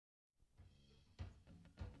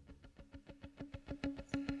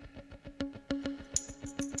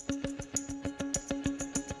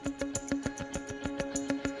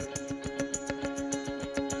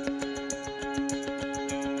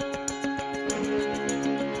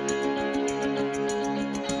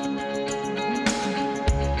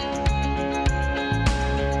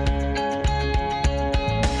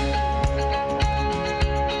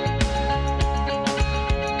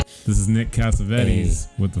is Nick Cassavetes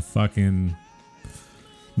with the fucking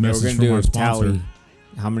message from our sponsor. Tally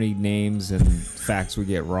how many names and facts we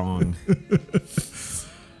get wrong.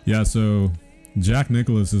 Yeah, so Jack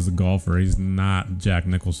Nicklaus is a golfer. He's not Jack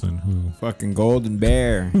Nicholson, who Fucking Golden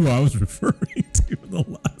Bear. who I was referring to in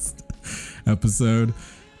the last episode.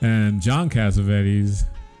 And John Cassavetes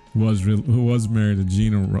who was married to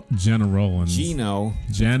Jenna Rollins.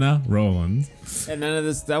 Jenna Rollins. And none of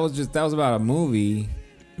this. That was about a movie.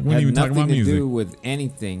 When had even talking nothing about to music. do with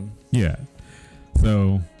anything. Yeah.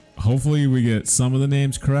 So hopefully we get some of the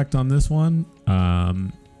names correct on this one.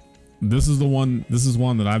 This is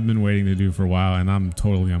one that I've been waiting to do for a while, and I'm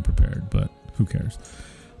totally unprepared, but who cares?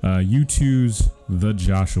 U2's The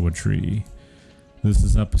Joshua Tree. This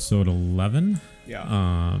is episode 11.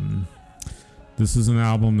 Yeah. This is an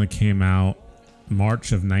album that came out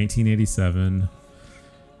March of 1987.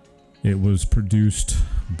 It was produced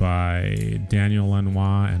by Daniel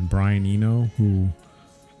Lanois and Brian Eno, who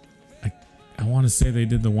I want to say they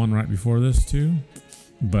did the one right before this too,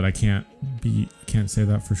 but I can't say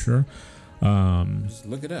that for sure. Just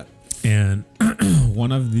look it up. And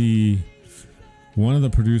one of the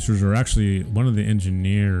producers, or actually one of the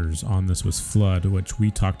engineers on this, was Flood, which we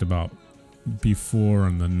talked about before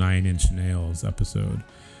on the 9 Inch Nails episode.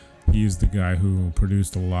 He's the guy who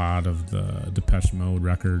produced a lot of the Depeche Mode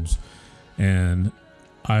records, and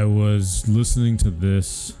I was listening to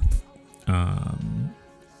this. I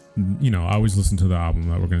always listen to the album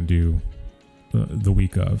that we're going to do the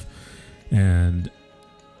week of, and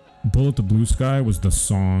Bullet the Blue Sky was the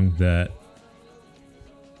song that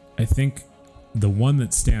I think the one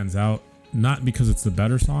that stands out, not because it's the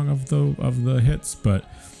better song of the hits, but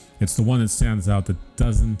it's the one that stands out that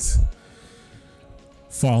doesn't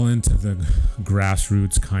fall into the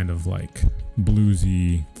grassroots kind of like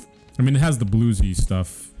bluesy. I mean, it has the bluesy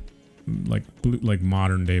stuff, like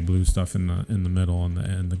modern day blues stuff in the middle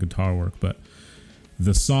and the guitar work, but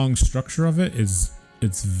the song structure of it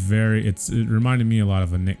it reminded me a lot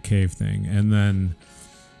of a Nick Cave thing. And then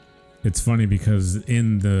it's funny because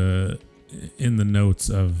in the notes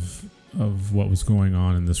of what was going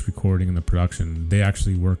on in this recording and the production, they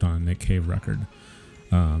actually worked on a Nick Cave record.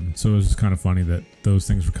 So it was just kind of funny that those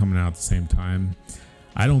things were coming out at the same time.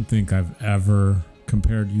 I don't think I've ever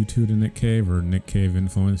compared U2 to Nick Cave, or Nick Cave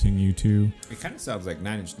influencing U2. It kind of sounds like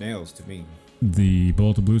 9 Inch Nails to me. The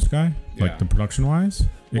Bullet the Blue Sky? Yeah. Like the production wise?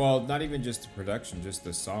 Well, not even just the production, just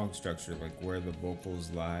the song structure, like where the vocals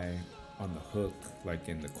lie on the hook, like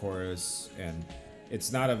in the chorus. And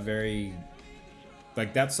it's not a very...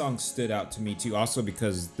 Like, that song stood out to me too, also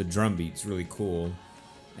because the drum beat's really cool.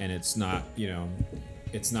 And it's not,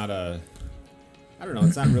 it's not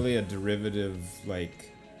it's not really a derivative, like,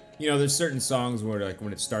 there's certain songs where, like,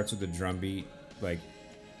 when it starts with a drum beat, like,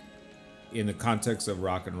 in the context of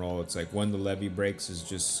rock and roll, it's like When the Levee Breaks is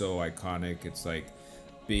just so iconic. It's like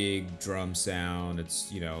big drum sound.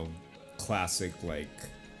 It's, classic, like,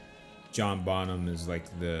 John Bonham is like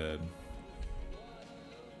the...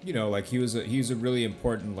 like he was a really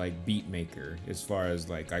important like beat maker as far as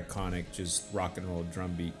like iconic just rock and roll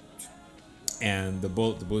drum beat. And the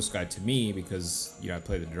Bullet the Blue Sky to me, because I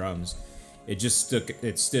play the drums, it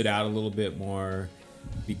stood out a little bit more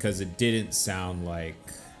because it didn't sound like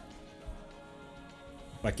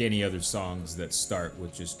any other songs that start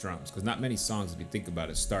with just drums, because not many songs, if you think about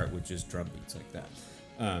it, start with just drum beats like that.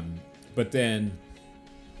 But then,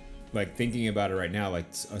 like, thinking about it right now, like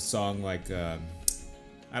a song like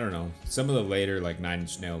I don't know, some of the later like 9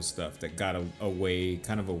 Inch Nails stuff that got away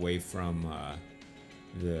from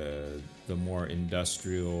the more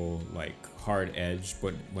industrial, like, hard edge,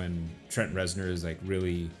 but when Trent Reznor is like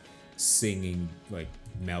really singing like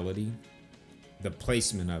melody, the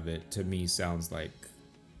placement of it to me sounds like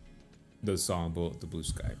the song Bullet the Blue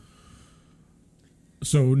Sky.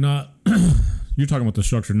 So not you're talking about the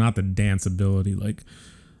structure, not the danceability, like.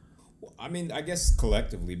 I mean, I guess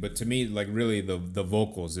collectively, but to me, like, really the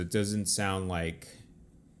vocals, it doesn't sound like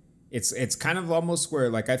it's kind of almost where,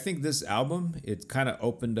 like, I think this album, it kind of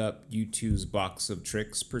opened up U2's box of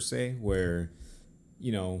tricks per se, where,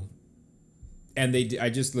 and I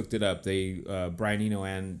just looked it up. They Brian Eno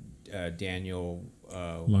and Daniel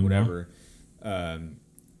whatever,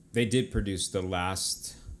 they did produce the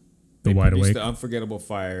Wide Awake, the Unforgettable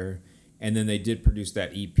Fire. And then they did produce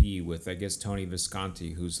that EP with, I guess, Tony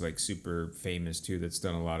Visconti, who's like super famous too. That's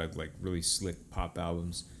done a lot of like really slick pop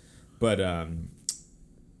albums. But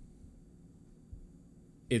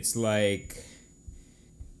it's like,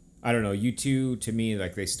 I don't know, U2 to me,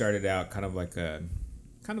 like, they started out kind of like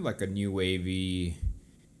a new wavy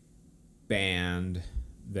band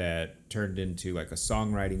that turned into like a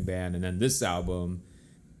songwriting band. And then this album,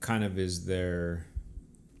 kind of is their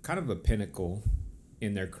kind of a pinnacle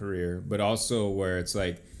in their career, but also where it's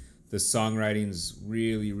like the songwriting's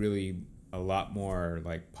really, really a lot more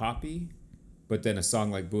like poppy. But then a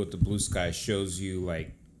song like Blue at the Blue Sky shows you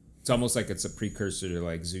like it's almost like it's a precursor to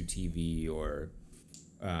like Zoo TV or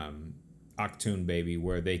Octoon Baby,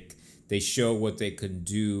 where they show what they could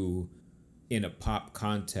do in a pop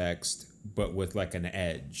context, but with like an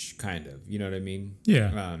edge, kind of. You know what I mean?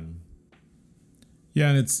 Yeah. Yeah,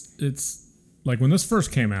 and it's like when this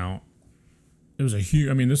first came out, it was a huge.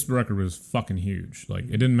 I mean, this record was fucking huge. Like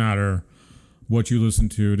it didn't matter what you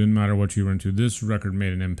listened to, it didn't matter what you were into. This record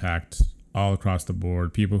made an impact all across the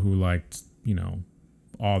board. People who liked, you know,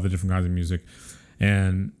 all the different kinds of music,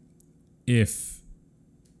 and if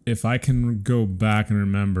I can go back and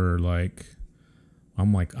remember, like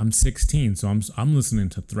I'm 16, so I'm listening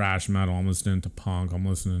to thrash metal, I'm listening to punk, I'm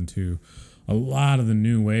listening to a lot of the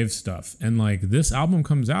new wave stuff, and like this album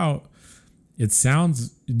comes out, it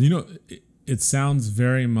sounds, you know, it sounds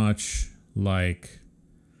very much like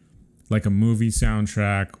a movie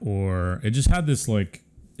soundtrack, or it just had this like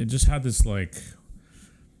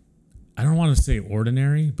I don't want to say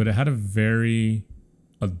ordinary, but it had a very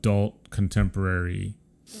adult contemporary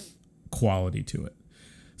quality to it.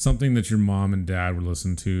 Something that your mom and dad would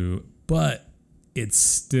listen to, but it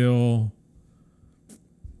still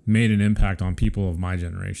made an impact on people of my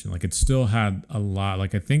generation. Like it still had a lot.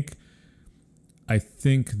 Like I think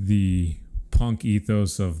the punk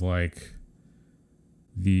ethos of like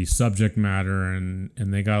the subject matter and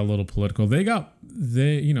they got a little political.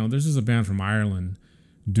 You know, this is a band from Ireland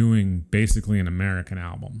doing basically an American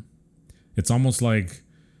album. It's almost like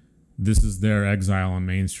this is their Exile on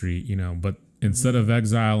Main Street, you know, but instead of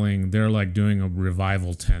exiling, they're like doing a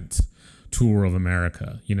revival tent tour of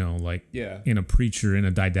America, you know, like in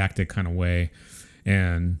a didactic kind of way.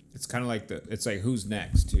 And it's kind of like it's like Who's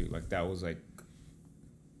Next too. Like that was like,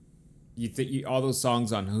 all those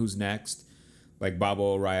songs on Who's Next, like Baba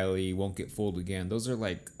O'Reilly, Won't Get Fooled Again. Those are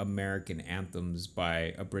like American anthems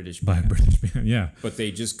by a British band. Yeah. But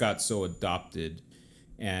they just got so adopted,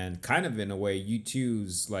 and kind of in a way,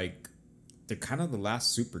 U2's like, they're kind of the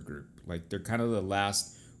last supergroup. Like they're kind of the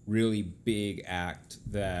last really big act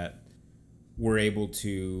that were able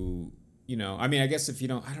to, you know, I mean, I guess if you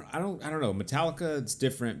don't, I don't know. Metallica, it's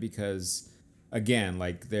different because again,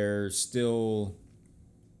 like they're still,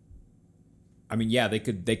 I mean, yeah, they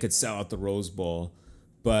could sell out the Rose Bowl,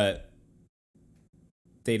 but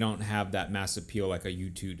they don't have that mass appeal like a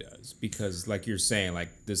U2 does, because like you're saying, like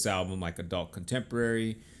this album, like adult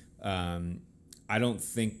contemporary, I don't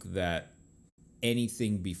think that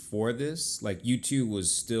anything before this, like U2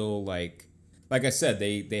 was still like I said,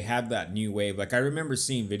 they had that new wave. Like I remember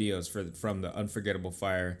seeing videos from the Unforgettable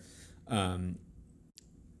Fire.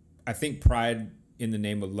 I think Pride in the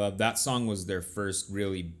Name of Love, that song was their first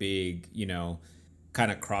really big, you know,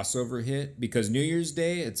 kind of crossover hit, because New Year's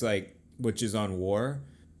Day, it's like, which is on War,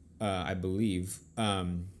 I believe.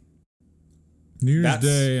 New Year's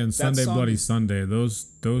Day and Sunday Bloody Sunday,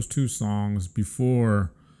 those two songs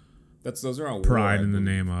before those are on Pride War, in the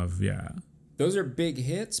Name of, yeah. Those are big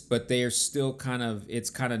hits, but they are still it's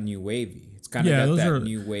kind of new wavy. It's kind of that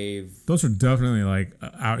new wave. Those are definitely like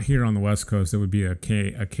out here on the West Coast. It would be a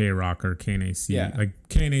K rock or KNAC. Yeah. Like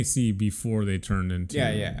KNAC before they turned into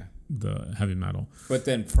the heavy metal. But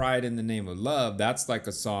then Pride in the Name of Love, that's like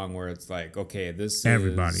a song where it's like, okay, this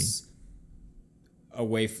everybody is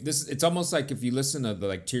away. This it's almost like if you listen to the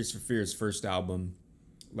like Tears for Fears first album,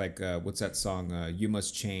 like what's that song? You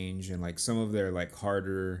Must Change, and like some of their like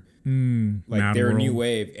harder, like they're a new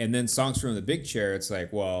wave, and then songs from the Big Chair. It's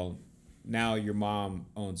like, well, now your mom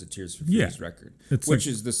owns a Tears for Fears record, which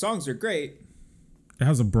is the songs are great. It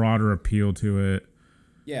has a broader appeal to it.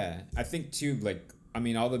 Yeah, I think too. Like, I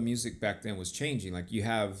mean, all the music back then was changing. Like,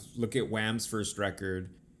 look at Wham's first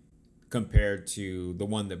record compared to the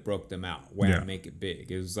one that broke them out. Wham! Make It Big.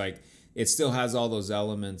 It was like it still has all those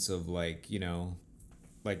elements of like, you know.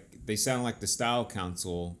 Like they sound like the Style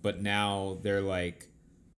Council, but now they're like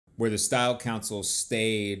where the Style Council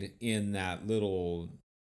stayed in that little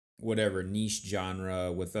whatever niche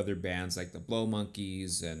genre with other bands like the Blow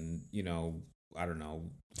Monkeys and, you know, I don't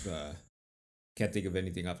know, can't think of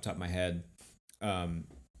anything off the top of my head.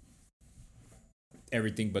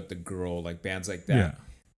 Everything But the Girl, like bands like that. Yeah.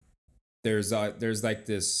 There's like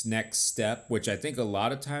this next step, which I think a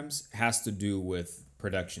lot of times has to do with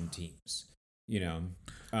production teams. You know,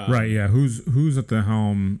 right? Yeah, who's at the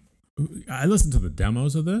helm? I listened to the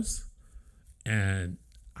demos of this, and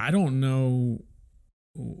I don't know.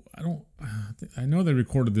 I know they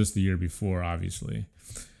recorded this the year before, obviously,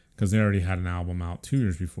 because they already had an album out 2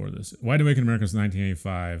 years before this. Wide Awake in America is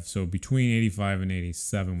 1985. So between 85 and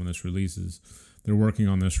 87, when this releases, they're working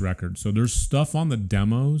on this record. So there's stuff on the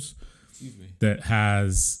demos that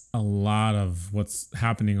has a lot of what's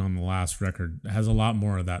happening on the last record. It has a lot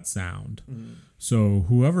more of that sound. Mm-hmm. So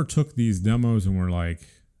whoever took these demos and were like,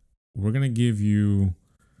 we're going to give you,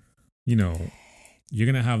 you know, you're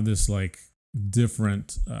going to have this like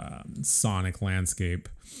different sonic landscape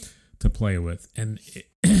to play with. And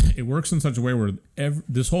it works in such a way where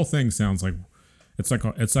this whole thing sounds like it's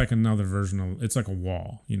like another version of, it's like a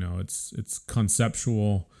wall, you know, it's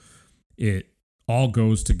conceptual. It all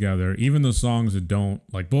goes together. Even the songs that don't,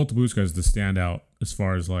 like Bullet the Blue Sky is the standout as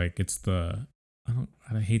far as like, it's the,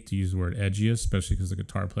 I hate to use the word edgiest, especially because the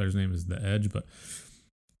guitar player's name is The Edge, but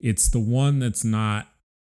it's the one that's not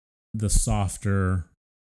the softer,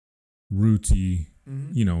 rooty,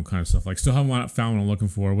 you know, kind of stuff. Like Still Haven't Found What I'm Looking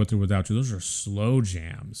For, With or Without You. Those are slow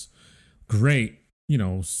jams. Great. You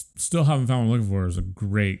know, Still Haven't Found What I'm Looking For is a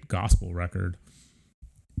great gospel record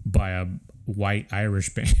by a white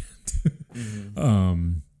Irish band.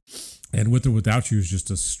 And With or Without You is just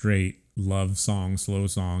a straight love song, slow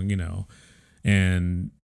song, you know.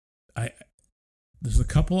 And there's a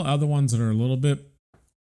couple other ones that are a little bit,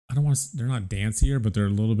 they're not dancier, but they're a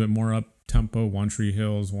little bit more up tempo. One Tree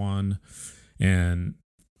Hill is one, and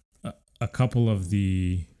a couple of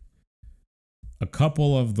the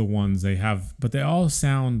ones they have, but they all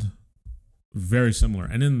sound very similar.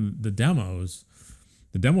 And in the demos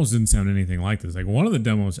didn't sound anything like this. Like one of the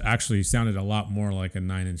demos actually sounded a lot more like a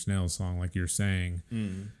Nine Inch Nails song, like you're saying,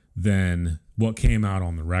 than what came out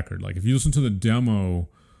on the record. Like if you listen to the demo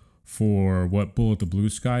for what Bullet the Blue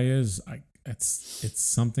Sky is, it's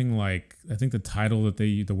something like, I think the title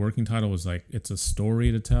the working title was like, it's a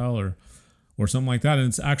story to tell or something like that. And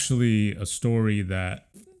it's actually a story that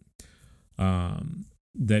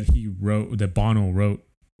he wrote, that Bono wrote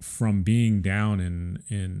from being down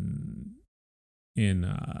in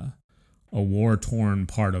a war-torn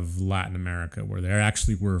part of Latin America where they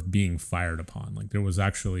actually were being fired upon. Like there was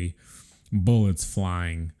actually bullets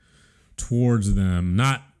flying towards them,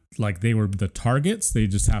 not like they were the targets, they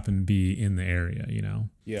just happened to be in the area, you know?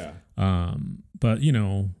 Yeah. But, you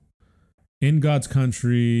know, In God's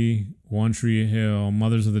Country, One Tree Hill,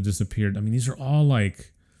 Mothers of the Disappeared, I mean, these are all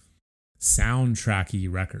like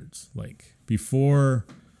soundtracky records. Like before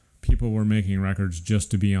people were making records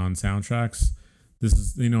just to be on soundtracks, this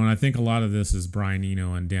is, you know, and I think a lot of this is Brian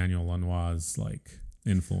Eno and Daniel Lanois' like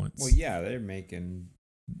influence. Well, yeah, they're making,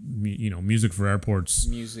 you know, music for airports.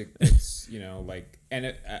 Music that's, you know, like,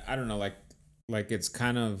 and I don't know, like it's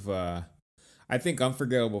kind of, I think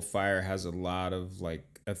Unforgettable Fire has a lot of like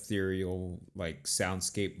ethereal, like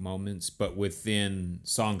soundscape moments, but within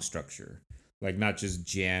song structure, like not just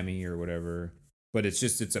jammy or whatever, but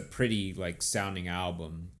it's a pretty like sounding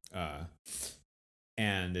album.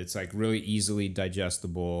 And it's like really easily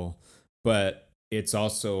digestible, but it's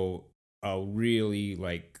also a really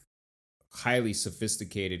like highly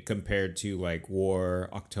sophisticated compared to like War,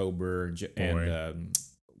 October, and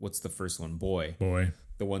what's the first one? Boy,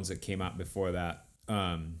 the ones that came out before that.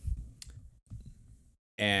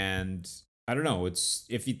 And I don't know, it's,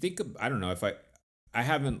 if you think of, I don't know if I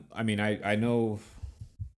haven't, I mean, I know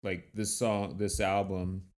like this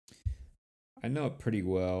album, I know it pretty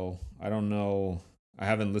well. I don't know, I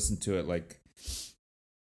haven't listened to it. Like,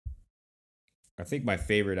 I think my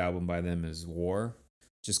favorite album by them is War,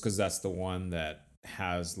 just because that's the one that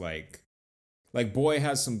has like Boy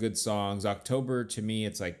has some good songs. October, to me,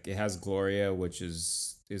 it's like it has Gloria, which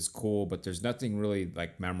is cool, but there's nothing really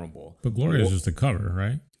like memorable. But Gloria is just a cover,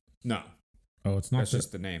 right? No. Oh, it's not. That's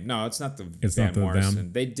just the name. No, it's not the it's Van not the Morrison.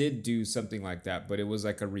 them. They did do something like that, but it was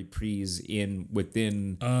like a reprise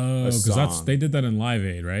within. Oh, because they did that in Live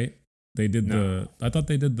Aid, right? They did I thought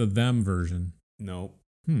they did the them version. Nope.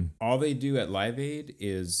 All they do at Live Aid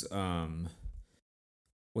is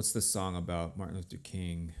what's the song about Martin Luther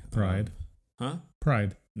King? Pride. Huh?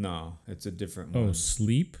 Pride. No, it's a different one. Oh,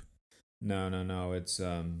 Sleep? No. It's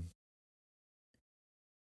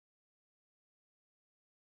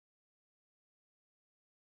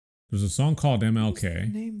there's a song called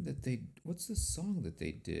MLK. What's the song that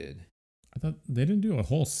they did? I thought they didn't do a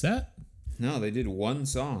whole set. No, they did one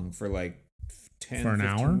song for like 10 for an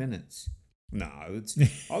 15 hour? minutes. No, it's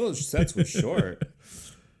all those sets were short.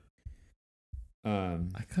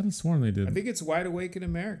 I could have sworn they did. I think it's Wide Awake in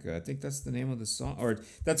America. I think that's the name of the song, or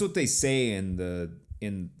that's what they say in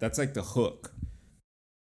that's like the hook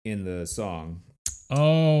in the song.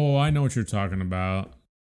 Oh, I know what you're talking about.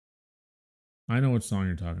 I know what song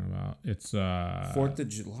you're talking about. It's 4th of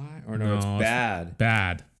July, or no, it's Bad.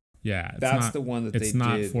 Bad. Yeah, That's the one that they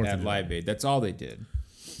did Fourth at of Live July. Aid. That's all they did.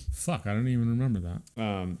 Fuck, I don't even remember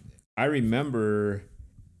that. I remember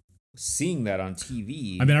seeing that on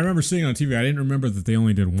TV. I mean, I remember seeing it on TV. I didn't remember that they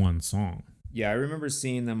only did one song. Yeah, I remember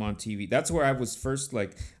seeing them on TV. That's where I was first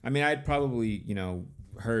like, I mean, I'd probably,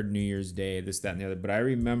 heard New Year's Day, this, that, and the other, but I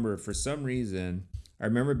remember for some reason, I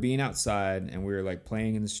remember being outside and we were like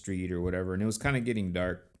playing in the street or whatever, and it was kind of getting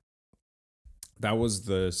dark. That was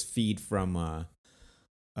the feed from,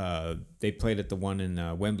 they played at the one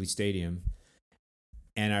in Wembley Stadium.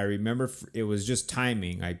 And I remember it was just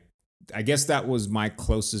timing. I guess that was my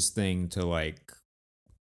closest thing to like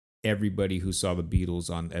everybody who saw the Beatles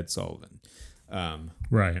on Ed Sullivan.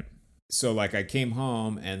 Right. So like I came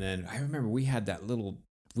home and then I remember we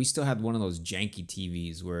still had one of those janky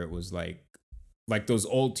TVs where it was like those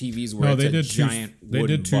old TVs where it's a giant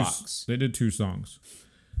wooden box. They did 2 songs.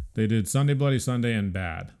 They did Sunday Bloody Sunday and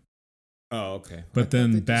Bad. Oh, okay. But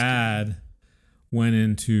then Bad went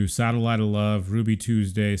into Satellite of Love, Ruby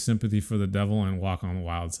Tuesday, Sympathy for the Devil, and Walk on the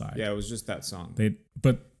Wild Side. Yeah, it was just that song. They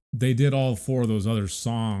did all 4 of those other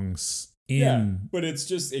songs in. Yeah, but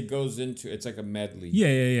it's like a medley.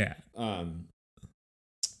 Yeah.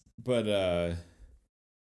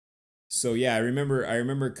 So yeah, I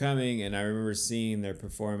remember coming and I remember seeing their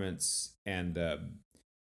performance, and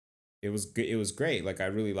it was great. Like I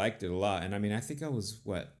really liked it a lot. And I mean, I think I was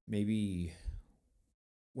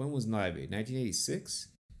when was Live Aid? 1986?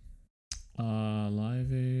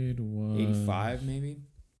 Live Aid was 85 maybe?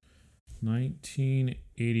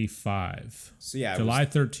 1985. So yeah, July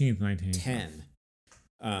 13th,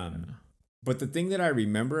 1985. 10. But the thing that I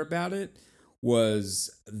remember about it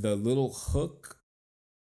was the little hook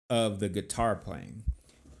of the guitar playing.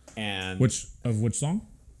 And which song?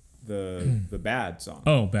 The Bad song.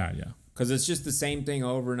 Oh, Bad, yeah. Because it's just the same thing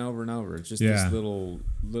over and over and over. It's just this little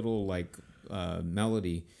like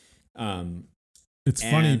melody. It's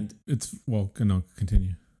funny.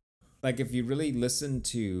 Continue. Like if you really listen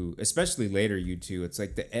to, especially later U2, it's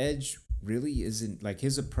like the Edge really isn't like,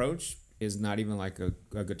 his approach is not even like a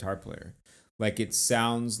guitar player. Like it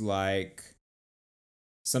sounds like,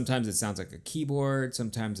 sometimes it sounds like a keyboard,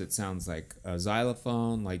 sometimes it sounds like a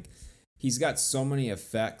xylophone. Like he's got so many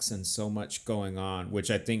effects and so much going on, which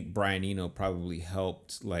I think Brian Eno probably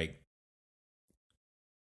helped like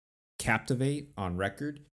captivate on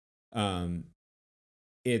record.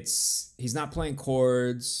 He's not playing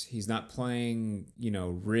chords, he's not playing,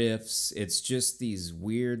 riffs. It's just these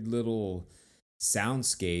weird little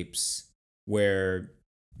soundscapes where,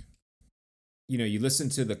 you listen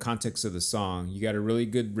to the context of the song, you got a really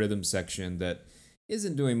good rhythm section that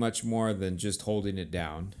isn't doing much more than just holding it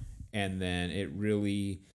down. And then it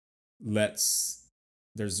really there's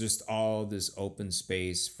just all this open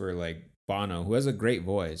space for like Bono, who has a great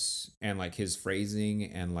voice, and like his phrasing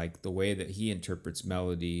and like the way that he interprets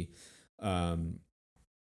melody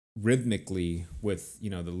rhythmically with, the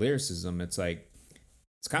lyricism. It's like,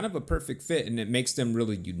 it's kind of a perfect fit, and it makes them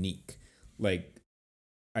really unique. Like,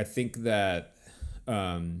 I think that,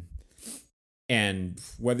 and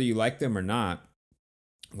whether you like them or not,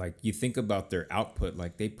 like you think about their output,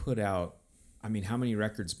 like they put out, I mean, how many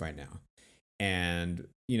records by now? And,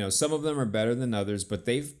 some of them are better than others, but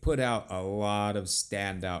they've put out a lot of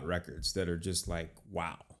standout records that are just like,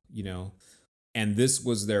 wow, and this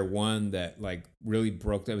was their one that like really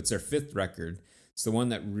broke them. It's their 5th record. It's the one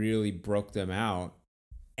that really broke them out,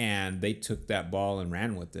 and they took that ball and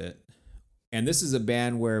ran with it. And this is a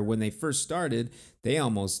band where when they first started, they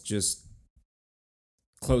almost just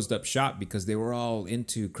closed up shop because they were all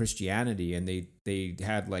into Christianity, and they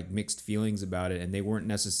had like mixed feelings about it, and they weren't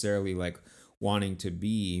necessarily like wanting to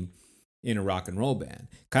be in a rock and roll band.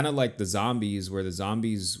 Kind of like the Zombies, where the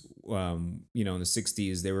Zombies, in the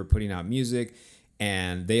 60s, they were putting out music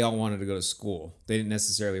and they all wanted to go to school. They didn't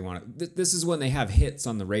necessarily want to. This is when they have hits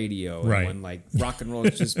on the radio, right? And when like rock and roll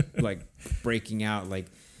is just like breaking out, like,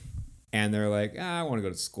 and they're like, I want to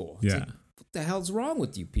go to school. Yeah. Like, what the hell's wrong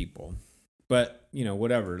with you people? But,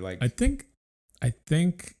 whatever. Like, I think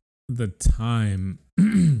the time,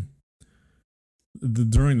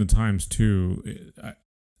 during the times too,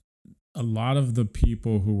 a lot of the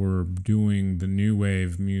people who were doing the new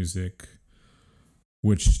wave music,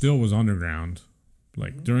 which still was underground,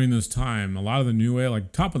 like during this time, a lot of the new wave,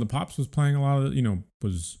 like Top of the Pops was playing a lot of,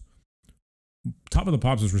 Top of the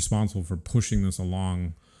Pops was responsible for pushing this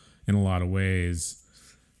along in a lot of ways.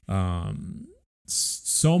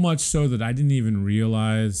 So much so that I didn't even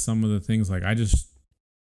realize some of the things. Like I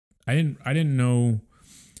didn't know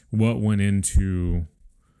what went into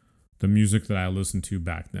the music that I listened to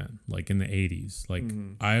back then, like in the 80s. Like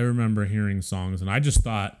I remember hearing songs and I just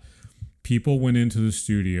thought people went into the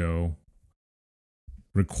studio,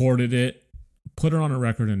 recorded it, put it on a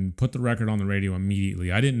record, and put the record on the radio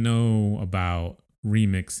immediately. I didn't know about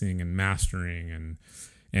remixing and mastering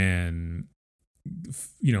and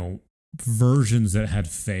you know, versions that had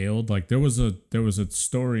failed. Like there was a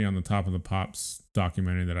story on the Top of the Pops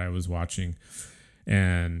documentary that I was watching,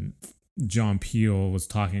 and John Peel was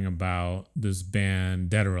talking about this band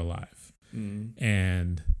Dead or Alive.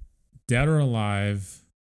 And Dead or Alive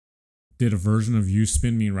did a version of You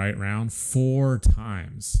Spin Me Right Round 4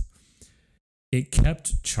 times. It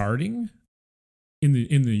kept charting in the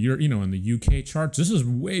in the UK charts. This is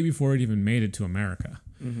way before it even made it to America.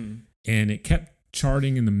 And it kept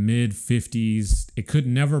charting in the mid 50s. It could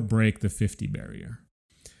never break the 50 barrier.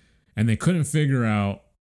 And they couldn't figure out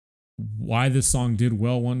why this song did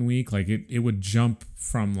well one week. Like it would jump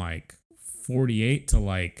from like 48 to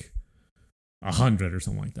like 100 or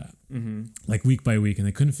something like that. Like week by week. And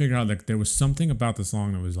they couldn't figure out, like, there was something about the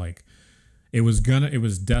song that was like, it was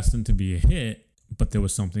destined to be a hit, but there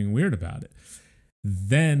was something weird about it.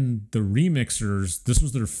 Then the remixers, this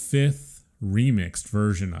was their 5th remixed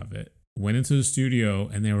version of it, went into the studio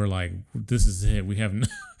and they were like, this is it. We don't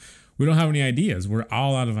have any ideas. We're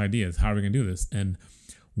all out of ideas. How are we gonna do this? And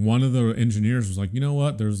one of the engineers was like, you know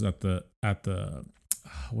what? There's at the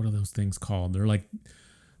what are those things called? They're like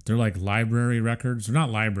library records. They're not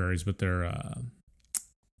libraries, but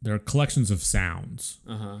they're collections of sounds.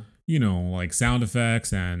 You know, like sound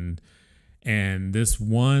effects, and this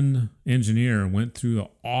one engineer went through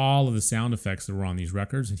all of the sound effects that were on these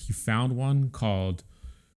records, and he found one called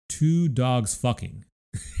Two Dogs Fucking.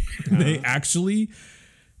 They actually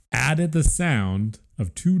added the sound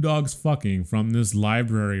of two dogs fucking from this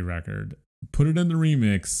library record, put it in the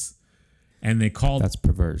remix, and they called... That's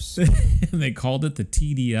perverse. And they called it the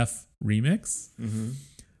TDF remix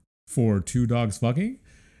for Two Dogs Fucking.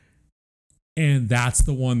 And that's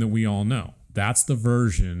the one that we all know. That's the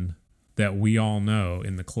version that we all know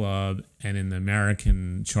in the club and in the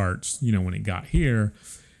American charts, you know, when it got here.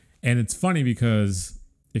 And it's funny because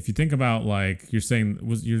if you think about, like, you're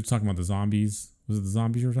talking about the Zombies. Was it the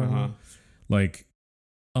Zombies you were talking about? Like,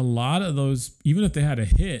 a lot of those, even if they had a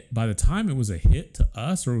hit, by the time it was a hit to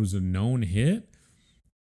us or it was a known hit,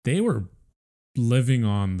 they were living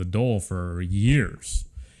on the dole for years.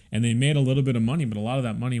 And they made a little bit of money, but a lot of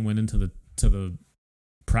that money went into the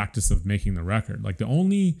practice of making the record. Like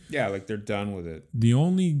like they're done with it. The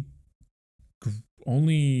only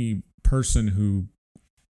person who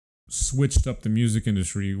switched up the music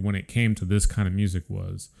industry when it came to this kind of music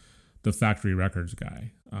was the Factory Records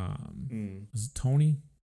guy. Was it Tony?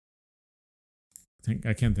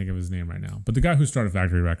 I can't think of his name right now, but the guy who started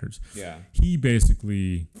Factory Records. Yeah. He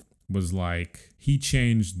basically was like, he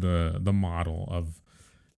changed the model of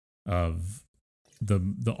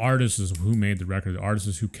the artists who made the record, the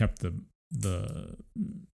artists who kept the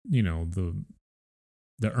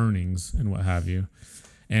earnings and what have you.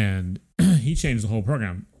 And he changed the whole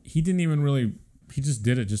program. He just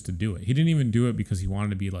did it just to do it. He didn't even do it because he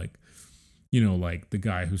wanted to be like, you know, like the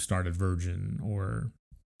guy who started Virgin or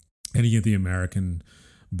any of the American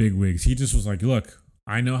bigwigs. He just was like, look,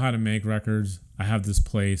 I know how to make records. I have this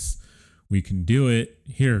place. We can do it.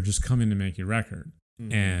 Here, just come in to make your record.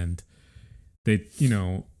 And they, you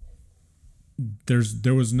know,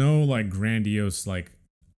 there was no like grandiose, like,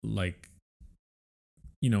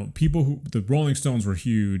 you know, people who, the Rolling Stones were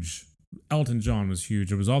huge. Elton John was huge.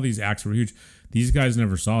 There was all these acts were huge. These guys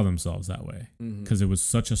never saw themselves that way because it was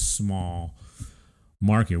such a small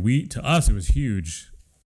market. To us, it was huge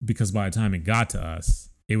because by the time it got to us,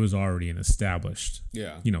 it was already an established,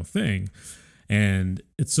 you know, thing. And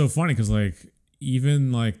it's so funny because, like,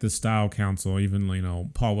 even like the Style Council, even, you know,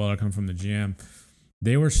 Paul Weller coming from the Jam,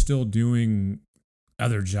 they were still doing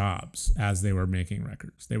other jobs as they were making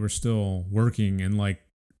records. They were still working and like,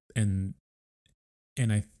 and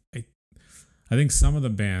I think some of the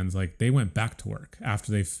bands, like, they went back to work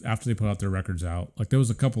after they put out their records out. Like, there was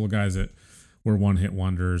a couple of guys that were one-hit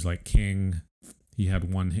wonders, like King. He had a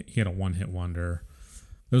one-hit wonder.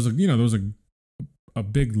 There was a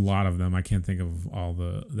big lot of them. I can't think of all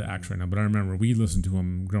the acts right now, but I remember we listened to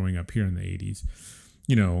them growing up here in the 80s.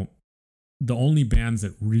 You know, the only bands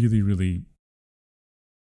that really, really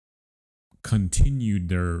continued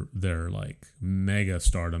their like mega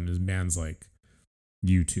stardom is bands like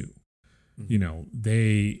U2. You know,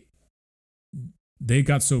 they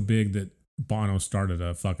got so big that Bono started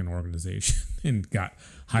a fucking organization and got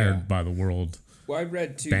hired by the World I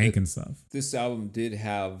read too Bank and stuff. This album did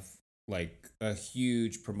have like a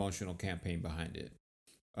huge promotional campaign behind it.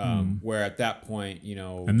 Where at that point, you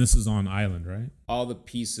know, and this is on Island, right? All the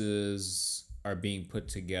pieces are being put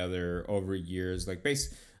together over years. Like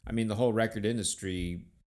I mean, the whole record industry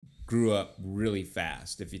grew up really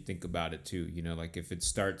fast if you think about it too. You know, like if it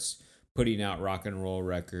starts putting out rock and roll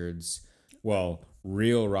records, well,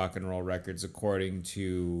 real rock and roll records according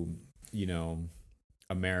to, you know,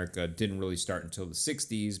 America didn't really start until the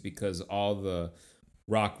 60s because all the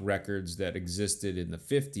rock records that existed in the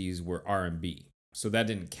 50s were R&B. So that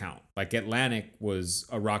didn't count. Like Atlantic was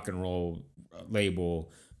a rock and roll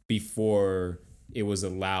label before it was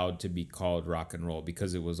allowed to be called rock and roll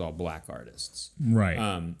because it was all black artists.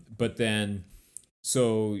 Right. But then,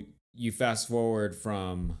 so you fast forward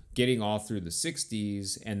from getting all through the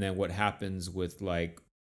 60s, and then what happens with like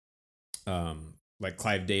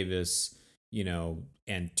Clive Davis, you know,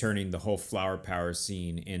 and turning the whole flower power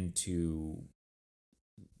scene into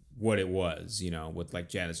what it was, you know, with like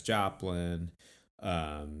Janis Joplin,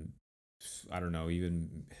 I don't know,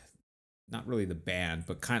 even not really the band,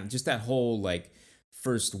 but kind of just that whole like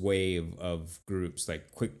first wave of groups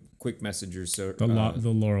like Quick Messengers. So the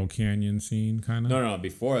Laurel Canyon scene, kind of. No,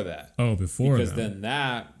 before that. Oh, before because then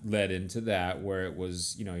that led into that where it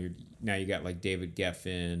was, you know, now you got like David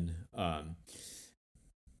Geffen,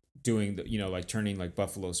 doing the, you know, like turning like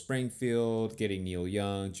Buffalo Springfield, getting Neil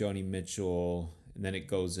Young, Joni Mitchell, and then it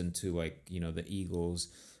goes into like, you know, the Eagles,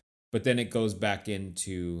 but then it goes back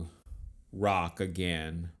into rock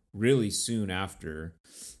again really soon after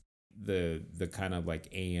the kind of like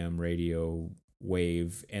AM radio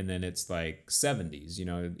wave, and then it's like 70s, you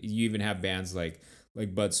know, you even have bands like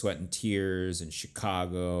Blood, Sweat and Tears and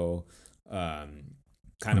Chicago,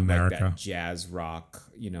 kind of like that jazz rock,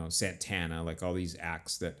 you know, Santana, like all these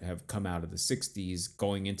acts that have come out of the 60s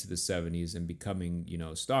going into the 70s and becoming, you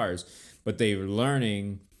know, stars. But they were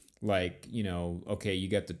learning like, you know, okay, you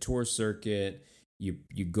got the tour circuit,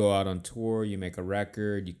 you go out on tour, you make a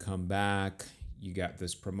record, you come back, you got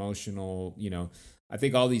this promotional, you know, I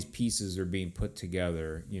think all these pieces are being put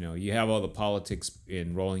together. You know, you have all the politics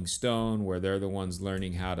in Rolling Stone where they're the ones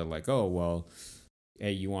learning how to like, oh, well,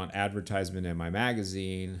 hey, you want advertisement in my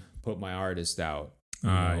magazine, put my artist out. You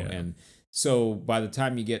know? Yeah. And so by the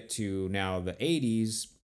time you get to now the 80s,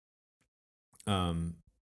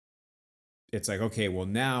 it's like, okay, well,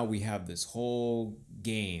 now we have this whole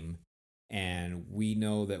game and we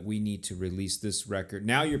know that we need to release this record.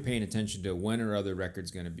 Now you're paying attention to when are other records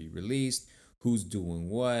going to be released, who's doing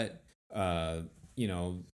what. You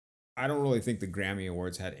know, I don't really think the Grammy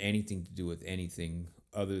Awards had anything to do with anything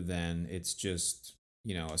other than it's just,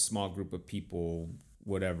 you know, a small group of people,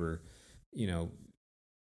 whatever, you know,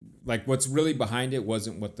 like what's really behind it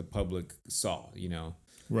wasn't what the public saw, you know.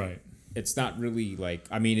 Right. It's not really like,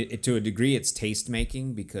 I mean, to a degree it's taste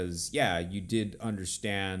making because, yeah, you did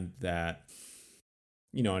understand that,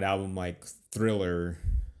 you know, an album like Thriller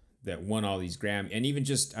that won all these Grammys, and even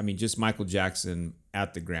just, I mean, just Michael Jackson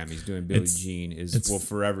at the Grammys doing Billie Jean will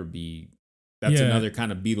forever be, that's another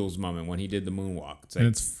kind of Beatles moment when he did the moonwalk. It's like,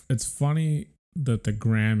 and it's funny that the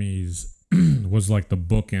Grammys was like the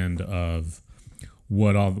bookend of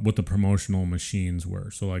what the promotional machines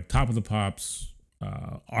were. So like Top of the Pops,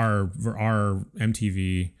 our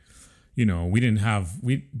MTV, you know, we didn't have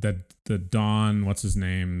the Don, what's his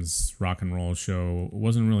name's rock and roll show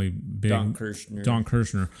wasn't really big. Don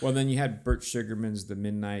Kirshner. Well, then you had Burt Sugarman's The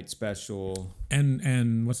Midnight Special.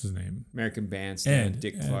 And what's his name? American Bandstand,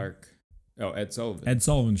 Dick Clark. Oh, Ed Sullivan. Ed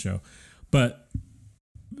Sullivan Show. But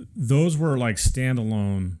those were like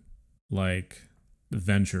standalone, like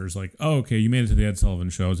ventures. Like, oh, okay, you made it to the Ed Sullivan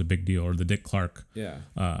Show, is a big deal, or the Dick Clark,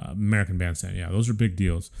 American Bandstand. Yeah, those are big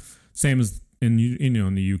deals. Same as in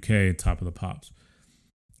the UK, Top of the Pops.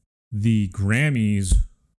 The Grammys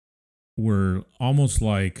were almost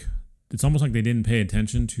like they didn't pay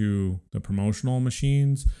attention to the promotional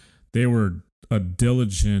machines. They were a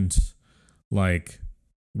diligent, like,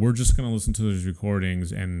 we're just going to listen to those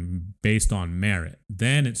recordings and based on merit.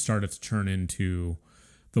 Then it started to turn into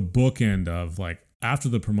the bookend of like, after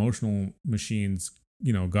the promotional machines,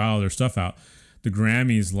 you know, got all their stuff out, the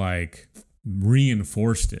Grammys like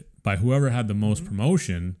reinforced it by whoever had the most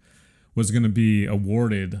promotion was going to be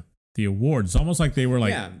awarded the award. It's almost like they were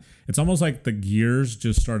like, it's almost like the gears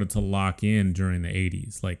just started to lock in during the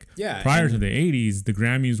 80s. Like prior to the 80s, the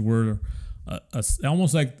Grammys were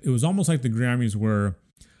almost like the Grammys were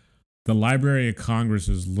the Library of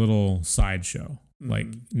Congress's little sideshow. Mm-hmm. Like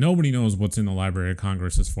nobody knows what's in the Library of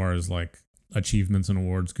Congress as far as like achievements and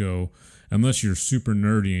awards go, unless you're super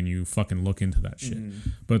nerdy and you fucking look into that shit. Mm-hmm.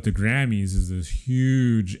 But the Grammys is this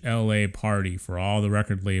huge LA party for all the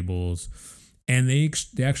record labels, and they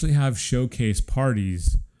actually have showcase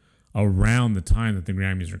parties around the time that the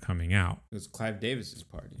Grammys are coming out. It was Clive Davis's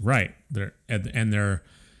party, right? They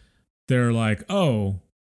they're like, oh,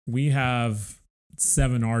 we have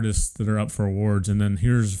 7 artists that are up for awards, and then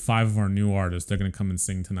here's 5 of our new artists. They're going to come and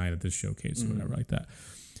sing tonight at this showcase or whatever like that.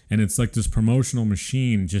 And it's like this promotional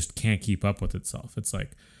machine just can't keep up with itself. It's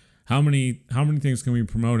like, how many things can we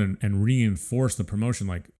promote and reinforce the promotion?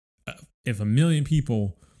 Like, if 1 million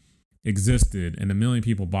people existed and 1 million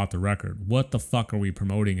people bought the record, what the fuck are we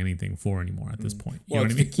promoting anything for anymore at this point? You Well, know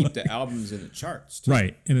what I to mean? keep the albums in the charts, too.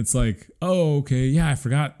 Right. And it's like, oh, okay, yeah, I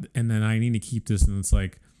forgot. And then I need to keep this. And it's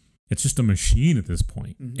like, it's just a machine at this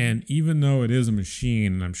point. And even though it is a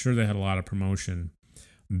machine, and I'm sure they had a lot of promotion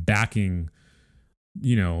backing,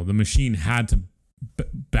 you know, the machine had to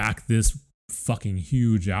back this fucking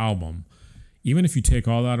huge album. Even if you take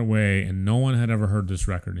all that away and no one had ever heard this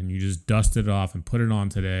record and you just dust it off and put it on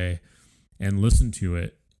today and listen to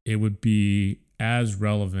it, it would be as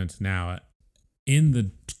relevant now in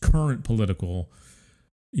the current political,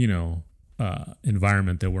 you know,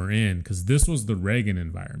 environment that we're in, because this was the Reagan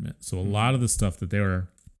environment. So a lot of the stuff that they were,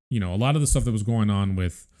 you know, a lot of the stuff that was going on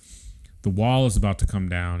with the wall is about to come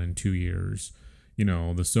down in 2 years, you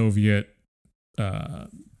know, the Soviet,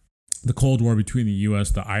 the Cold War between the U.S.,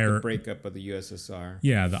 the breakup of the USSR.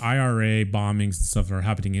 Yeah, the IRA bombings and stuff that are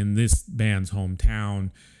happening in this band's hometown.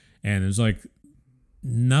 And it's like,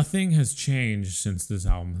 nothing has changed since this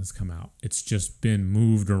album has come out. It's just been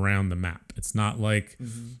moved around the map. It's not like,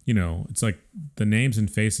 you know, it's like the names and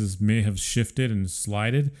faces may have shifted and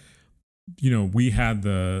slided. You know, we had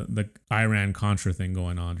the Iran-Contra thing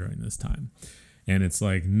going on during this time. And it's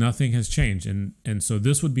like nothing has changed. And so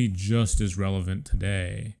this would be just as relevant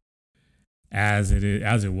today as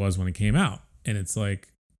it was when it came out. And it's like,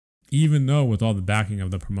 even though with all the backing of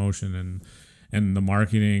the promotion and the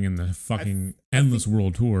marketing and the fucking endless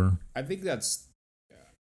world tour, I think that's,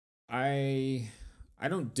 I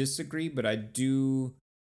don't disagree, but I do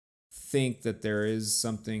think that there is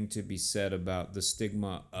something to be said about the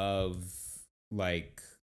stigma of like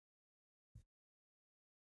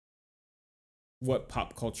what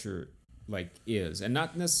pop culture like is, and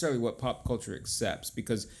not necessarily what pop culture accepts,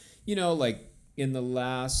 because, you know, like in the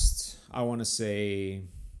last, I want to say,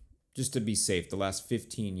 just to be safe, the last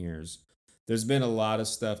 15 years, there's been a lot of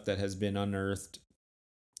stuff that has been unearthed.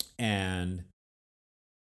 And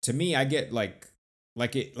to me, I get like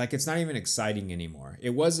it's not even exciting anymore.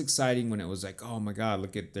 It was exciting when it was like, oh my God,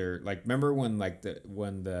 look at their, like, remember when like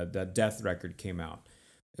the Death record came out?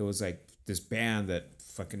 It was like this band that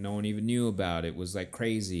fucking no one even knew about. It was like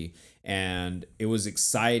crazy. And it was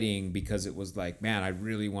exciting because it was like, man, I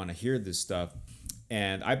really want to hear this stuff.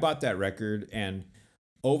 And I bought that record, and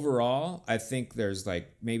overall, I think there's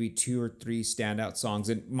like maybe 2 or 3 standout songs.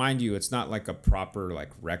 And mind you, it's not like a proper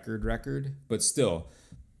like record, but still,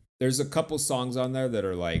 there's a couple songs on there that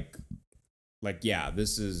are like yeah,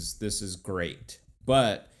 this is great.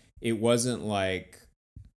 But it wasn't like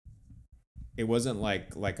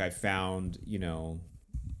I found, you know,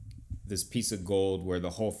 this piece of gold where the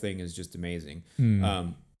whole thing is just amazing.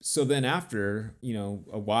 So then after, you know,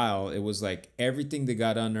 a while, it was like everything that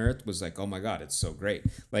got unearthed was like, oh my God, it's so great.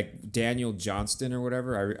 Like Daniel Johnston or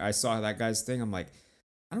whatever, I saw that guy's thing. I'm like,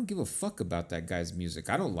 I don't give a fuck about that guy's music.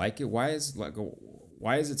 I don't like it. Why is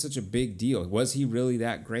it such a big deal? Was he really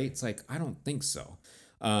that great? It's like, I don't think so.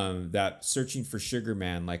 That Searching for Sugar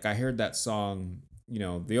Man, like I heard that song, you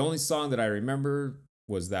know, the only song that I remember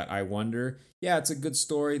was that I Wonder. Yeah, it's a good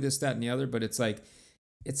story, this, that, and the other, but it's like,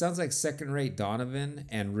 it sounds like second-rate Donovan,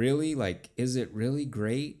 and really, like, is it really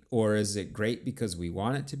great? Or is it great because we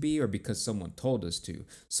want it to be, or because someone told us to?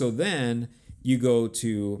 So then you go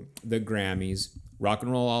to the Grammys, Rock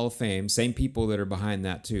and Roll Hall of Fame, same people that are behind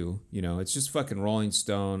that too. You know, it's just fucking Rolling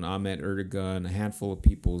Stone, Ahmet Ertegun, a handful of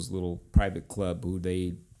people's little private club who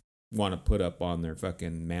they want to put up on their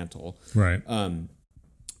fucking mantle. right.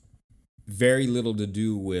 Very little to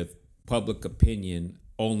do with public opinion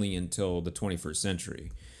only until the 21st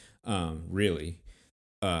century, really,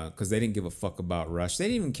 because they didn't give a fuck about Rush. They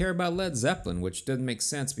didn't even care about Led Zeppelin, which doesn't make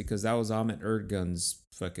sense because that was Ahmet Ertegun's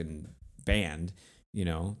fucking band. You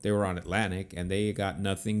know, they were on Atlantic and they got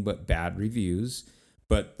nothing but bad reviews,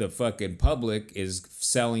 but the fucking public is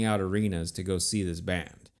selling out arenas to go see this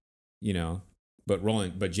band, you know. But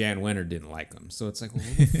Jan Wenner didn't like them. So it's like, well,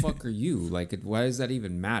 who the fuck are you? Like, why does that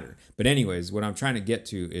even matter? But anyways, what I'm trying to get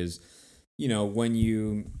to is, you know, when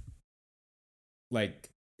you, like,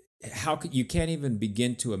 how could you can't even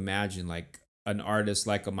begin to imagine, like, an artist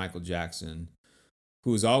like a Michael Jackson,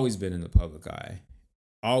 who's always been in the public eye,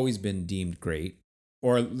 always been deemed great.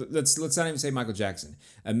 Or let's not even say Michael Jackson.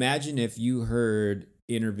 Imagine if you heard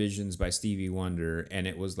Intervisions by Stevie Wonder and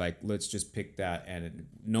it was like, let's just pick that, and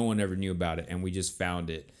no one ever knew about it and we just found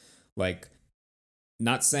it. Like,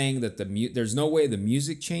 not saying that there's no way the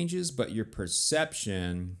music changes, but your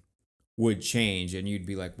perception would change, and you'd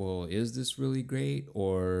be like, well, is this really great,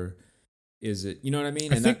 or is it, you know what I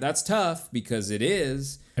mean? And that's tough because it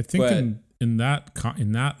is. I think in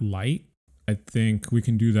that light, I think we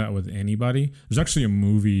can do that with anybody. There's actually a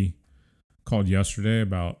movie called Yesterday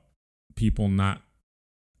about people not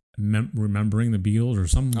remembering the Beatles or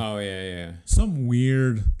some. Oh yeah. Some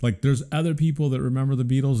weird, like there's other people that remember the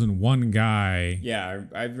Beatles and one guy. Yeah,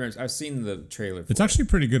 I've seen the trailer. It's actually a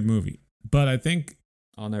pretty good movie, but I think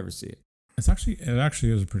I'll never see it. It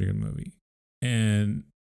actually is a pretty good movie, and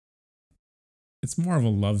it's more of a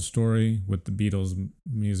love story with the Beatles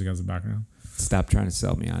music as a background. Stop trying to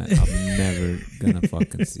sell me on it. I'm never gonna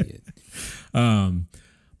fucking see it.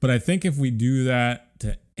 But I think if we do that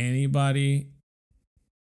to anybody,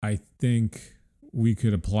 I think we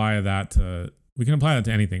could apply that to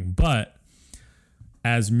anything. But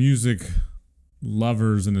as music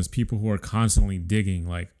lovers and as people who are constantly digging,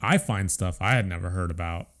 like I find stuff I had never heard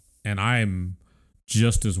about, and I'm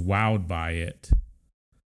just as wowed by it.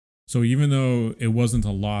 So even though it wasn't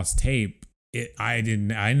a lost tape, I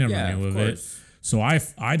never knew of it. So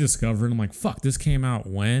I discovered, I'm like, fuck, this came out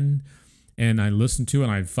when? And I listened to it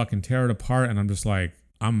and I fucking tear it apart, and I'm just like,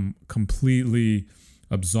 I'm completely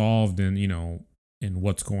absolved in, in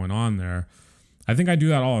what's going on there. I think I do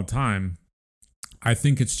that all the time. I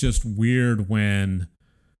think it's just weird when,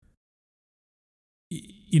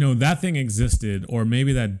 that thing existed, or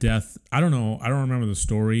maybe that death, I don't know. I don't remember the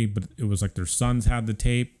story, but it was like their sons had the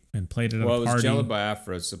tape and played it at a party. Well, it was Jello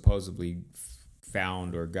Biafra supposedly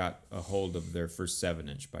found or got a hold of their first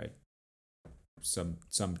 7-inch by some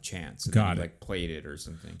chance. And got it. Like played it or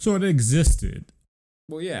something. So it existed.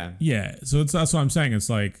 Well, yeah. Yeah. So that's what I'm saying. It's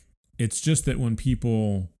like, it's just that when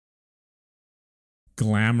people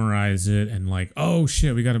glamorize it and like, oh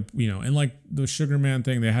shit, we got to, and like the Sugar Man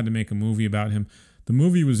thing, they had to make a movie about him. The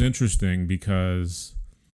movie was interesting because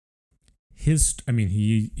his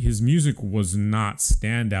music was not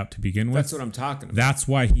standout to begin with. That's what I'm talking about. That's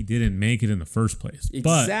why he didn't make it in the first place.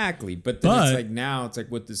 Exactly. But then it's like now it's like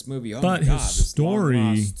with this movie, oh but my God, his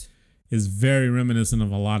story is very reminiscent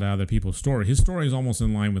of a lot of other people's story. His story is almost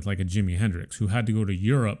in line with like a Jimi Hendrix, who had to go to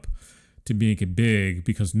Europe to make it big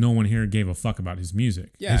because no one here gave a fuck about his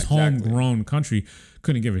music. Yeah, his exactly. homegrown country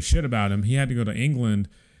couldn't give a shit about him. He had to go to England,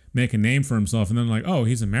 make a name for himself, and then like, oh,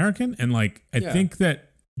 he's American? And like, I think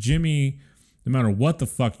that Jimmy, no matter what the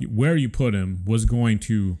fuck, where you put him, was going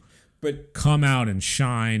to come out and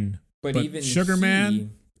shine. But even Sugar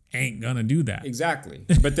Man ain't gonna do that. Exactly.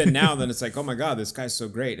 But then it's like, oh my God, this guy's so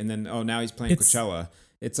great. And then, now he's playing Coachella.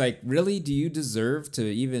 It's like, really? Do you deserve to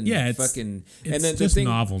even fucking... It's and then just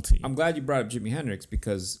novelty. I'm glad you brought up Jimi Hendrix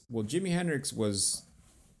because, Jimi Hendrix was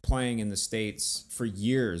playing in the States for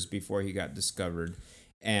years before he got discovered.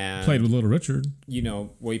 And played with Little Richard. He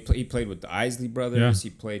played with the Isley Brothers.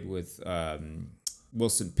 Yeah. He played with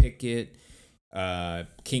Wilson Pickett,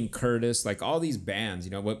 King Curtis, like all these bands,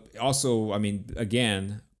 But also,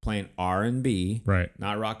 again, playing R&B, right?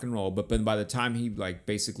 Not rock and roll. But then by the time he like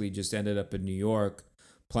basically just ended up in New York,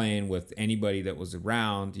 playing with anybody that was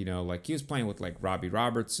around, like he was playing with like Robbie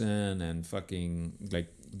Robertson and fucking like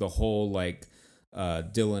the whole like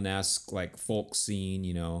Dylan-esque like folk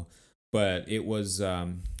scene, But it was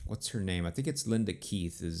what's her name? I think it's Linda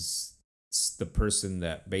Keith is the person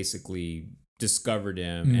that basically discovered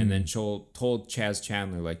him and then told Chaz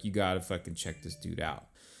Chandler like, you gotta fucking check this dude out.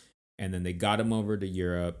 And then they got him over to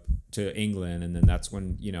Europe, to England, and then that's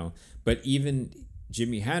when, But even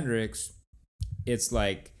Jimi Hendrix, it's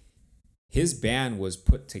like his band was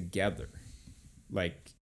put together.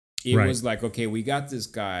 Like it was like, okay, we got this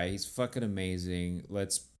guy, he's fucking amazing.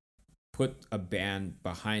 Let's put a band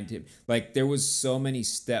behind him. Like there was so many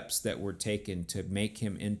steps that were taken to make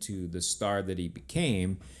him into the star that he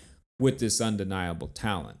became with this undeniable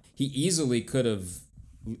talent. He easily could have,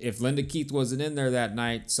 if Linda Keith wasn't in there that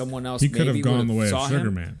night, someone else he could have gone the way of Sugar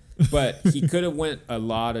Man. But he could have went a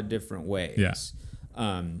lot of different ways. Yeah.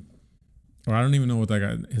 Or I don't even know what that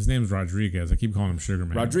guy. His name's Rodriguez. I keep calling him Sugar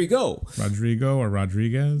Man. Rodrigo or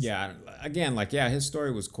Rodriguez. Yeah. Again, like his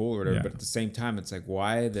story was cool or whatever. Yeah. But at the same time, it's like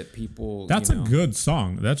why that people. That's a good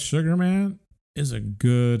song. That Sugar Man is a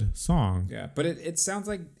good song. Yeah, but it sounds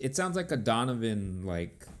like a Donovan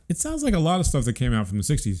like. It sounds like a lot of stuff that came out from the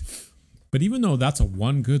 '60s. But even though that's a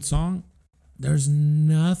one good song, there's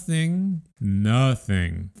nothing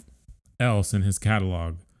else in his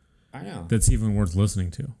catalog. I know. That's even worth listening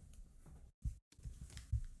to.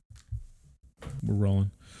 We're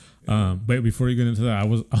rolling. But before you get into that,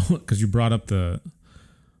 because you brought up the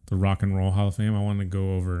Rock and Roll Hall of Fame, I wanted to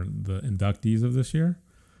go over the inductees of this year.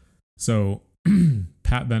 So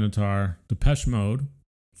Pat Benatar, Depeche Mode.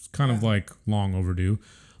 It's kind of like long overdue.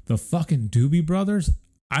 The fucking Doobie Brothers.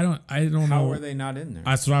 I don't know. How are they not in there?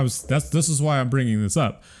 This is why I'm bringing this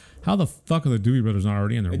up. How the fuck are the Doobie Brothers not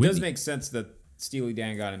already in there? It does make sense that Steely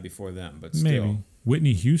Dan got in before them, but still. Maybe.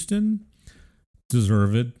 Whitney Houston,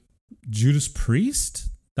 Deserved. Judas Priest.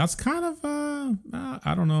 That's kind of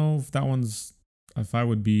I don't know if I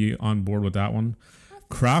would be on board with that one.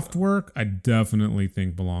 Kraftwerk, I definitely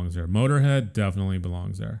think belongs there. Motorhead definitely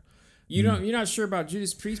belongs there. You're not sure about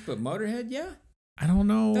Judas Priest, but Motorhead, yeah? I don't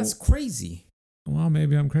know. That's crazy. Well,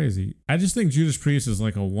 maybe I'm crazy. I just think Judas Priest is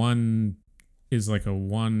not a one hit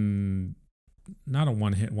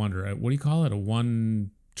wonder. What do you call it? A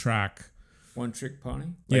one track. One trick pony?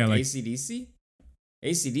 Yeah, like AC/DC?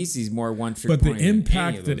 AC/DC is more one trick pony. But the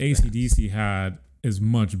impact that AC/DC had is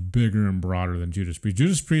much bigger and broader than Judas Priest.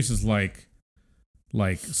 Judas Priest is like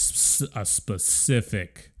a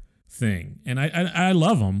specific thing. And I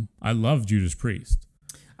love them. I love Judas Priest.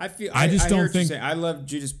 I love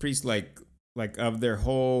Judas Priest like of their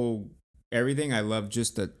whole everything. I love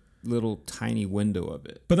just a little tiny window of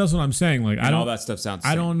it. But that's what I'm saying. Like, all that stuff sounds.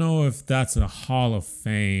 I don't know if that's a Hall of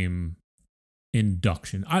Fame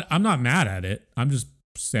induction. I'm not mad at it. I'm just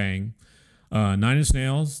saying, Nine Inch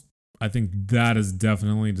Nails. I think that is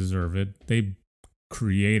definitely deserved. They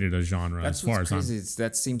created a genre. That's as far what's as crazy.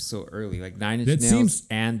 That seems so early. Like Nine Inch Nails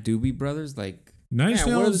and Doobie Brothers. Like Nine Inch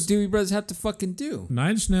Nails. What does Doobie Brothers have to fucking do?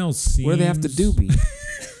 Nine Inch Nails seems. What do they have to doobie?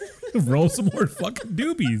 Roll some more fucking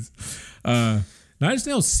doobies. Nine Inch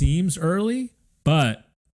Nails seems early, but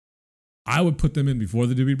I would put them in before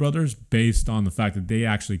the Doobie Brothers based on the fact that they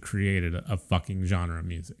actually created a fucking genre of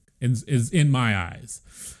music. Is in my eyes.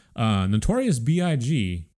 Notorious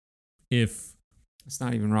B.I.G. If it's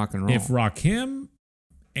not even rock and roll. If Rakim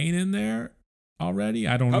ain't in there already,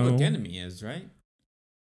 I don't know. Public Enemy is, right?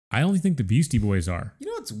 I only think the Beastie Boys are. You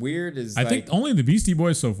know what's weird is I think only the Beastie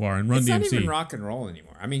Boys so far and Run DMC. It's not even rock and roll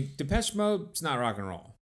anymore. I mean, Depeche Mode, it's not rock and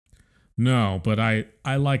roll. No, but I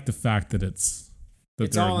like the fact that it's they're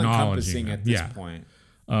all acknowledging encompassing at this point.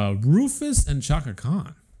 Rufus and Chaka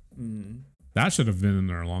Khan. Mm-hmm. That should have been in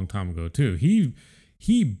there a long time ago too. He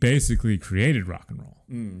basically created rock and roll.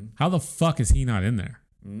 Mm. How the fuck is he not in there?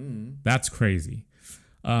 Mm. That's crazy.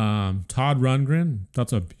 Todd Rundgren,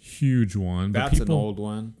 that's a huge one. That's an old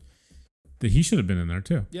one. He should have been in there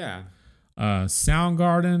too. Yeah.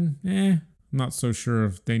 Soundgarden, I'm not so sure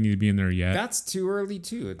if they need to be in there yet. That's too early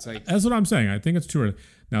too. It's like that's what I'm saying. I think it's too early.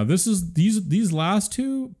 Now these last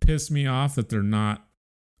two piss me off that they're not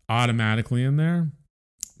automatically in there.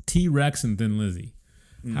 T-Rex and Thin Lizzy.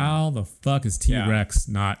 How the fuck is T-Rex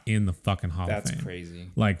not in the fucking Hall of Fame? That's crazy.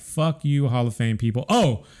 Like, fuck you, Hall of Fame people.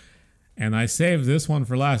 Oh, and I saved this one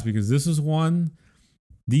for last because this is one.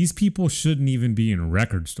 These people shouldn't even be in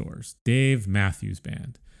record stores. Dave Matthews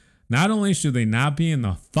Band. Not only should they not be in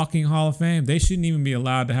the fucking Hall of Fame, they shouldn't even be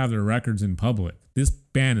allowed to have their records in public. This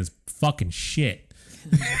band is fucking shit.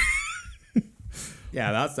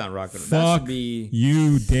 Yeah, that's not rock and roll. Fuck that should be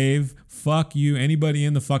you, Dave. Fuck you. Anybody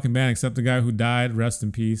in the fucking band except the guy who died. Rest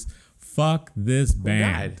in peace. Fuck this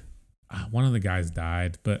band. One of the guys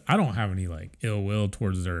died, but I don't have any like ill will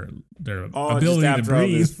towards their ability to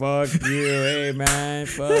breathe. Fuck you, hey man,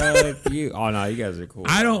 fuck you. Oh no, you guys are cool.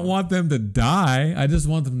 I don't want them to die. I just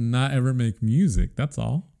want them to not ever make music. That's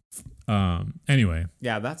all. Anyway.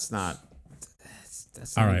 Yeah, that's not.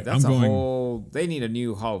 All right, that's whole. They need a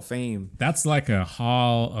new Hall of Fame. That's like a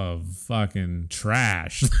hall of fucking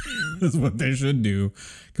trash. Is what they should do.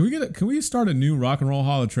 Can we start a new rock and roll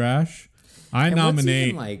hall of trash? I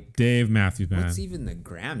nominate Dave Matthews Band. What's even the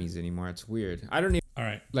Grammys anymore? It's weird. I don't even. All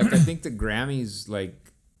right. Like I think the Grammys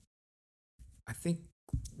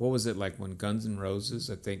what was it like when Guns N' Roses?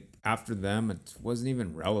 I think after them it wasn't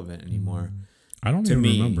even relevant anymore. I don't even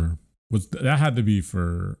remember. That had to be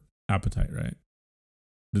for Appetite, right?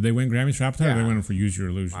 Did they win Grammys for Appetite? Or they win for Use Your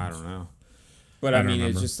Illusion? I don't know. But I mean,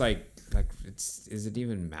 it's just like does it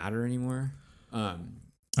even matter anymore?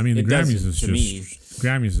 I mean, the Grammys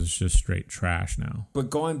is just straight trash now. But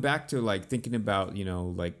going back to like thinking about,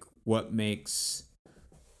 like what makes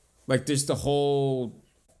like there's the whole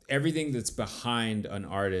everything that's behind an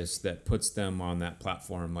artist that puts them on that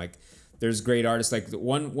platform. Like there's great artists. Like the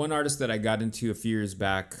one artist that I got into a few years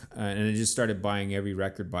back, and I just started buying every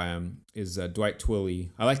record by him, is Dwight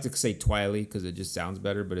Twilley. I like to say Twiley because it just sounds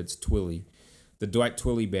better, but it's Twilley. The Dwight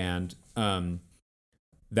Twilley Band.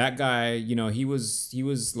 That guy, he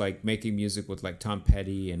was like making music with like Tom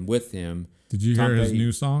Petty, and with him. Did you hear his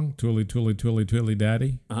new song, Twilly Twilly Twilly Twilly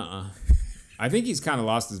Daddy? I think he's kind of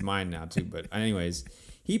lost his mind now too. But anyways,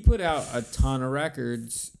 he put out a ton of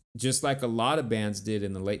records. just like a lot of bands did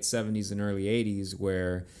in the late 70s and early 80s,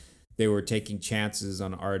 where they were taking chances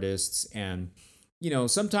on artists. And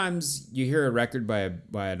sometimes you hear a record by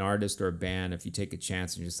an artist or a band, if you take a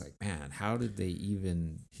chance and you're just like, man, how did they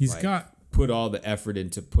even put all the effort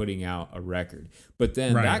into putting out a record? But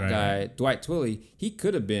then that guy, Dwight Twilley, he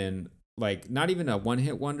could have been like not even a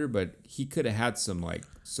one-hit wonder, but he could have had some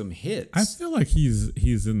hits. I feel like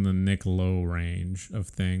he's in the Nick Lowe range of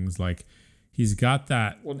things. Like he's got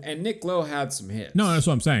that. Well, and Nick Lowe had some hits. No, that's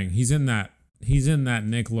what I'm saying. He's in that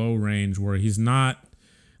Nick Lowe range where he's not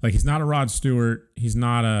a Rod Stewart, he's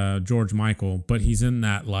not a George Michael, but he's in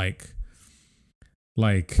that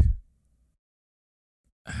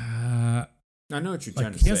I know what you're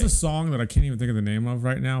trying to say. He has a song that I can't even think of the name of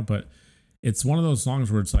right now, but it's one of those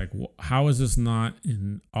songs where it's like, how is this not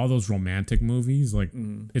in all those romantic movies? Like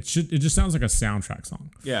it just sounds like a soundtrack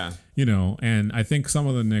song. Yeah. And I think some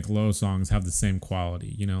of the Nick Lowe songs have the same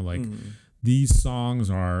quality, these songs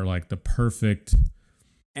are like the perfect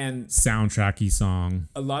and soundtracky song.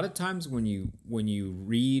 A lot of times when you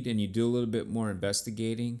read and you do a little bit more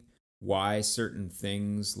investigating why certain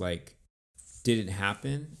things like didn't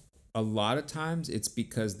happen, a lot of times it's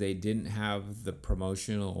because they didn't have the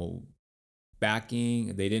promotional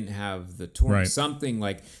backing, they didn't have the tour, right. something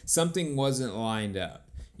wasn't lined up.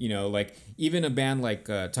 Like even a band like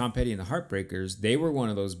Tom Petty and the Heartbreakers, they were one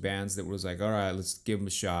of those bands that was like, all right, let's give them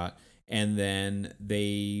a shot, and then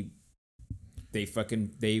they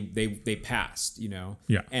passed,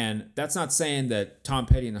 Yeah. And that's not saying that Tom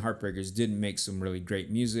Petty and the Heartbreakers didn't make some really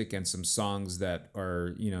great music and some songs that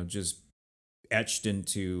are, just etched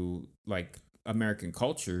into like American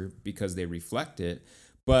culture because they reflect it.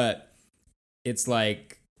 But it's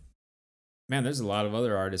like, man, there's a lot of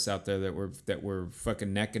other artists out there that were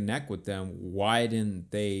fucking neck and neck with them. Why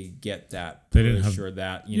didn't they get that push or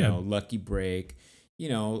that, lucky break?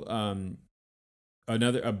 A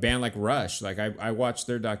band like Rush, like I watched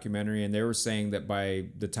their documentary and they were saying that by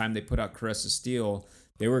the time they put out Caress of Steel,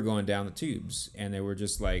 they were going down the tubes, and they were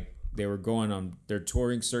just like, they were going on their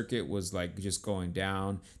touring circuit was like just going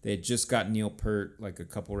down. They had just got Neil Peart like a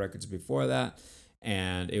couple records before that,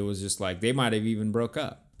 and it was just like they might have even broke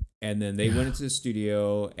up. And then they went into the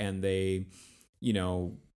studio and they,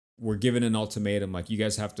 were given an ultimatum, like, you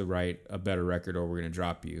guys have to write a better record or we're going to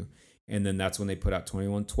drop you. And then that's when they put out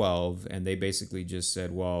 2112, and they basically just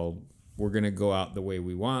said, well, we're going to go out the way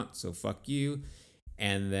we want, so fuck you.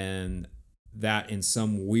 And then that in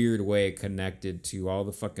some weird way connected to all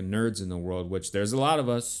the fucking nerds in the world, which there's a lot of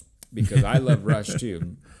us, because I love Rush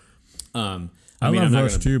too. I love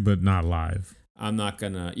Rush too, but not live. I'm not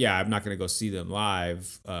gonna go see them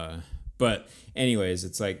live. But anyways,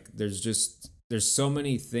 it's like there's so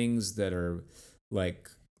many things that are like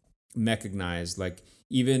mechanized. Like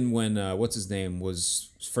even when what's his name was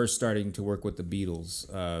first starting to work with the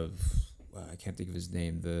Beatles, I can't think of his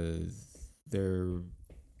name. Their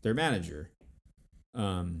manager.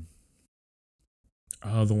 The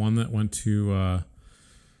one that went to the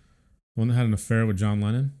one that had an affair with John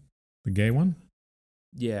Lennon, the gay one.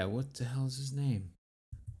 Yeah, what the hell is his name?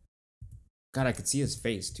 God, I could see his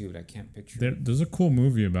face too, but I can't picture. There's a cool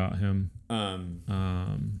movie about him.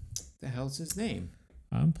 The hell's his name?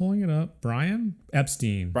 I'm pulling it up. Brian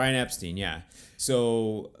Epstein. Brian Epstein, yeah.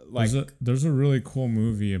 So like, there's a really cool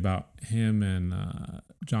movie about him and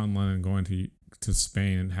John Lennon going to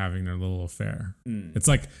Spain and having their little affair. It's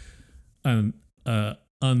like an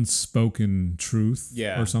unspoken truth,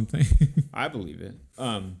 or something. I believe it.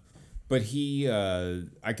 But he,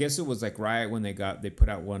 I guess it was like right when they put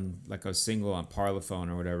out one, like a single on Parlophone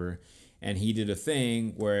or whatever, and he did a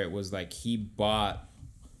thing where it was like he bought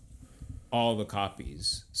all the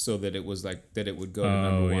copies so that it was like that it would go to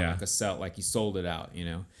number one, like a sell, like he sold it out,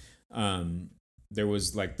 There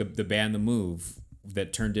was like the band The Move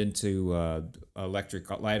that turned into Electric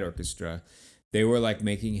Light Orchestra. They were like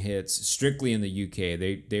making hits strictly in the UK.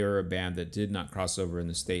 They were a band that did not cross over in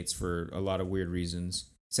the States for a lot of weird reasons.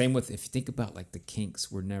 Same with, if you think about like the Kinks,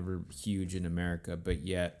 were never huge in America, but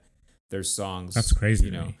yet their songs, that's crazy,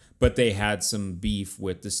 but they had some beef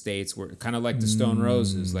with the States, where kind of like the Stone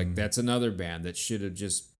Roses. Like that's another band that should have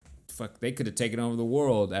just they could have taken over the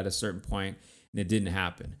world at a certain point, and it didn't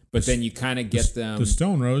happen. But then you kind of get them. The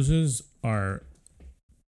Stone Roses are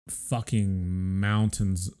fucking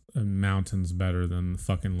mountains and mountains better than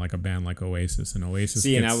fucking like a band like Oasis. And Oasis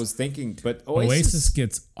and I was thinking, but Oasis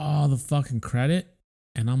gets all the fucking credit.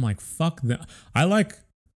 And I'm like, fuck that.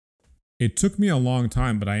 It took me a long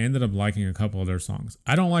time, but I ended up liking a couple of their songs.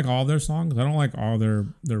 I don't like all their songs. I don't like all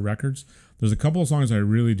their records. There's a couple of songs I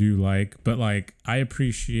really do like, but like I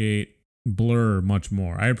appreciate Blur much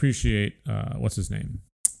more. I appreciate, what's his name?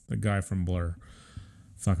 the guy from Blur.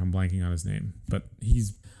 Fuck, I'm blanking on his name, but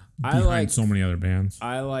he's I behind like- so many other bands.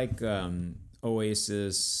 I like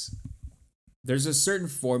Oasis. There's a certain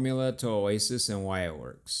formula to Oasis and why it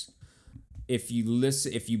works. If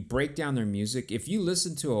you break down their music, if you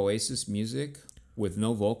listen to Oasis music with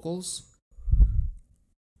no vocals,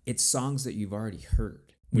 it's songs that you've already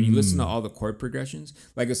heard. When you listen to all the chord progressions,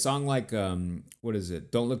 like a song like what is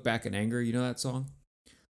it? Don't Look Back in Anger. You know that song?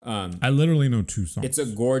 I literally know 2 songs. It's a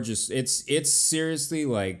gorgeous. It's seriously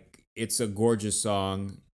like it's a gorgeous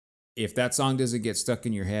song. If that song doesn't get stuck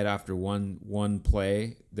in your head after one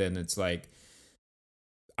play, then it's like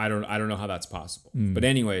I don't know how that's possible. But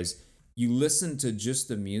anyways, you listen to just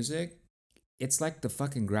the music, it's like the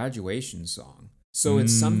fucking graduation song. So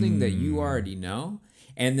it's something that you already know,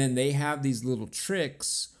 and then they have these little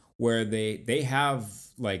tricks where they have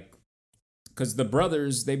like, because the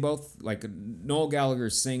brothers, they both, like, Noel Gallagher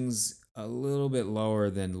sings a little bit lower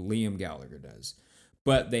than Liam Gallagher does,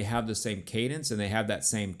 but they have the same cadence and they have that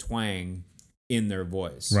same twang in their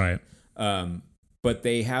voice. Right. But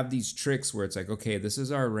they have these tricks where it's like, okay, this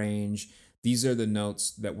is our range. These are the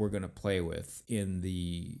notes that we're going to play with in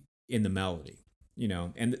the melody, you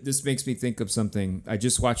know? And this makes me think of something. I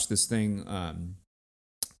just watched this thing.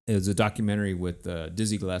 It was a documentary with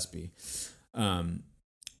Dizzy Gillespie. And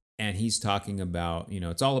he's talking about, you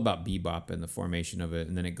know, it's all about bebop and the formation of it.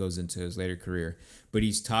 And then it goes into his later career. But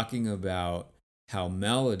he's talking about how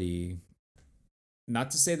melody,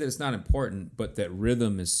 not to say that it's not important, but that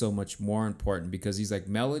rhythm is so much more important, because he's like,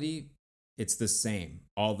 melody, it's the same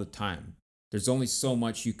all the time. There's only so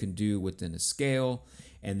much you can do within a scale.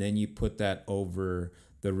 And then you put that over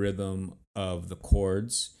the rhythm of the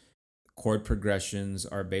chords. Chord progressions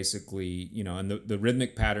are basically, you know, and the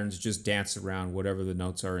rhythmic patterns just dance around whatever the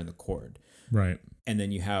notes are in the chord. Right. And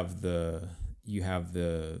then you have the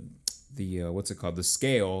what's it called? The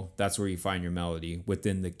scale. That's where you find your melody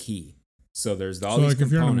within the key. So there's all these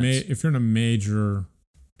components. If you're in a major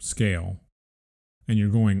scale and you're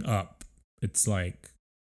going up, it's like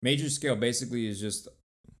major scale basically is just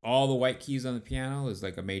all the white keys on the piano is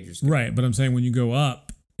like a major scale. Right, but I'm saying when you go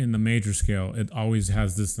up in the major scale, it always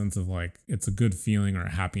has this sense of like it's a good feeling or a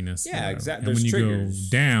happiness. Yeah, exactly. And There's when you triggers.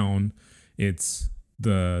 go down, it's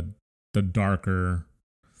the darker,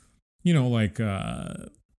 you know, like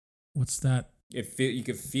what's that? You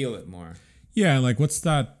could feel it more. Yeah, like what's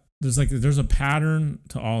that? There's a pattern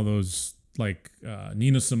to all those, like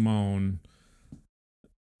Nina Simone.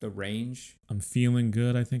 The range. I'm feeling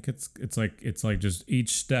good. I think it's like just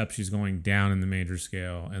each step she's going down in the major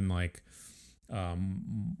scale, and like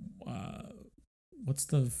what's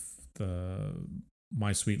the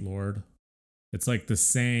My Sweet Lord? It's like the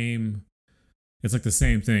same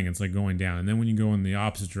thing. It's like going down, and then when you go in the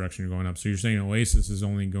opposite direction, you're going up. So you're saying Oasis is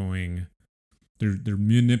only going, they're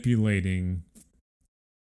manipulating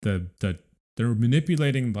they're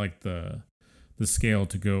manipulating like the scale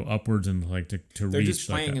to go upwards and like to They're reach. just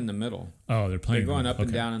playing like in the middle. Oh, they're playing. They're going up and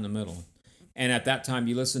okay. down in the middle. And at that time,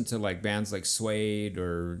 you listen to like bands like Suede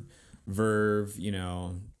or Verve, you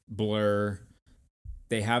know, Blur.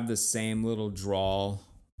 They have the same little drawl,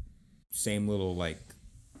 same little like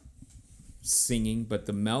singing, but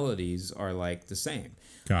the melodies are like the same.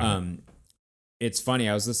 Got it. It's funny.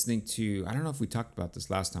 I was listening to, I don't know if we talked about this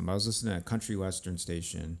last time, but I was listening to a country western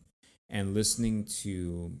station and listening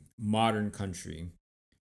to modern country.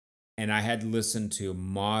 And I had listened to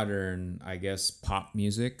modern, I guess, pop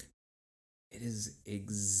music. It is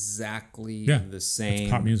exactly the same.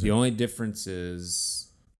 It's pop music. The only difference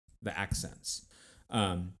is the accents.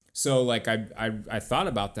 So like I thought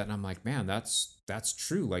about that and I'm like, man, that's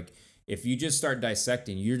true. Like if you just start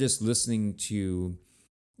dissecting, you're just listening to,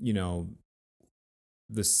 you know,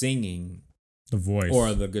 the singing, the voice,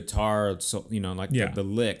 or the guitar, so you know, like the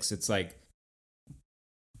licks. It's like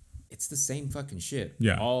it's the same fucking shit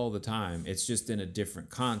all the time. It's just in a different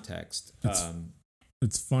context.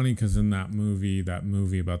 It's funny because in that movie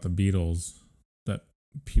about the Beatles, that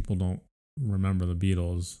people don't remember the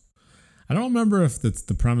Beatles. I don't remember if that's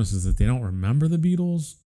the premise is that they don't remember the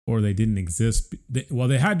Beatles or they didn't exist.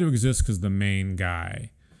 They had to exist because the main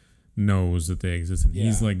guy knows that they exist and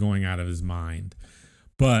he's like going out of his mind.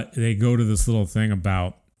 But they go to this little thing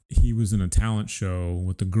about he was in a talent show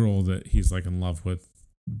with the girl that he's like in love with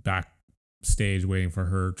backstage waiting for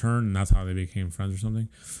her turn, and that's how they became friends or something.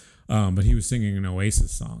 But he was singing an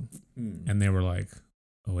Oasis song, and they were like,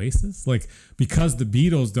 Oasis? Like, because the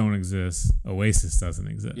Beatles don't exist, Oasis doesn't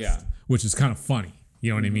exist. Yeah. Which is kind of funny.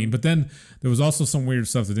 You know what I mean? But then there was also some weird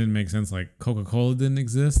stuff that didn't make sense, like Coca-Cola didn't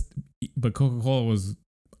exist, but Coca-Cola was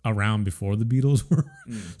around before the Beatles were.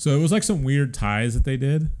 So it was like some weird ties that they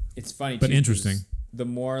did. It's funny, but too, interesting. the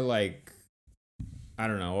more like, I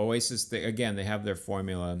don't know, Oasis, again, they have their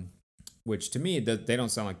formula, which to me, they don't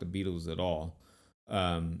sound like the Beatles at all.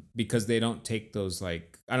 Because they don't take those,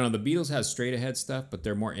 like, I don't know, the Beatles has straight ahead stuff, but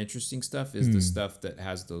their more interesting stuff is the stuff that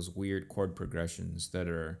has those weird chord progressions that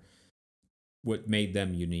are what made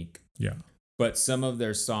them unique. Yeah. But some of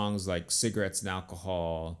their songs, like Cigarettes and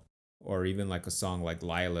Alcohol, or even like a song like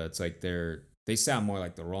Lila, it's like they sound more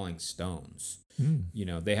like the Rolling Stones. You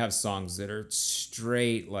know, they have songs that are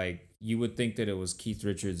straight, like you would think that it was Keith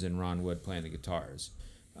Richards and Ron Wood playing the guitars.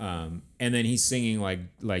 And then he's singing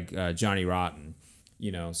like Johnny Rotten,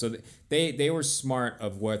 you know. So they were smart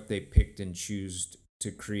of what they picked and choose to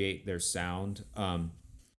create their sound.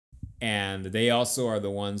 And they also are the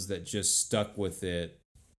ones that just stuck with it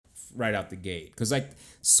right out the gate. Because like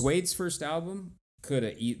Suede's first album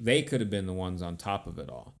they could have been the ones on top of it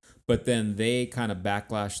all. But then they kind of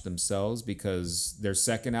backlashed themselves because their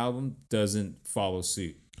second album doesn't follow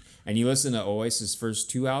suit. And you listen to Oasis' first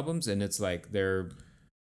two albums, and it's like they're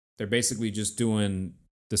basically just doing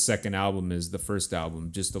the second album is the first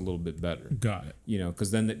album, just a little bit better. Got it. You know,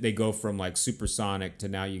 because then they go from like Supersonic to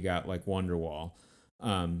now you got like Wonderwall,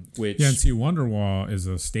 which and see, Wonderwall is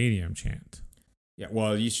a stadium chant. Yeah,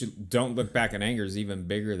 well, you should Don't Look Back in Anger is even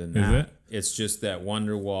bigger than that. Is it? It's just that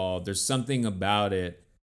Wonderwall. There's something about it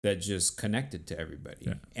that just connected to everybody.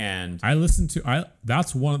 Yeah. And I listened to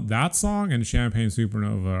that song and Champagne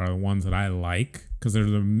Supernova are the ones that I like because they're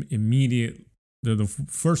the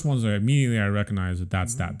first ones that I recognize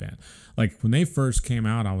that's that band. Like when they first came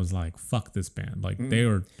out, I was like, fuck this band. Like they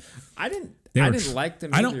were. I didn't like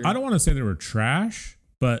them either. I don't want to say they were trash,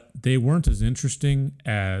 but they weren't as interesting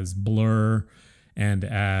as Blur and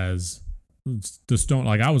as the Stone.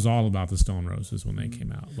 Like I was all about the Stone Roses when they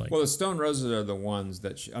came out. Like, well, the Stone Roses are the ones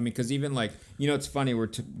that I mean, because even like, you know, it's funny. We're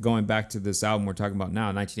going back to this album we're talking about now,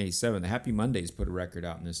 1987. The Happy Mondays put a record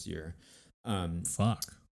out in this year. Fuck.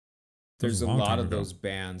 There's a lot of those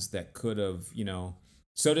bands that could have, you know.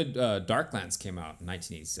 So did Darklands came out in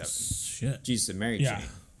 1987. Shit. Jesus and Mary Chain.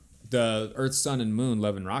 The Earth, Sun, and Moon,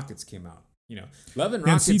 Love and Rockets came out. You know, Love and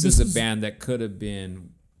Rockets is a band that could have been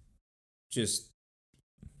just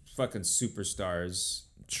fucking superstars.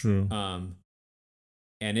 True.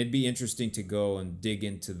 And it'd be interesting to go and dig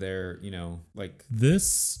into their, you know, like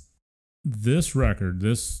this record,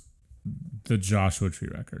 the Joshua Tree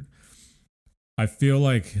record. I feel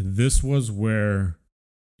like this was where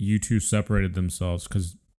U2 separated themselves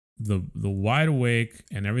because the Wide Awake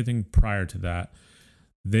and everything prior to that,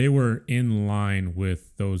 they were in line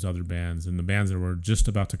with those other bands and the bands that were just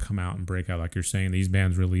about to come out and break out. Like you're saying, these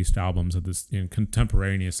bands released albums at this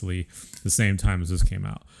contemporaneously the same time as this came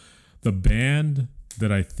out. The band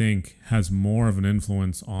that I think has more of an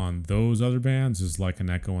influence on those other bands is like an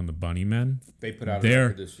Echo and the Bunnymen. They put out a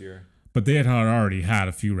record this year. But they had already had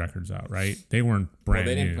a few records out, right? They weren't brand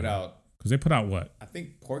new. Well, they didn't put out... Because they put out what? I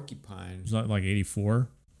think Porcupine... Was that like 84?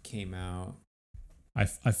 Came out. I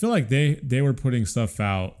feel like they were putting stuff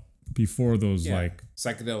out before those like...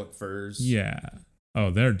 Psychedelic Furs. Yeah.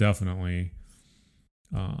 Oh, they're definitely...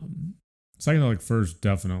 Psychedelic Furs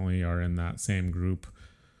definitely are in that same group.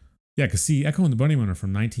 Yeah, because see, Echo and the Bunnymen are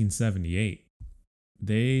from 1978.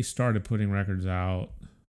 They started putting records out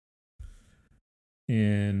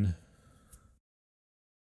in...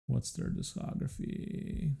 What's their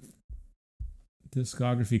discography?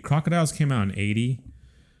 Crocodiles came out in 80.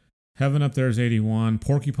 Heaven Up There is 81.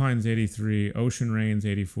 Porcupine's 83. Ocean Rain's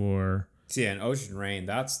 84. See, and Ocean Rain,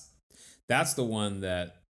 that's the one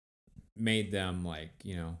that made them like,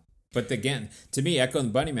 you know. But again, to me, Echo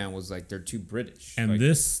and the Bunnymen was like they're too British. And like,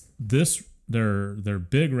 this their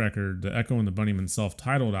big record, the Echo and the Bunnymen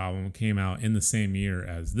self-titled album, came out in the same year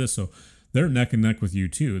as this. So they're neck and neck with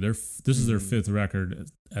U2. This is their fifth record,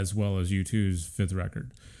 as well as U2's fifth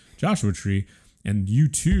record, Joshua Tree. And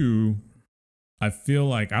U2, I feel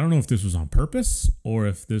like, I don't know if this was on purpose or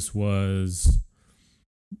if this was,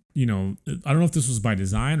 you know, I don't know if this was by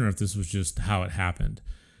design or if this was just how it happened.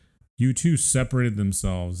 U2 separated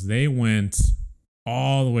themselves. They went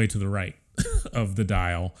all the way to the right of the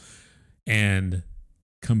dial and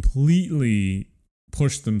completely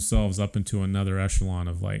pushed themselves up into another echelon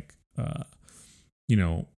of like, you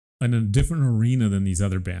know, in a different arena than these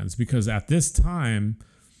other bands. Because at this time,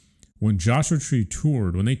 when Joshua Tree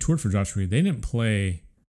toured, when they toured for Joshua Tree, they didn't play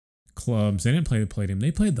clubs. They didn't play the Palladium. They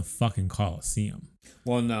played the fucking Coliseum.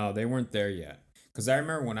 Well, no, they weren't there yet. Because I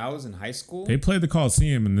remember when I was in high school, they played the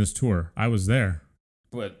Coliseum in this tour. I was there.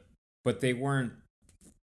 But they weren't.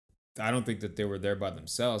 I don't think that they were there by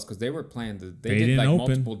themselves because they were playing they did like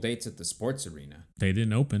multiple dates at the Sports Arena. They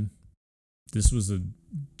didn't open. This was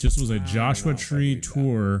a Joshua Tree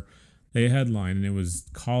tour a headline, and it was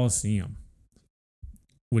Coliseum,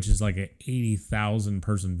 which is like an 80,000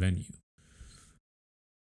 person venue.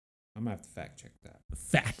 I'm gonna have to fact check that.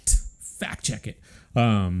 Fact check it.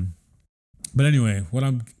 But anyway, what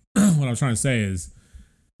I'm what I was trying to say is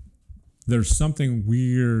there's something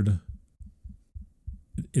weird.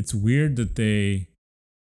 It's weird that they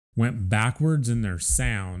went backwards in their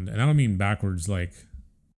sound, and I don't mean backwards like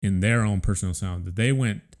in their own personal sound. That they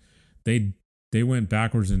went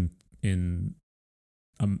backwards in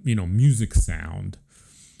music sound,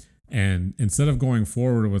 and instead of going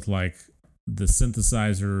forward with like the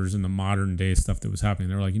synthesizers and the modern day stuff that was happening,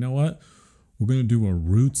 they're like, you know what, we're gonna do a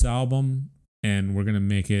roots album, and we're gonna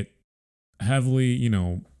make it heavily,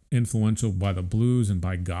 influential by the blues and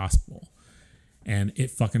by gospel, and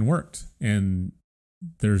it fucking worked. And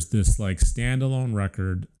there's this like standalone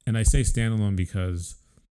record, and I say standalone because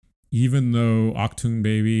even though Achtung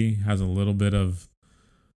Baby has a little bit of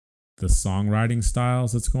the songwriting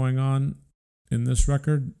styles that's going on in this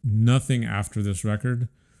record, nothing after this record,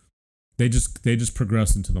 they just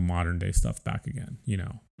progress into the modern day stuff back again,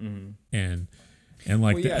 Mm-hmm. and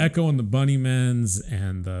like the Echo and the Bunnymen's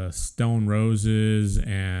and the Stone Roses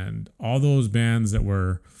and all those bands that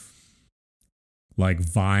were like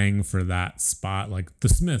vying for that spot, like the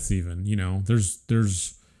Smiths even, there's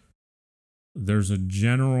a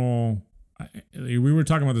general, we were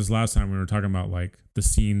talking about this last time. We were talking about like the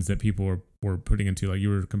scenes that people were putting into, like you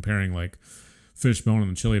were comparing like Fishbone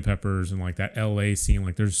and the Chili Peppers and like that LA scene.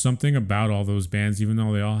 Like there's something about all those bands, even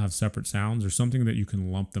though they all have separate sounds, there's something that you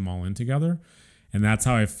can lump them all in together. And that's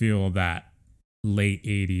how I feel that late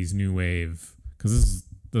 80s new wave, because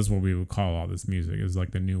this is what we would call all this music, is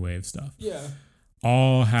like the new wave stuff. Yeah.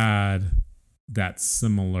 All had that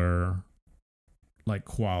similar like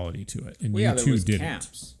quality to it. And U2 didn't.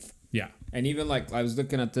 Camps. Yeah. And even like I was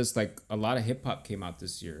looking at this, like a lot of hip hop came out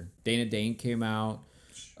this year. Dana Dane came out.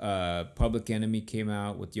 Public Enemy came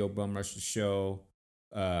out with Yo Bum Rush the Show.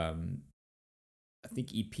 I think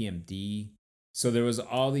EPMD. So there was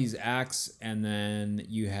all these acts, and then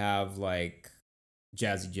you have like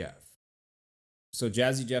Jazzy Jeff. So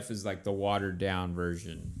Jazzy Jeff is like the watered down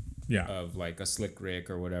version of like a Slick Rick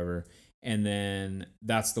or whatever. And then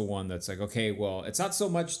that's the one that's like, okay, well, it's not so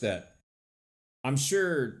much that I'm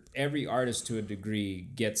sure every artist to a degree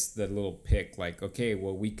gets the little pick, like, okay,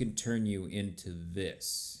 well, we can turn you into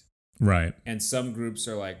this. Right. And some groups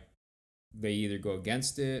are like, they either go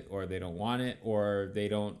against it or they don't want it or they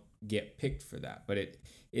don't get picked for that. But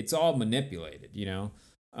it's all manipulated,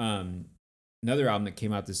 Another album that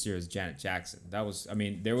came out this year is Janet Jackson. That was,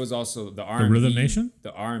 there was also the R&B. The Rhythm Nation?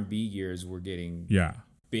 The R&B years were getting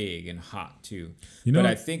big and hot too. But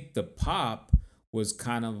I think the pop was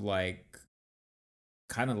kind of lacking,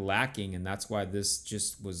 and that's why this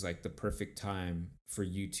just was like the perfect time for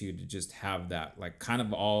U2 to just have that like kind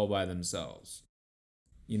of all by themselves.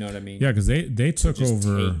 You know what I mean? Yeah, because they took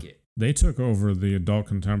over. They took over the adult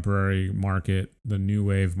contemporary market, the new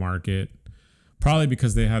wave market, probably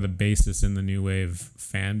because they had a basis in the new wave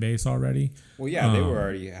fan base already. Well, yeah, they were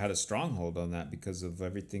already had a stronghold on that because of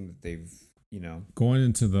everything that they've, Going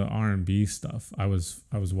into the R&B stuff, I was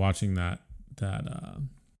watching that Top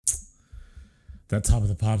of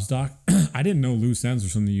the Pops doc. I didn't know Loose Ends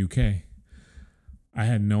was from the UK. I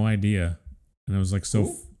had no idea, and I was like,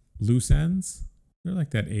 so Loose Ends, they're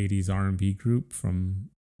like that 80s R&B group from.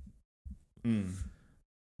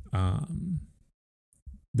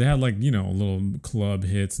 They had like little club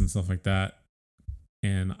hits and stuff like that,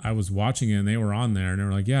 and I was watching it, and they were on there, and they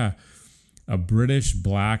were like, yeah, a British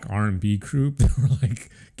black R&B group. They were like,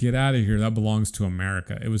 get out of here, that belongs to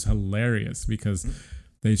America. It was hilarious because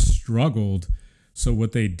they struggled. So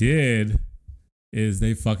what they did is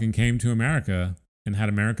they fucking came to America and had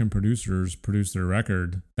American producers produce their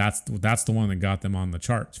record. That's the one that got them on the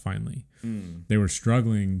charts finally. They were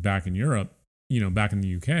struggling back in Europe, back in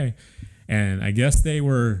the UK. And I guess I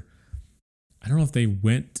don't know if they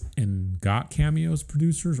went and got Cameo's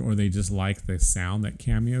producers or they just liked the sound that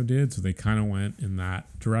Cameo did. So they kind of went in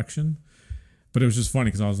that direction. But it was just funny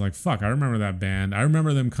because I was like, fuck, I remember that band. I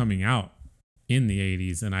remember them coming out in the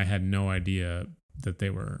 80s and I had no idea that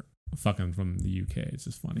they were fucking from the UK. It's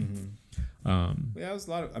just funny. Mm-hmm. Yeah, it was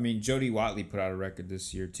a lot of, Jody Watley put out a record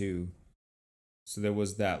this year too. So there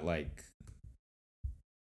was that like,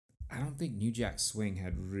 I don't think New Jack Swing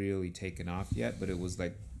had really taken off yet, but it was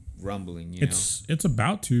like rumbling, It's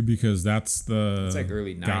about to, because that's it's like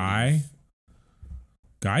early 90s.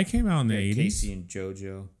 Guy came out in the 80s. Casey and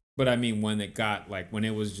JoJo. But when it got when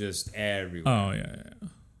it was just everywhere. Oh yeah.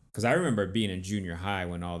 Because I remember being in junior high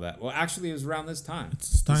when all that. Well, actually, it was around this time. It's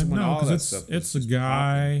this time. No, because it's a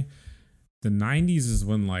guy. the 90s is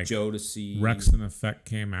when like Jodeci, Rex and Effect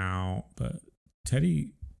came out, but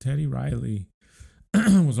Teddy Riley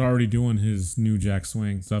was already doing his New Jack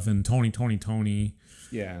Swing stuff, and Tony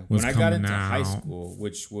Yeah, was when I got into coming high out. school,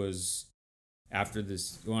 which was after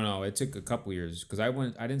this. Well, no, it took a couple years because I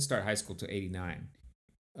didn't start high school till '89.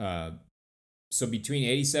 So between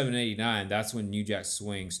 '87 and '89, that's when New Jack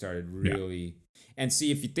Swing started really. And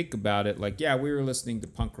see, if you think about it, like, yeah, we were listening to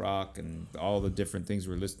punk rock and all the different things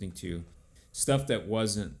we were listening to, stuff that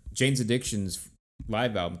wasn't. Jane's Addiction's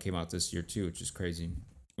live album came out this year too, which is crazy.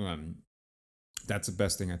 That's the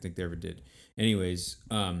best thing I think they ever did. Anyways,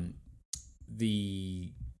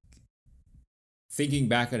 the thinking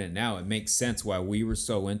back on it now, it makes sense why we were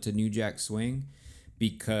so into New Jack Swing,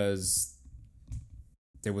 because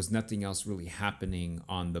there was nothing else really happening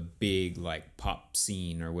on the big like pop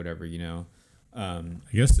scene or whatever, you know. I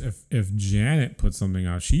guess if Janet put something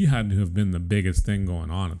out, she had to have been the biggest thing going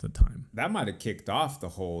on at the time. That might have kicked off the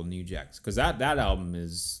whole New Jacks, because that album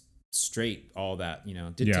is straight all that, you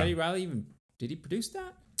know. Did Teddy Riley did he produce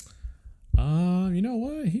that? You know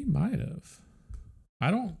what? He might have.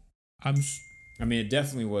 I mean, it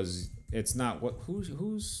definitely was. It's not what who's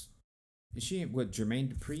is she with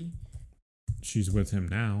Jermaine Dupri? She's with him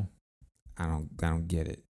now. I don't get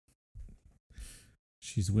it.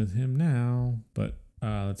 She's with him now, but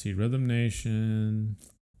let's see, Rhythm Nation.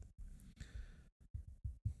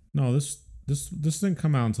 No, this didn't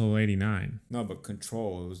come out until '89. No, but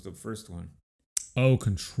Control, it was the first one. Oh,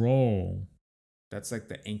 Control. That's like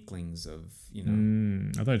the inklings of, you know.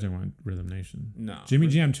 I thought you were talking about Rhythm Nation. No. Jimmy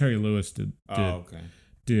Jam, Terry Lewis did. Oh, okay.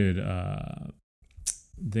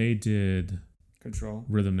 They did Control.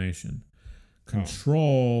 Rhythm Nation.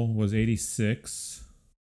 Control was '86.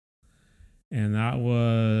 And that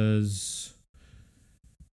was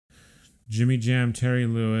Jimmy Jam, Terry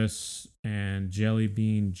Lewis, and Jelly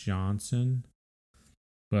Bean Johnson.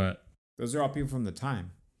 But those are all people from the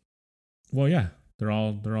time. Well, yeah, they're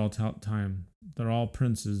all time. They're all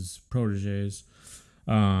Prince's proteges.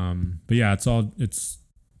 But yeah, so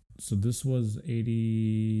this was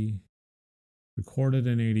 80, recorded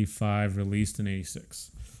in 85, released in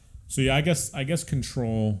 86. So yeah, I guess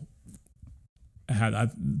Control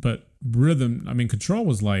had, but Rhythm, I mean, Control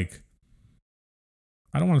was like,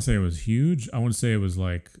 I don't want to say it was huge. I want to say it was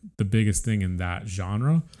like the biggest thing in that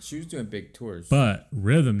genre. She was doing big tours. But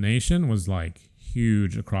Rhythm Nation was like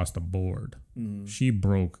huge across the board. Mm-hmm. She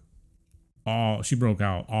broke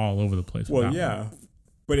out all over the place. Well, yeah.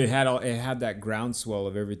 But it had that groundswell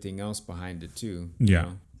of everything else behind it too.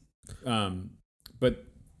 Yeah. But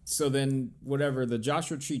so then whatever, the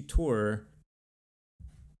Joshua Tree tour,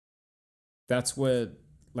 that's what,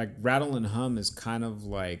 like, Rattle and Hum is kind of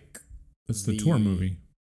like, it's the tour movie,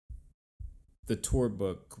 the tour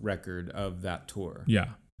book record of that tour. Yeah.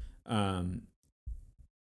 And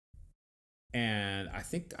I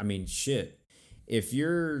think, I mean, shit, if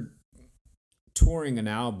you're touring an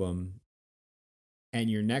album and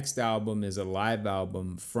your next album is a live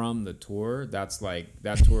album from the tour, that's like,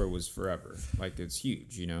 that tour was forever. Like, it's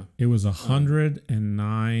huge, you know? It was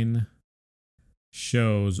 109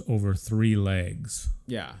 shows over 3 legs.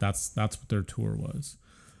 Yeah. That's what their tour was.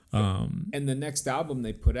 And the next album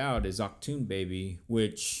they put out is Achtung Baby,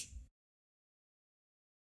 which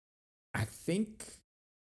I think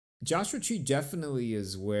Joshua Tree definitely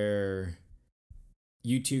is where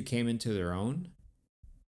U2 came into their own.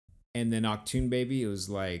 And then Achtung Baby, it was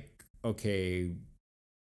like, okay,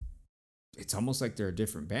 it's almost like they're a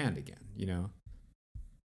different band again, you know?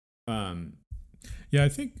 Yeah, I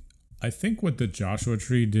think what the Joshua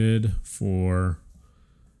Tree did for,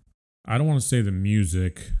 I don't want to say the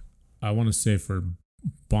music, I want to say for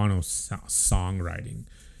Bono's songwriting,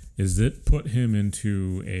 is it put him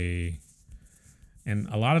into and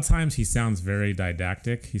a lot of times he sounds very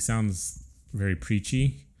didactic. He sounds very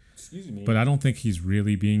preachy. Excuse me. But I don't think he's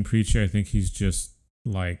really being preachy. I think he's just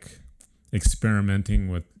like experimenting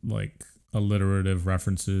with like alliterative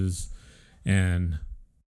references. And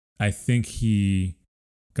I think he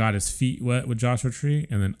got his feet wet with Joshua Tree,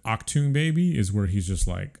 and then Achtung Baby is where he's just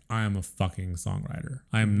like, I am a fucking songwriter.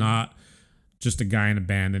 I am not just a guy in a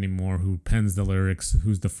band anymore who pens the lyrics,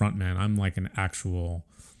 who's the front man. I'm like an actual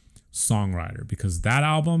songwriter, because that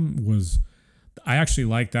album was, I actually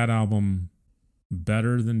like that album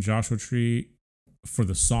better than Joshua Tree for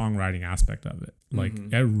the songwriting aspect of it. Like,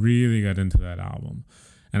 I really got into that album,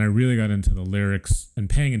 and I really got into the lyrics and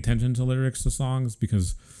paying attention to lyrics to songs,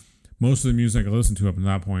 because most of the music I listened to up to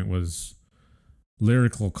that point was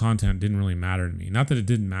lyrical content, didn't really matter to me. Not that it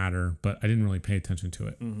didn't matter, but I didn't really pay attention to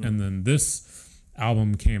it. And then this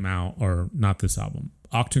album came out, or not this album,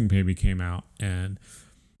 Achtung Baby came out, and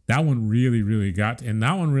That one really, really got, and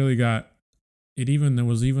that one really got it. Even there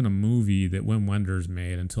was even a movie that Wim Wenders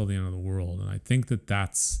made, Until the End of the World, and I think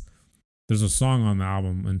there's a song on the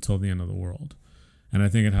album Until the End of the World, and I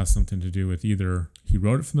think it has something to do with either he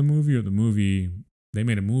wrote it for the movie or the movie they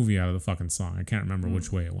made a movie out of the fucking song. I can't remember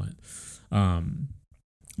which way it went,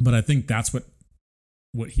 but I think that's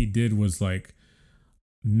what he did was like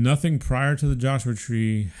nothing prior to the Joshua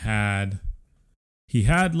Tree he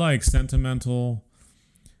had like sentimental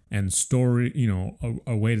and story,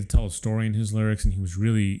 a way to tell a story in his lyrics. And he was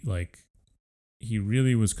really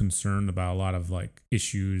was concerned about a lot of like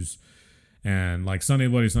issues, and like Sunday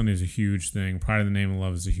Bloody Sunday is a huge thing. Pride in the Name of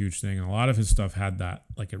Love is a huge thing. And a lot of his stuff had that,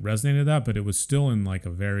 like it resonated that, but it was still in like a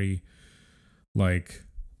very like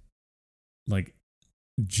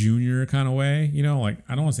junior kind of way, like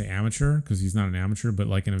I don't want to say amateur because he's not an amateur, but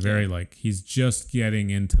like in a very like he's just getting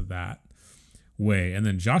into that way. And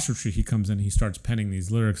then Joshua Tree, he comes in, he starts penning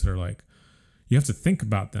these lyrics that are like you have to think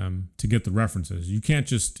about them to get the references. You can't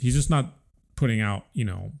just he's just not putting out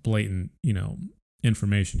blatant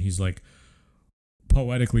information. He's like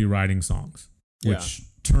poetically writing songs, which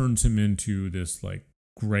turns him into this like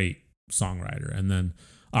great songwriter. And then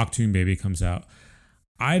Achtung Baby comes out.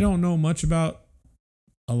 I don't know much about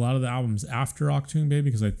a lot of the albums after Achtung Baby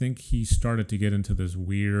because I think he started to get into this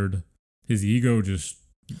weird. His ego just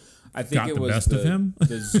got the best of him.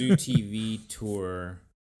 The Zoo TV tour,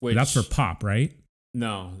 which that's for pop, right?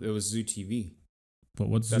 No, it was Zoo TV. But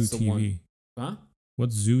what's Zoo TV? Huh?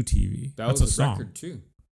 What's Zoo TV? That's was a song. record too.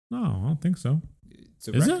 No, I don't think so. It's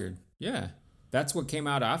a Is record. It? Yeah, that's what came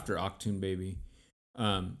out after Achtung Baby.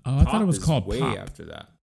 I thought it was called way Pop. After that.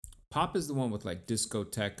 Pop is the one with like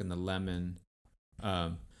Discotheque and the Lemon.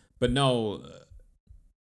 But no,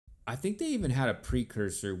 I think they even had a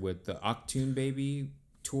precursor with the Achtung Baby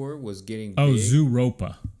tour was getting big.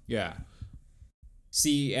 Zooropa. Yeah.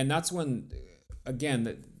 See, and that's when,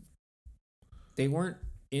 again, they weren't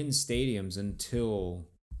in stadiums until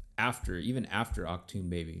even after Achtung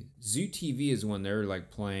Baby. Zoo TV is when they're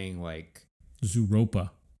like playing like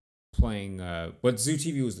Zooropa. But Zoo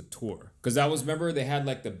TV was the tour because that was, remember they had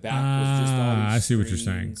like the back was just all these I see what you're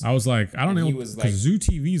saying. I was like, I don't know, because like, Zoo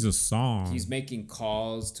TV's a song. He's making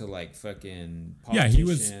calls to like fucking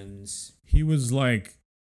politicians. He was like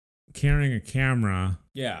carrying a camera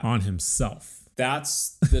on himself.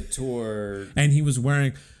 That's the tour. And he was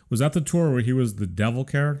that the tour where he was the devil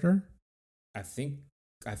character? I think.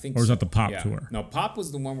 Or was that the Pop tour? No, Pop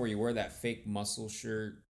was the one where you wear that fake muscle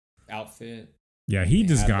shirt outfit. Yeah, he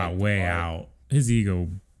just got like way out. His ego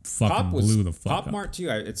fucking blew the fuck up. Pop Mart too.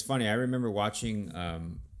 It's funny. I remember watching.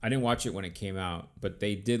 I didn't watch it when it came out, but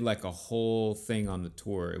they did like a whole thing on the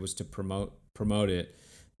tour. It was to promote it,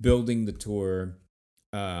 building the tour.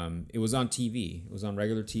 It was on TV. It was on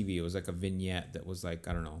regular TV. It was like a vignette that was like,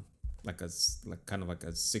 I don't know, like kind of like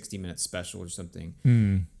a 60-minute special or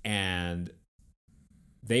something. And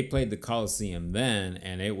they played the Coliseum then,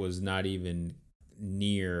 and it was not even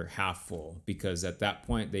near half full because at that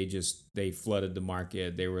point they flooded the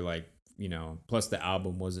market. They were like, plus the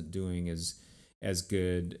album wasn't doing as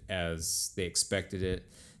good as they expected it.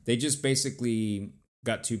 They just basically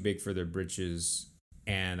got too big for their britches,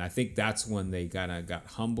 and I think that's when they kind of got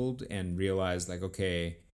humbled and realized like,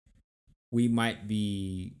 okay, we might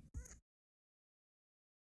be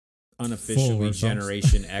unofficially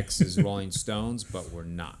Generation X's Rolling Stones, but we're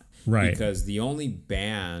not. Right. Because the only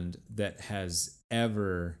band that has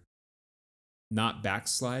ever not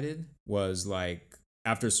backslided was like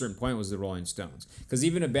after a certain point was the Rolling Stones. Because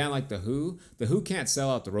even a band like the Who can't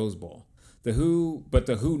sell out the Rose Bowl. The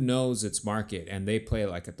Who knows its market, and they play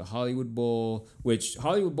like at the Hollywood Bowl, which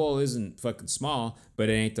Hollywood Bowl isn't fucking small, but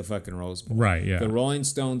it ain't the fucking Rose Bowl. Right, yeah. The Rolling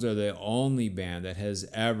Stones are the only band that has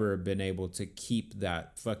ever been able to keep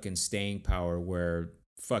that fucking staying power where,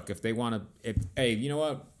 if they want to, hey, you know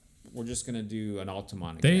what? We're just going to do an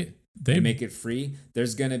Altamont again. They make it free.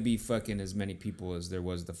 There's going to be fucking as many people as there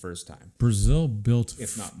was the first time. Brazil built,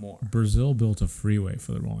 if not more. Brazil built a freeway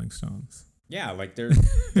for the Rolling Stones. Yeah, like they're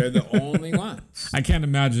the only ones. I can't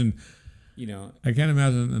imagine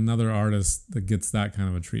another artist that gets that kind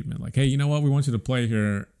of a treatment. Like, hey, you know what? We want you to play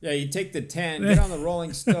here. Yeah, you take the 10, get on the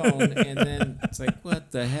Rolling Stone, and then it's like,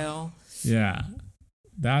 what the hell? Yeah,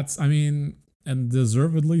 and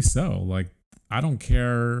deservedly so. Like, I don't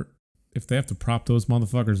care if they have to prop those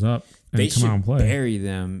motherfuckers up and come out and play. They should bury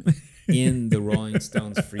them in the Rolling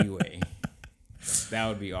Stones freeway. That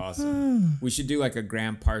would be awesome. We should do like a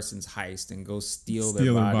Graham Parsons heist and go steal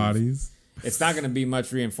their bodies. It's not going to be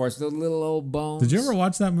much reinforced. Those little old bones. Did you ever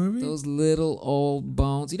watch that movie? Those little old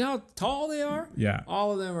bones. You know how tall they are? Yeah.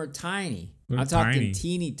 All of them are tiny. They're I'm talking tiny.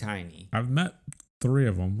 teeny tiny. I've met 3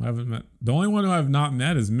 of them. I haven't met. The only one who I've not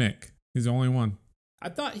met is Mick. He's the only one. I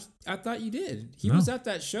thought you did. He No. was at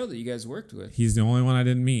that show that you guys worked with. He's the only one I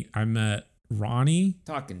didn't meet. I met Ronnie,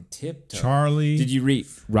 Talking tiptoe. Charlie. Did you read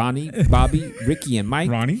Ronnie, Bobby, Ricky, and Mike?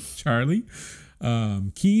 Ronnie, Charlie,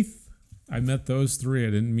 Keith. I met those 3. I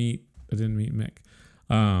didn't meet Mick.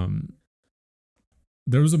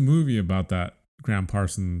 There was a movie about that Graham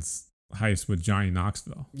Parsons heist with Johnny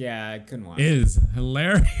Knoxville. Yeah, I couldn't watch It is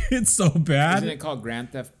hilarious. It's so bad. Isn't it called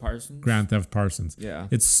Grand Theft Parsons? Grand Theft Parsons. Yeah.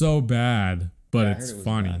 It's so bad, but Yeah, I it's heard it was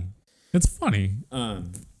funny. bad. It's funny.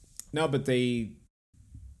 No, but I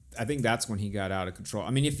think that's when he got out of control. I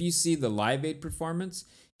mean, if you see the Live Aid performance,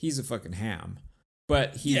 he's a fucking ham,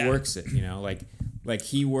 but he works it, you know, like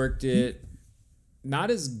he worked it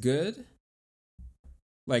not as good.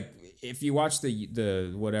 Like if you watch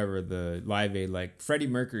the whatever, the Live Aid, like Freddie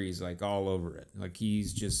Mercury's like all over it. Like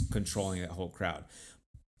he's just controlling that whole crowd.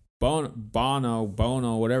 Bono,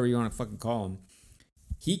 whatever you want to fucking call him.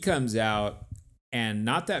 He comes out, and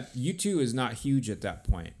not that U2 is not huge at that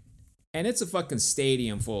point. And it's a fucking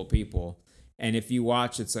stadium full of people. And if you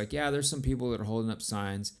watch, it's like, yeah, there's some people that are holding up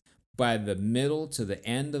signs. By the middle to the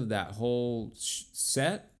end of that whole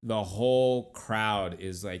set, the whole crowd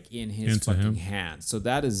is like in his Into fucking him. hands. So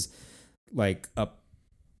that is like a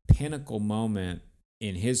pinnacle moment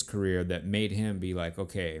in his career that made him be like,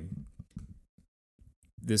 okay,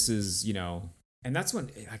 this is, you know, and that's when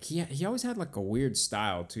like he always had like a weird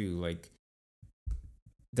style too. Like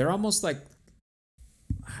they're almost like,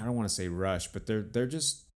 I don't want to say Rush, but they're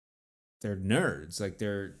nerds. Like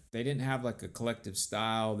they didn't have like a collective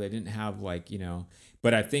style. They didn't have like, you know,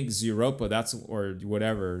 but I think Zooropa, or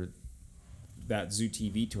whatever, that Zoo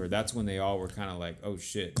TV tour, that's when they all were kind of like, oh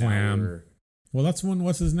shit. now Glam. we're- Well, that's when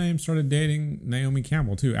what's his name started dating Naomi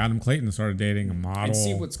Campbell too. Adam Clayton started dating a model. And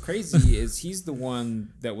see, what's crazy is he's the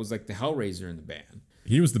one that was like the Hellraiser in the band.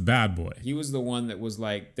 He was the bad boy. He was the one that was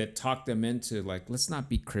like, that talked them into like, let's not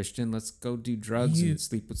be Christian. Let's go do drugs and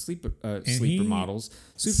sleep with sleeper models,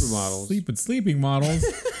 supermodels. Sleep with sleeping models.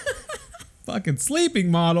 Fucking sleeping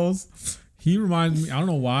models. He reminds me, I don't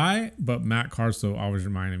know why, but Matt Carso always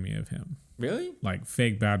reminded me of him. Really? Like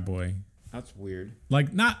fake bad boy. That's weird.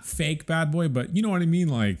 Like not fake bad boy, but you know what I mean?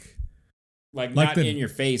 Like Not in your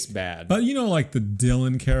face bad. but you know, like the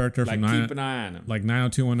Dylan character like from keep an eye on him. like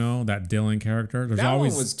 90210, that Dylan character. There's That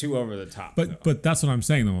always one was too over the top. though. but that's what I'm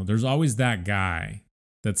saying though. There's always that guy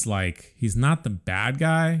that's like, he's not the bad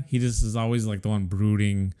guy. He just is always like the one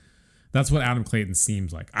brooding. That's what Adam Clayton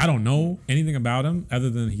seems like. I don't know anything about him other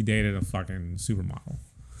than he dated a fucking supermodel.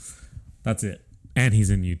 That's it. And he's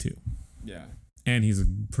in U2. Yeah. And he's a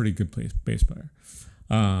pretty good bass player.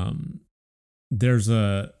 There was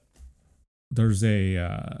a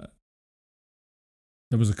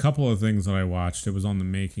couple of things that I watched. It was on the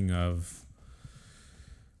making of.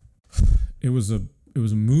 It was a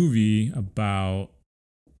movie about.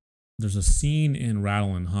 There's a scene in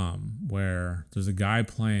Rattle and Hum where there's a guy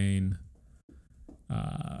playing.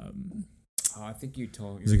 I think you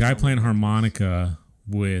told. There's a guy playing harmonica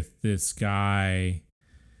with this guy,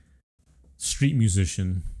 street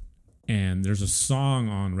musician, and there's a song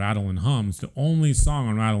on Rattle and Hum. It's the only song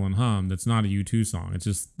on Rattle and Hum that's not a U2 song. It's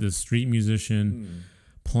just this street musician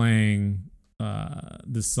playing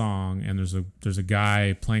this song, and there's a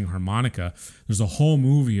guy playing harmonica. There's a whole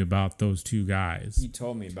movie about those two guys. You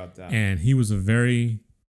told me about that. And he was a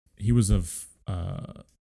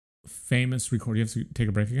famous recorder. You have to take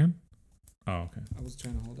a break again? Oh, okay. I was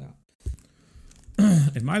trying to hold out.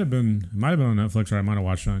 It might have been on Netflix, or I might have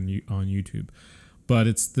watched it on YouTube. But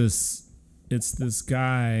it's this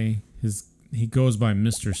guy. He goes by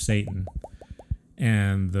Mr. Satan,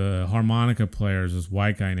 and the harmonica player is this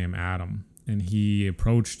white guy named Adam. And he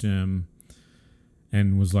approached him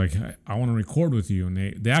and was like, "I want to record with you." And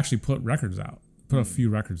they actually put records out. Put a few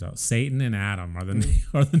records out. Satan and Adam are the name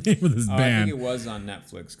of this band. I think it was on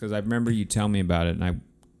Netflix because I remember you telling me about it, and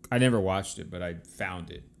I never watched it, but I found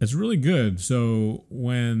it. It's really good. So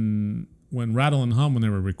when Rattle and Hum, when they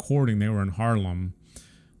were recording, they were in Harlem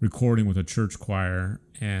recording with a church choir,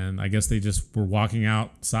 and I guess they just were walking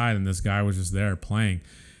outside, and this guy was just there playing,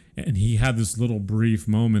 and he had this little brief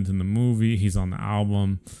moment in the movie. He's on the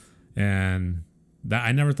album, and that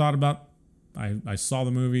I never thought about. I saw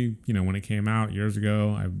the movie, when it came out years ago.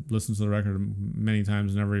 I listened to the record many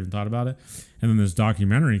times, never even thought about it. And then this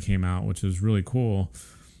documentary came out, which is really cool.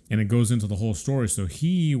 And it goes into the whole story. So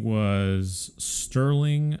he was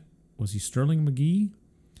Sterling McGee?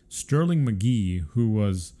 Sterling McGee, who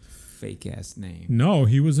was... Fake ass name. No,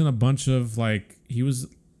 he was in a bunch of he was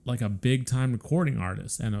like a big time recording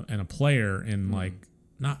artist and a player in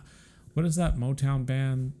not... What is that Motown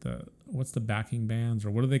band? what's the backing bands,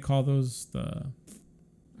 or what do they call those?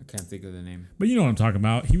 I can't think of the name. But you know what I'm talking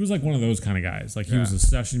about. He was like one of those kind of guys. Like he was a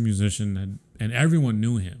session musician, and everyone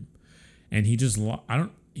knew him. And he just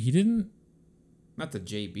he didn't. Not the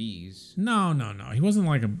JBs. No. He wasn't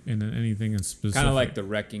like in anything in specific. Kind of like the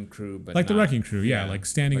Wrecking Crew, but like the Wrecking Crew, yeah, like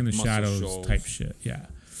standing like in the Muscle shadows Shoals type shit, yeah,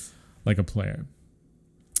 like a player.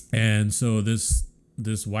 And so this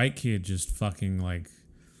white kid just fucking like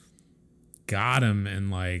got him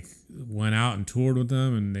and like went out and toured with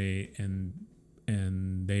them, and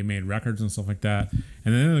they made records and stuff like that.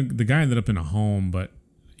 And then the guy ended up in a home, but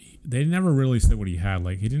they never really said what he had.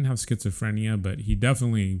 Like he didn't have schizophrenia, but he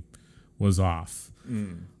definitely was off.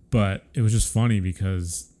 But it was just funny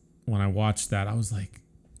because when I watched that, I was like,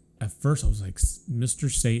 at first I was like Mr.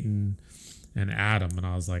 Satan and Adam, and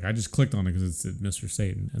I was like, I just clicked on it because it said Mr.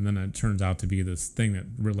 Satan, and then it turns out to be this thing that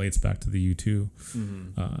relates back to the U2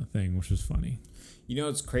 thing, which was funny. You know,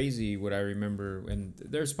 it's crazy what I remember, and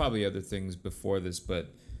there's probably other things before this,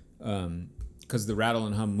 but because the Rattle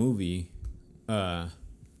and Hum movie,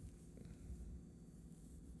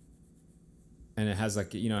 and it has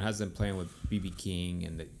like, you know, it has them playing with B.B. King,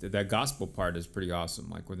 and that gospel part is pretty awesome.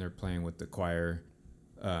 Like when they're playing with the choir.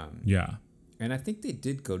 Yeah. And I think they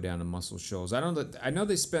did go down to Muscle Shoals. I know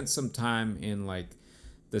they spent some time in like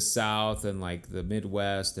the South and like the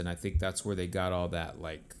Midwest, and I think that's where they got all that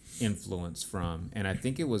like influence from. And I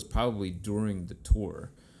think it was probably during the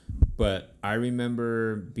tour. But I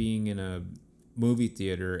remember being in a movie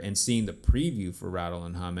theater and seeing the preview for Rattle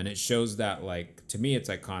and Hum, and it shows that, like, to me it's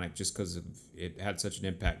iconic just because it had such an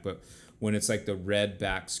impact. But when it's like the red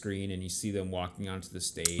back screen and you see them walking onto the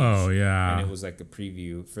stage, oh yeah, and it was like a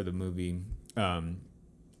preview for the movie, and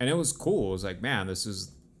it was cool. It was like, man, this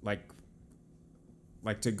is like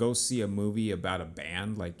to go see a movie about a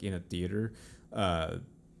band like in a theater.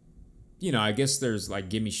 You know, I guess there's like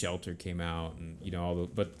Gimme Shelter came out, and you know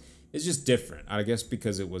but it's just different, I guess,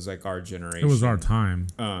 because it was like our generation. It was our time.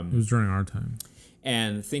 It was during our time.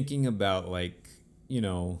 And thinking about like, you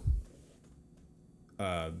know,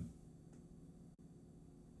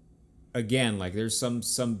 again, like there's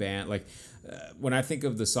some band like when I think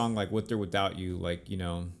of the song like With or Without You, like, you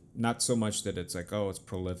know, not so much that it's like, oh, it's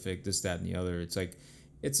prolific, this, that, and the other. It's like,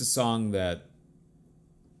 it's a song that,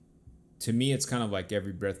 to me, it's kind of like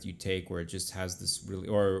Every Breath You Take, where it just has this really,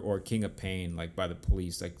 or King of Pain, like by the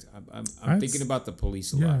Police. Like I'm thinking about the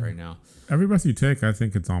Police a lot right now. Every Breath You Take, I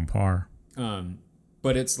think it's on par.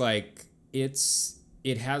 But it's like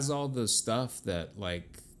it has all the stuff that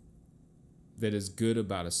like that is good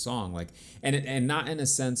about a song, like, and not in a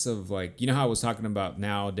sense of like, you know how I was talking about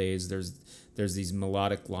nowadays. There's these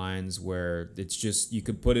melodic lines where it's just, you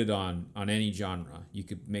could put it on any genre. You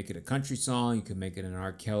could make it a country song. You could make it an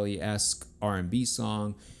R. Kelly-esque R&B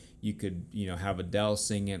song. You could, you know, have Adele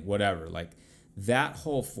sing it, whatever. Like that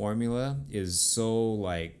whole formula is so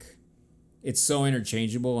like, it's so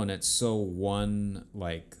interchangeable, and it's so one,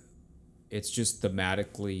 like, it's just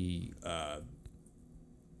thematically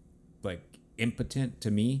like impotent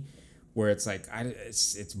to me, where it's like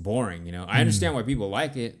it's boring, you know. I understand why people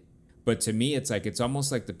like it, but to me it's like, it's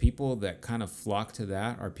almost like the people that kind of flock to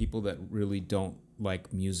that are people that really don't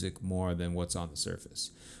like music more than what's on the surface.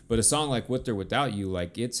 But a song like With or Without You,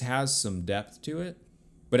 like, it has some depth to it,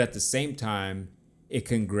 but at the same time it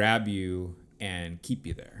can grab you and keep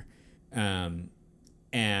you there.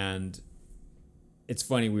 And it's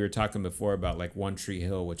funny, we were talking before about like One Tree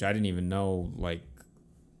Hill, which I didn't even know, like,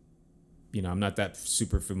 you know, I'm not that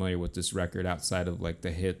super familiar with this record outside of like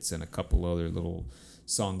the hits and a couple other little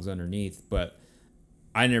songs underneath, but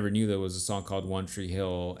I never knew there was a song called One Tree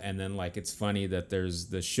Hill. And then like, it's funny that there's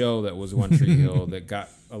the show that was One Tree Hill that got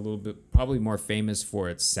a little bit probably more famous for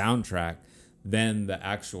its soundtrack than the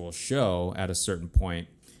actual show at a certain point.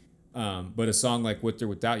 But a song like With or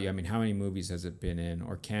Without You, I mean, how many movies has it been in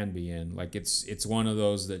or can be in? Like, it's one of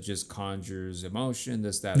those that just conjures emotion,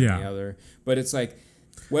 this, that, and the other. But it's like,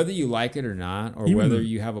 whether you like it or not, or whether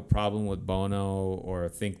you have a problem with Bono or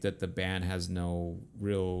think that the band has no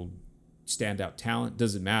real standout talent,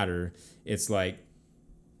 doesn't matter. It's like,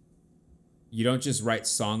 you don't just write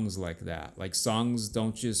songs like that. Like, songs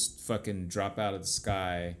don't just fucking drop out of the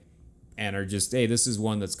sky and are just, hey, this is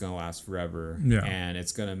one that's going to last forever. Yeah. And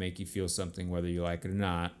it's going to make you feel something whether you like it or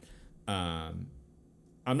not. I'm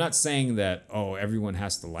not saying that, oh, everyone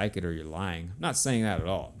has to like it or you're lying. I'm not saying that at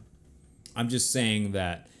all. I'm just saying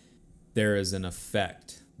that there is an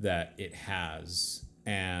effect that it has.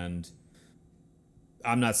 And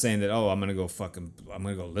I'm not saying that, oh, I'm going to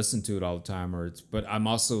go listen to it all the time, but I'm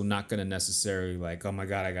also not going to necessarily like, oh my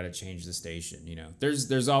God, I got to change the station. You know,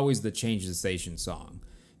 there's always the change the station song.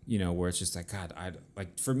 you know, where it's just like, God, I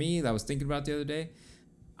like, for me, I was thinking about the other day,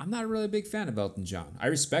 I'm not really a big fan of Elton John. I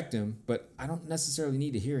respect him, but I don't necessarily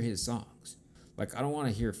need to hear his songs. Like, I don't want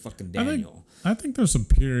to hear fucking Daniel. I think there's a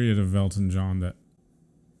period of Elton John that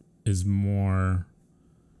is more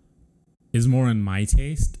in my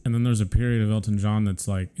taste, and then there's a period of Elton John that's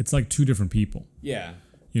like, it's like two different people. Yeah.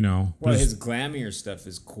 You know, Well, his glammier stuff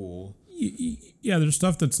is cool. Yeah, there's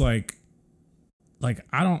stuff that's like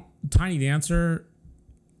I don't Tiny Dancer.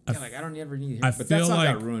 Yeah, like I don't ever need to hear I it. But that feel song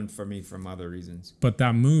like- got ruined for me from other reasons. But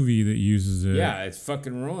that movie that uses it. Yeah, it's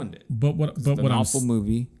fucking ruined it. But what It's an awful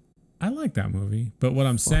movie. I like that movie. But what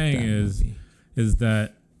I'm saying that is movie.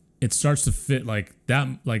 that it starts to fit like that,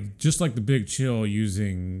 like just like the Big Chill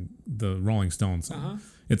using the Rolling Stones song. Uh-huh.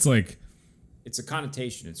 It's like, It's a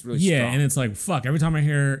connotation. It's really yeah, strong. and it's like, fuck, every time I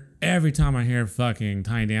hear fucking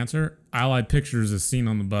Tiny Dancer, all I picture is a scene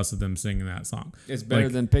on the bus of them singing that song. It's better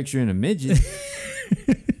like- than picturing a midget.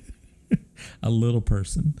 A little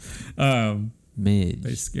person. They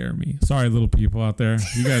Midge. scare me. Sorry, little people out there.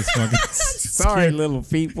 You guys fucking Sorry, little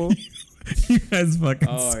people. you guys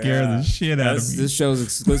fucking scare the shit out of me. This show's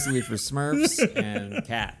exclusively for Smurfs and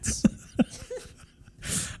cats.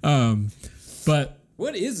 But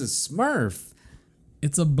What is a Smurf?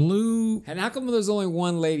 it's a blue. And how come there's only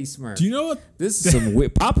one lady Smurf? Do you know what? This is some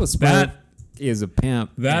weird. Papa Smurf That- is a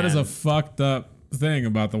pimp. That is man. a fucked up thing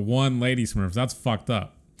about the one lady Smurfs. That's fucked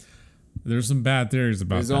up. There's some bad theories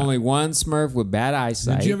about There's that. only one Smurf with bad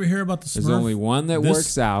eyesight. Did you ever hear about the Smurf? There's only one that This-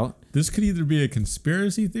 works out. This could either be a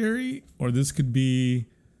conspiracy theory or this could be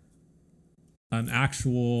an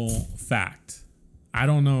actual fact. I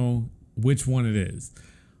don't know which one it is.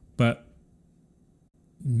 But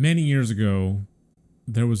many years ago,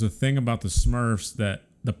 there was a thing about the Smurfs that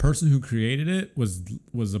the person who created it was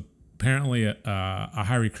apparently a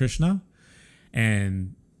Hare Krishna,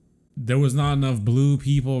 and there was not enough blue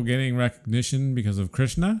people getting recognition because of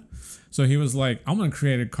Krishna. So he was like, I'm going to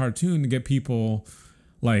create a cartoon to get people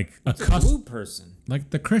like Blue accustomed, person.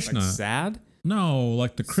 like the Krishna. Like sad? No,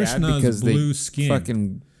 like the Sad Krishna's because blue they skin.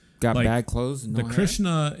 fucking got Like, bad clothes and no The hair?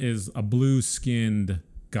 Krishna is a blue skinned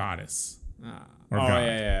goddess. or oh, God.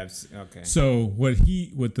 yeah. Okay. So what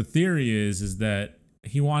the theory is that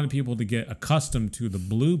he wanted people to get accustomed to the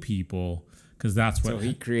blue people because that's what So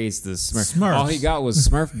he creates the Smurf. Smurfs. All he got was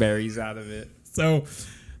Smurf berries out of it. So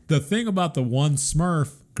the thing about the one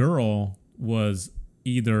Smurf girl was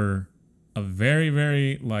either a very,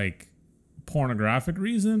 very like pornographic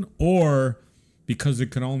reason or because it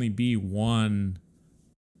could only be one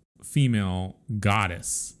female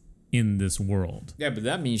goddess in this world. Yeah, but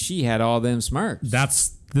that means she had all them Smurfs.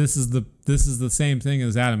 This is the same thing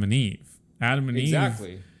as Adam and Eve. Adam and Eve,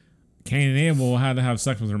 exactly. Cain and Abel had to have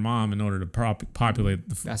sex with their mom in order to populate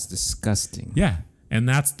the. That's disgusting. Yeah, and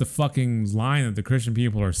that's the fucking line that the Christian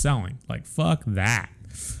people are selling. Like, fuck that.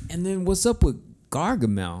 And then what's up with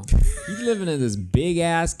Gargamel? He's living in this big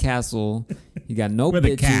ass castle. He got no With a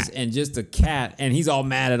bitches cat. and just a cat, and he's all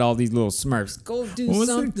mad at all these little Smurfs. Go do What was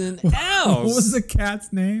something the- else. What was the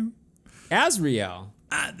cat's name? Azrael.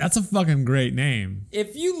 That's a fucking great name.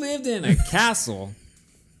 If you lived in a castle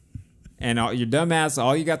and your dumb ass,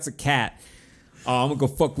 all you got's a cat. Oh, I'm gonna go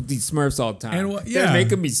fuck with these Smurfs all the time. And They're yeah.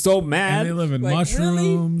 making me so mad. And they live in Like,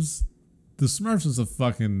 really? mushrooms. The Smurfs is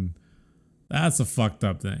that's a fucked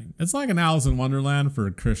up thing. It's like an Alice in Wonderland for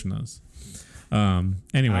Krishnas.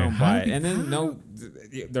 Anyway, I don't how buy did it. And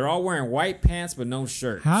then they're all wearing white pants but no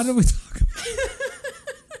shirts. how do we talk about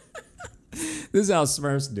This is how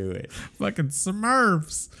Smurfs do it. fucking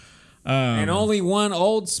Smurfs? And only one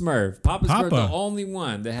old Smurf. Papa Smurf, the Papa. only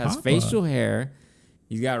one that has Papa. facial hair.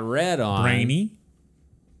 He's got red on. Brainy.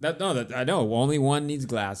 I know. Only one needs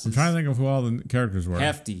glasses. I'm trying to think of who all the characters were.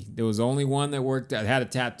 Hefty. There was only one that worked. That had a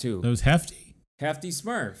tattoo. That was Hefty. Hefty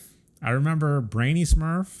Smurf. I remember Brainy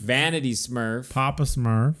Smurf, Vanity Smurf. Papa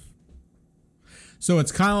Smurf. So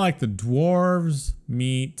it's kind of like the dwarves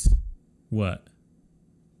meet what?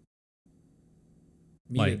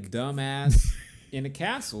 Meet a like- dumbass in a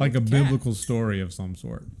castle. Like a with cat. biblical story of some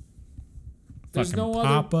sort. There's Fucking no other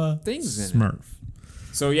Papa things in it. Smurf.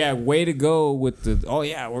 So yeah, way to go with the. Oh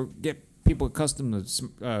yeah, we're get people accustomed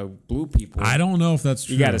to blue people. I don't know if that's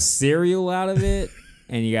true. You got a cereal out of it,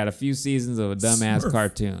 and you got a few seasons of a dumbass Smurf.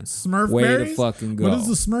 cartoon. Smurf Way berries? to fucking go. What is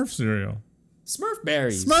the Smurf cereal? Smurf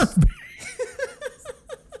berries? Smurf.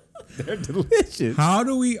 They're delicious. How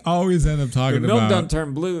do we always end up The talking milk about don't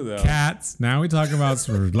turn blue though. cats? Now we talk about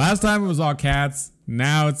Smurfs. Last time it was all cats.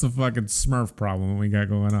 Now it's a fucking Smurf problem we got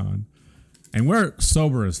going on. And we're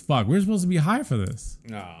sober as fuck. We're supposed to be high for this.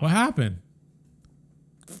 No. What happened?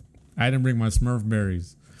 I didn't bring my Smurf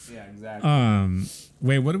berries. Yeah, exactly.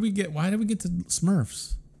 Wait, what did we get? Why did we get to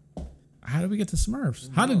Smurfs? How did we get to Smurfs?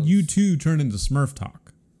 Who How did knows? you two turn into Smurf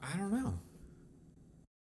talk? I don't know.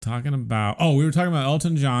 Talking about we were talking about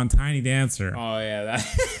Elton John, Tiny Dancer. Oh yeah,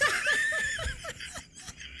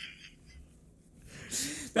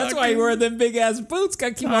 that's why he wore them big ass boots. Got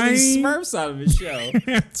to keep all these Tiny Smurfs out of his show.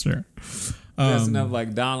 Dancer. Dressing up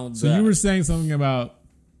like Donald So Duck. you were saying something about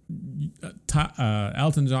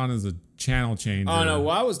Elton John is a channel changer. Oh no,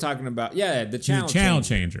 well I was talking about the He's a channel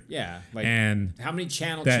changer. Yeah, like And how many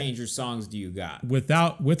channel that- changer songs do you got? with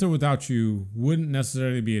or without you wouldn't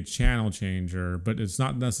necessarily be a channel changer, but it's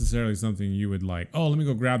not necessarily something you would like. Oh, let me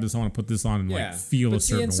go grab this. I want to put this on and like feel but a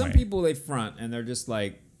certain and some way. people they front and they're just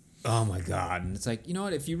like, oh my god, and it's like, you know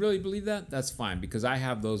what? If you really believe that, that's fine because I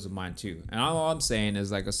have those of mine too. And all I'm saying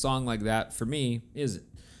is like a song like that for me isn't.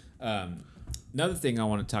 Another thing I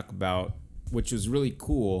want to talk about, which was really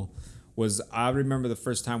cool, was I remember the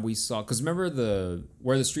first time we saw, because remember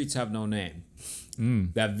Where the Streets Have No Name.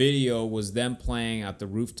 That video was them playing at the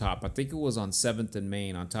rooftop. I think it was on 7th and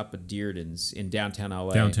Main on top of Dearden's in downtown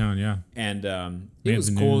LA. Downtown, yeah. And Made it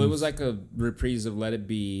was the cool. news. It was like a reprise of Let It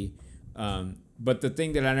Be. But the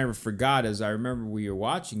thing that I never forgot is I remember we were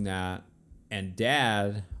watching that, and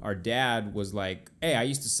our dad was like, hey, I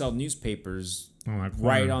used to sell newspapers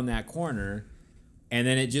right on that corner. And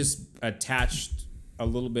then it just attached a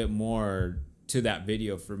little bit more to that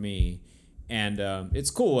video for me. And it's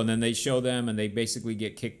cool. And then they show them and they basically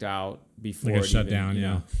get kicked out before get it shut even, down, you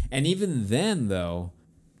yeah. know. And even then, though,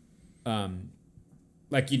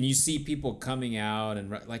 like you see people coming out and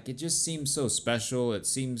like it just seems so special. It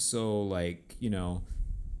seems so like, you know,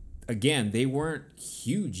 again, they weren't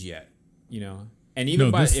huge yet, you know. And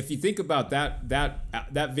even if you think about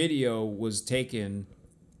that video was taken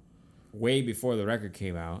way before the record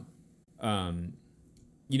came out.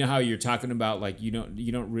 You know how you're talking about like you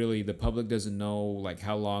don't really, the public doesn't know like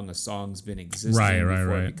how long a song's been existing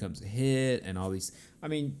before it becomes a hit and all these. I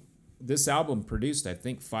mean, this album produced I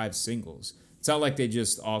think 5 singles. It's not like they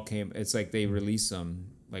just all came. It's like they release them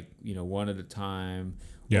like, you know, one at a time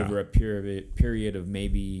over a period of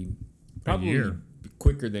maybe probably a year.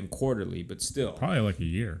 Quicker than quarterly, but still Probably like a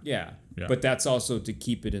year. Yeah. Yeah. But that's also to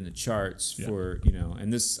keep it in the charts for, you know,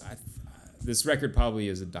 and this record probably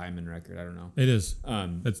is a diamond record. I don't know. It is.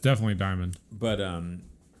 It's definitely diamond. But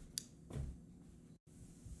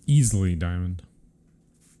Easily diamond.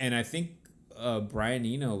 and I think Brian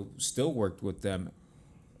Eno still worked with them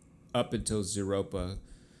up until Zeropa.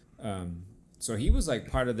 So he was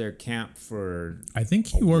like part of their camp for I think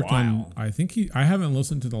he worked while. on I haven't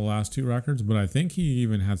listened to the last 2 records, but I think he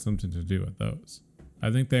even had something to do with those.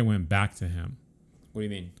 I think they went back to him. What do you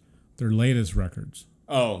mean? Their latest records.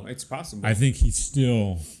 Oh, it's possible. I think he's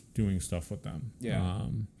still doing stuff with them. Yeah.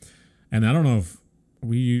 And I don't know if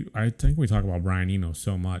I think we talk about Brian Eno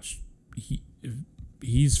so much.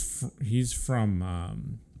 He's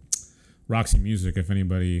from Roxy Music, if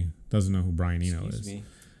anybody doesn't know who Brian Eno Excuse is. me.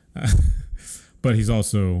 But he's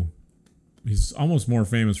almost more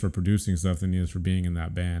famous for producing stuff than he is for being in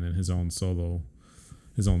that band and his own solo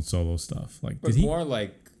stuff. Like, But more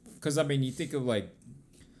like, because I mean, you think of like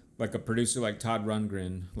a producer like Todd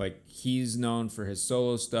Rundgren, like he's known for his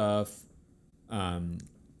solo stuff.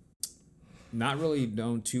 Not really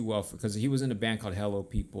known too well because he was in a band called Hello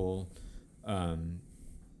People. I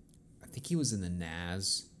think he was in the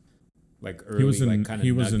Nas, like early, like kind of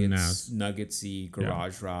nuggetsy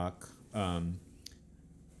garage rock.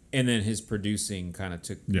 And then his producing kind of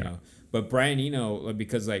took, you know. But Brian Eno,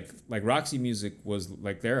 because like Roxy Music was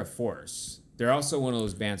like, they're a force. They're also one of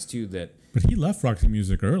those bands too that. But he left Roxy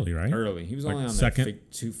Music early, right? Early, he was Like only on second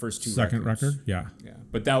the first two second records. record. Yeah. Yeah,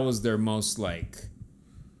 but that was their most like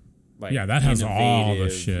yeah, that has all the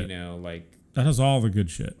innovative, shit. You know, like that has all the good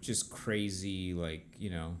shit. just crazy, like, you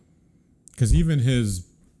know. Because even his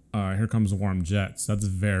Here Comes the Warm Jets, that's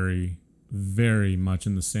very, very much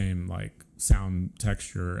in the same like sound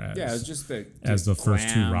texture as It's just the first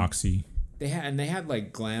 2 Roxy. They had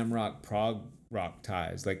like glam rock, prog rock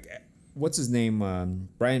ties. Like, what's his name?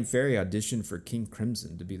 Brian Ferry auditioned for King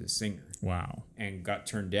Crimson to be the singer. Wow. And got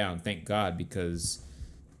turned down. Thank God, because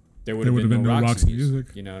there would have been no Roxy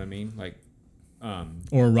music. You know what I mean? Like,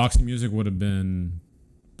 or Roxy Music would have been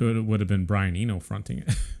Brian Eno fronting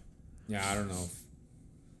it. Yeah, I don't know.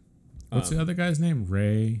 What's the other guy's name?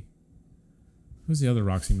 Ray. Who's the other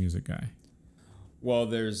Roxy Music guy? Well,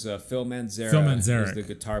 there's Phil Manzarek. Phil Manzarek. Who's the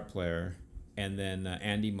guitar player, and then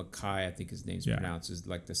Andy Mackay, I think his name's pronounced, is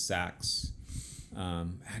like the sax. I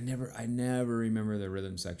never remember the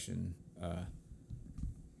rhythm section.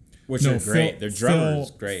 Which are great. Their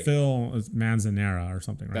drummer's great. Phil Manzanera or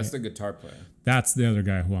something, right? That's the guitar player. That's the other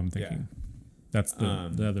guy who I'm thinking. Yeah. That's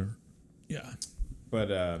the other. Yeah.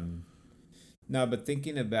 But No, but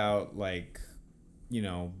thinking about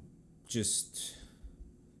just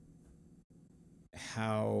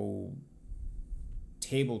how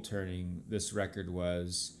table turning this record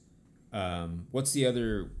was. What's the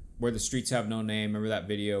other where the streets have no name? Remember that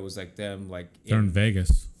video was like them they're in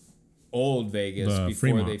Vegas, old Vegas the before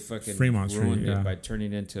Fremont, they fucking Fremont ruined Street, it by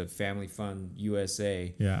turning it into Family Fun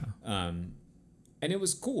USA. Yeah. And it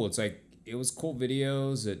was cool. It's like it was cool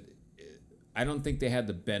videos. I don't think they had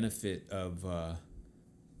the benefit of.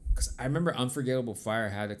 Because I remember Unforgettable Fire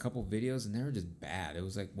had a couple videos and they were just bad. It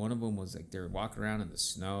was like one of them was like they were walking around in the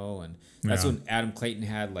snow, and that's when Adam Clayton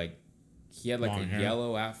had he had long a hair.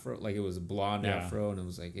 yellow afro, like it was a blonde Yeah. afro, and it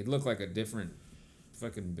was like it looked like a different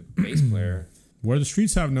fucking bass player. Where the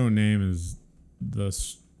Streets Have No Name is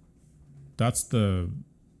that's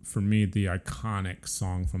for me the iconic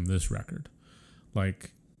song from this record.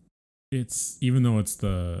 Like, it's, even though it's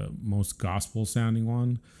the most gospel sounding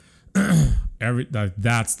one,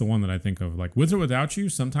 that's the one that I think of. Like, With or Without You,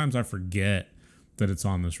 sometimes I forget that it's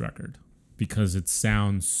on this record because it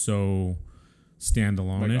sounds so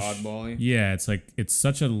standalone-ish. Like oddball-y? Yeah, it's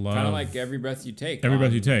such a love. Kind of like Every Breath You Take. Every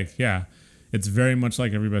Breath You Take, yeah. It's very much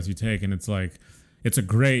like Every Breath You Take, and it's like, it's a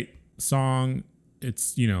great song.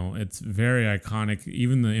 It's, it's very iconic.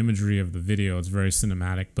 Even the imagery of the video, it's very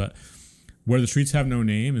cinematic. But Where the Streets Have No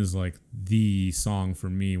Name is like the song for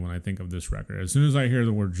me when I think of this record. As soon as I hear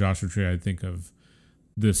the word Joshua Tree, I think of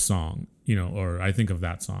this song, or I think of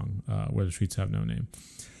that song, Where the Streets Have No Name.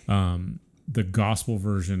 The gospel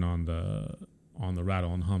version on the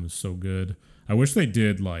Rattle and Hum is so good. I wish they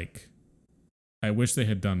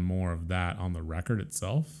had done more of that on the record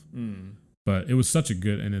itself. But it was such a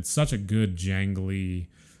good jangly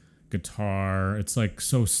guitar. It's like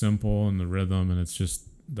so simple in the rhythm, and it's just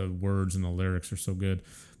the words and the lyrics are so good.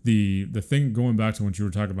 The thing, going back to what you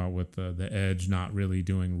were talking about with the Edge not really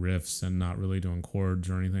doing riffs and not really doing chords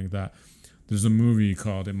or anything like that. There's a movie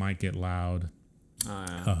called It Might Get Loud.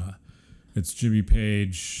 It's Jimmy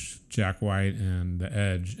Page, Jack White, and the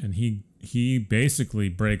Edge, and he basically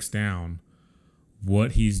breaks down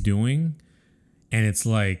what he's doing, and it's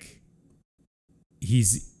like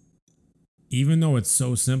even though it's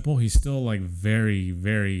so simple, he's still like very,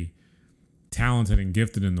 very talented and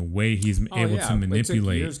gifted in the way he's able to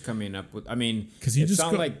manipulate. It took years coming up with. I mean, because it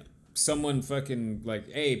sounds like someone fucking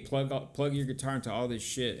hey, plug your guitar into all this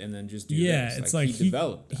shit and then just do this. Yeah, it's like he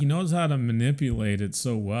developed that. He knows how to manipulate it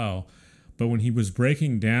so well. But when he was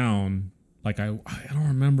breaking down, I don't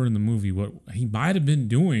remember in the movie what he might have been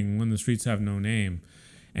doing when the Streets Have No Name,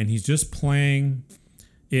 and he's just playing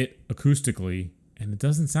it acoustically, and it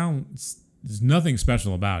doesn't sound. There's nothing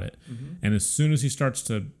special about it. Mm-hmm. And as soon as he starts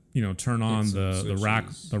to turn on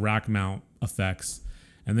the rack mount effects,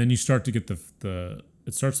 and then you start to get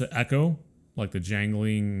it starts to echo, like the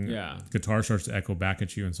jangling guitar starts to echo back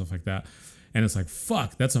at you and stuff like that. And it's like,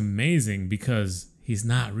 fuck, that's amazing, because he's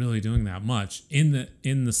not really doing that much in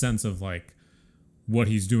the sense of like what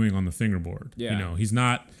he's doing on the fingerboard. Yeah. He's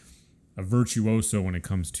not a virtuoso when it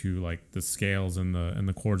comes to like the scales and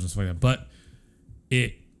the chords and stuff like that. But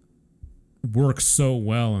it works so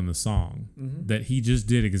well in the song that he just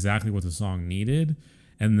did exactly what the song needed.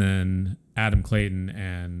 And then Adam Clayton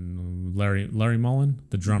and Larry Mullen,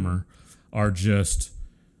 the drummer, are just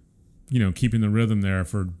keeping the rhythm there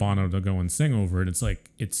for Bono to go and sing over it. It's like,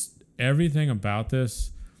 it's everything about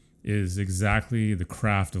this is exactly the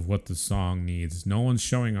craft of what the song needs. No one's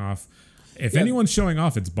showing off. If anyone's showing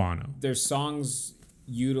off, it's Bono. Their songs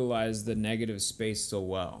utilize the negative space so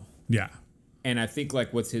well. Yeah. And I think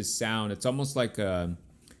like with his sound, it's almost like a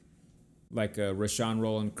Rashawn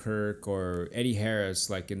Roland Kirk or Eddie Harris,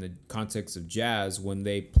 like in the context of jazz, when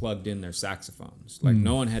they plugged in their saxophones. Like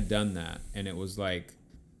no one had done that. And it was like,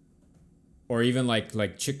 or even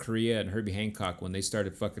like Chick Corea and Herbie Hancock, when they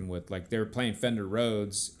started fucking with, like, they were playing Fender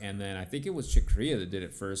Rhodes, and then I think it was Chick Corea that did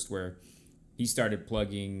it first, where he started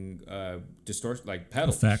plugging distortion, like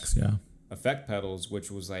pedals. Effect pedals,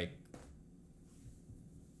 which was like,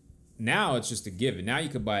 now it's just a given. Now you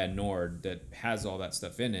could buy a Nord that has all that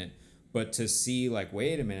stuff in it, but to see like,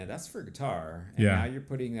 wait a minute, that's for guitar, and now you're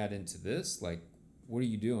putting that into this, like, what are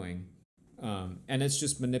you doing? And it's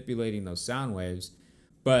just manipulating those sound waves.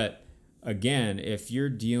 But again, if you're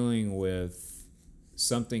dealing with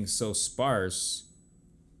something so sparse,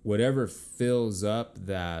 whatever fills up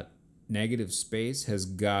that negative space has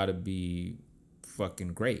got to be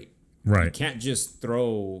fucking great. Right. You can't just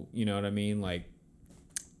throw, you know what I mean? Like,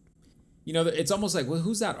 it's almost like, well,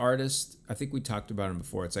 who's that artist? I think we talked about him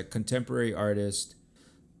before. It's like contemporary artist,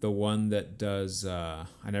 the one that does, I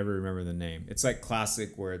never remember the name. It's like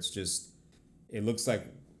classic, where it's just, it looks like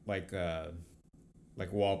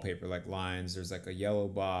like wallpaper, like lines. There's like a yellow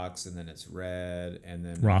box, and then it's red, and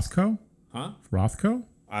then Rothko? huh? Rothko?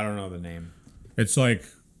 I don't know the name. It's like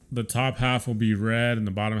the top half will be red and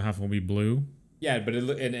the bottom half will be blue. Yeah, but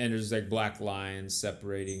and there's like black lines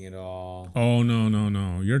separating it all. Oh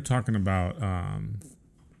no. You're talking about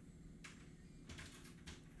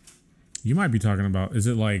you might be talking about, is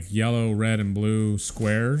it like yellow, red, and blue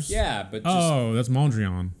squares? Yeah, but just Oh, that's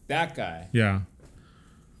Mondrian. that guy. Yeah.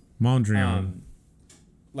 Mondrian.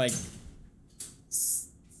 Like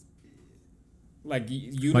Like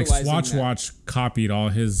utilizing Swatch that, Watch copied all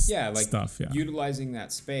his like stuff. Yeah. utilizing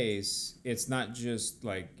that space. It's not just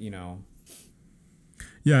like,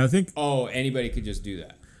 Yeah, I think oh, anybody could just do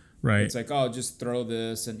that. right. It's like, oh, just throw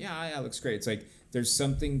this and yeah, it looks great. It's like there's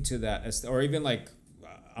something to that, or even like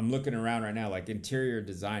I'm looking around right now, like interior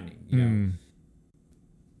designing. You know,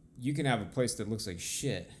 you can have a place that looks like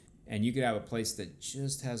shit, and you could have a place that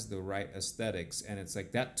just has the right aesthetics, and it's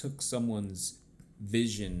like that took someone's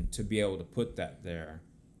vision to be able to put that there.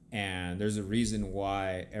 And there's a reason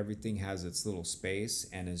why everything has its little space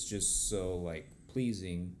and is just so like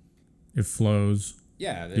pleasing. It flows.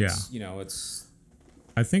 Yeah, it's, it's.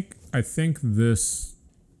 I think this.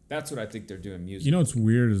 That's what I think they're doing music. You know what's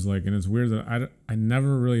weird is like, and it's weird that I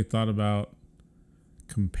never really thought about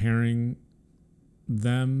comparing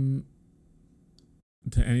them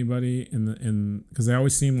to anybody because they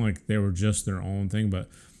always seem like they were just their own thing, but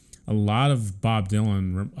a lot of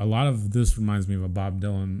this reminds me of a Bob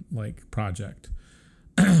Dylan like project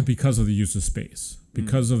because of the use of space,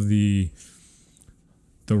 because of the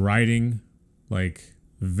writing, like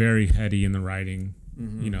very heady in the writing,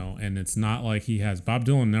 and it's not like Bob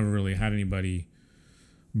Dylan never really had anybody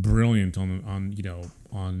brilliant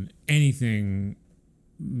on anything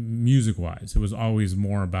music wise. It was always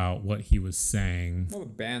more about what he was saying. Well, the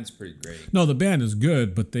band's pretty great. No, the band is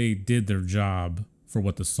good, but they did their job for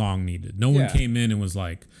what the song needed. No one came in and was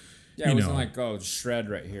like, it wasn't like, oh, shred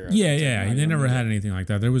right here. Yeah. They never had anything like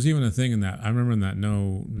that. There was even a thing in that, I remember in that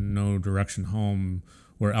No Direction Home,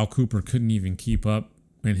 where Al Cooper couldn't even keep up,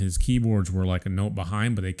 and his keyboards were like a note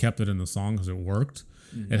behind, but they kept it in the song because it worked.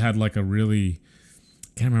 It had like a really,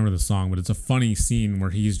 I can't remember the song, but it's a funny scene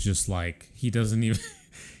where he's just like, he doesn't even,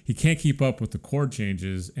 he can't keep up with the chord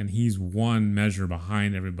changes, and he's one measure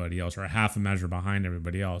behind everybody else, or a half a measure behind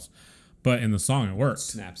everybody else. But in the song, it worked.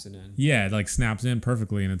 Snaps it in. Yeah, it like snaps in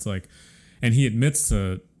perfectly, and it's like, and he admits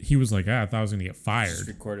he was like, I thought I was gonna get fired. Just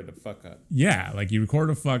recorded a fuck up. Yeah, like you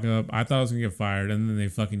recorded a fuck up. I thought I was gonna get fired, and then they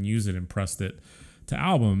fucking used it and pressed it to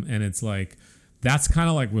album, and it's like, that's kind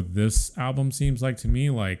of like what this album seems like to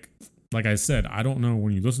me. Like I said, I don't know,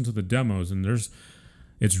 when you listen to the demos, and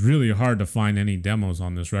it's really hard to find any demos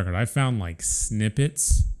on this record. I found like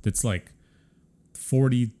snippets that's like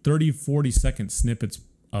 40 second snippets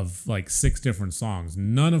of like 6 different songs,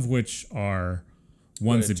 none of which are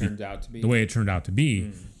ones that turned out to be the way it turned out to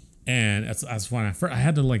be. And that's when I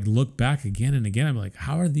had to like look back again and again. I'm like,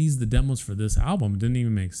 how are these the demos for this album? It didn't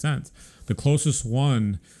even make sense. The closest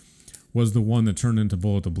one was the one that turned into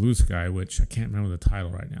Bullet the Blue Sky, which I can't remember the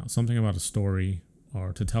title right now. Something about a story,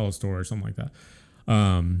 or to tell a story, or something like that.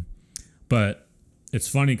 But it's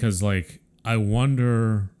funny because like, I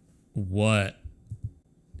wonder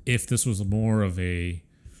if this was more of a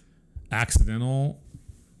accidental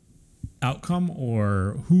outcome,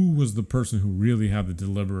 or who was the person who really had the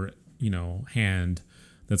deliberate, hand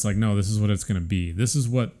that's like, no, this is what it's going to be. This is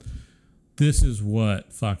what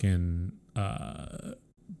fucking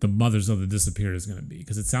the Mothers of the Disappeared is going to be.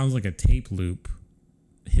 Because it sounds like a tape loop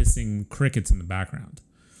hissing crickets in the background,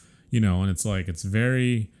 and it's like, it's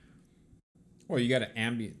very, well, you got an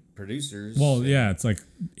ambient producers. well, yeah, it's like,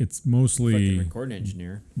 it's mostly recording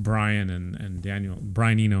engineer Brian Eno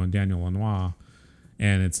and Daniel Lanois,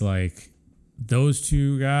 and it's like those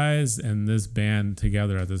two guys and this band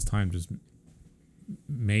together at this time just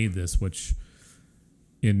made this, which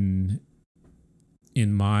in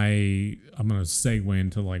my, I'm gonna segue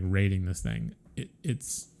into like rating this thing.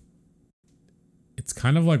 It's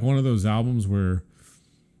kind of like one of those albums where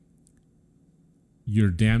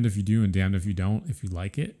you're damned if you do and damned if you don't, if you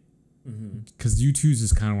like it. Because U2's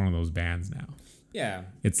is kind of one of those bands now. Yeah,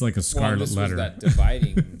 it's like a scarlet letter. Was that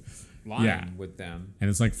dividing line with them, and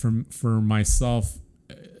it's like for myself,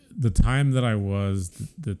 the time that I was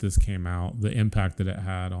that this came out, the impact that it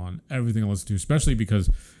had on everything I listened to, especially because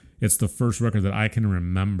it's the first record that I can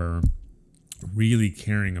remember really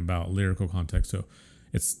caring about lyrical context. So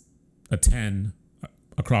it's a 10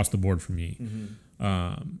 across the board for me.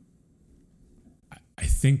 I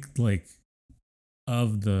think like, I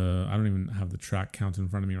don't even have the track count in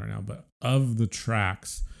front of me right now, but of the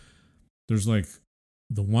tracks, there's like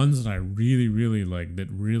the ones that I really, really like, that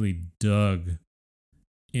really dug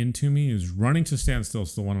into me, is Running to Stand Still.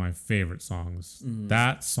 Still one of my favorite songs.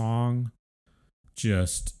 That song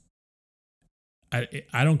just, I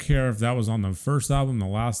don't care if that was on the first album, the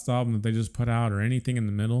last album that they just put out, or anything in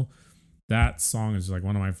the middle. That song is like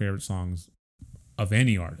one of my favorite songs of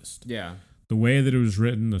any artist. Yeah. The way that it was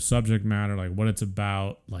written, the subject matter, like what it's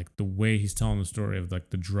about, like the way he's telling the story of like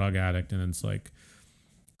the drug addict. And it's like,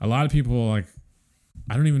 a lot of people like,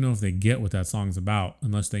 I don't even know if they get what that song's about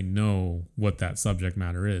unless they know what that subject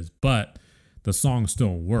matter is. But the song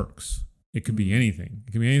still works. It could be anything.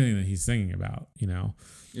 It could be anything that he's singing about, you know.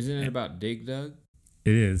 Isn't it about Dig Dug?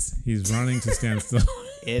 It is. He's running to stand still.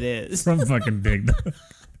 It is. From fucking Dig Dug.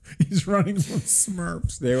 He's running from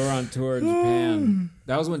Smurfs. They were on tour in Japan.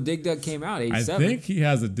 That was when Dig Dug came out, 87. I think he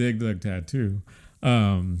has a Dig Dug tattoo.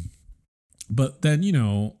 But then, you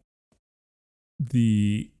know,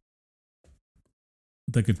 the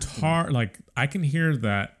guitar, like I can hear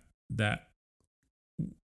that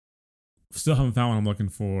Still Haven't Found What I'm Looking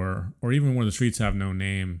For, or even Where the Streets Have No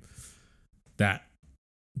Name, that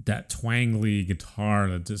twangly guitar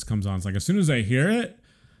that just comes on. It's like as soon as I hear it,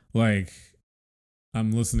 like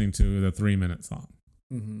I'm listening to the 3-minute song.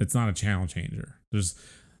 Mm-hmm. It's not a channel changer. There's,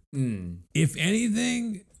 if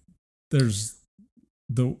anything, there's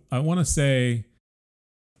I want to say,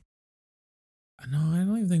 no, I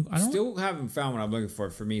don't even think. Still Haven't Found What I'm Looking For.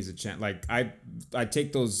 For me, is a chant. Like I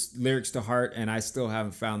take those lyrics to heart, and I still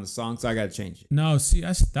haven't found the song, so I got to change it. No, see,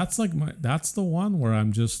 that's like that's the one where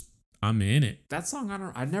I'm in it. That song,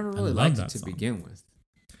 I never really liked it to begin with.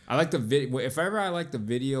 I like the video. If ever I like the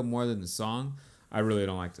video more than the song, I really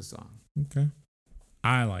don't like the song. Okay,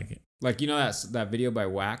 I like it. Like, you know that video by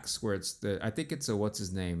Wax where it's I think it's what's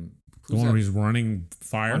his name? The one where he's running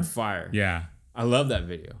fire? On fire. Yeah. I love that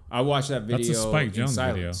video. I watched that video. That's a Spike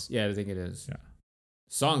Jonze video. Yeah, I think it is. Yeah.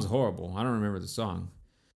 Song's horrible. I don't remember the song.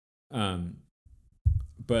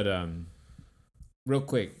 But real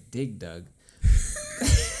quick, Dig Dug.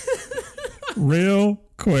 Real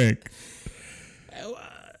quick.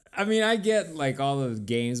 I mean, I get like all the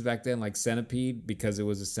games back then, like Centipede, because it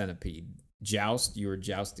was a centipede. Joust, you were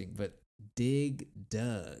jousting, but Dig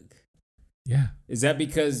Dug. Yeah. Is that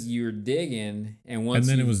because you're digging, and once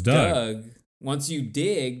it was dug, once you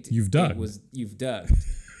digged, you've dug. You've dug.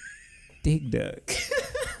 Dig Dug.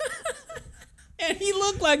 And he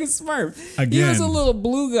looked like a Smurf. Again, he was a little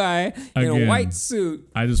blue guy in a white suit.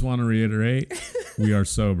 I just want to reiterate, we are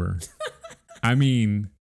sober. I mean,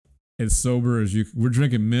 as sober as you. We're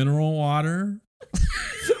drinking mineral water.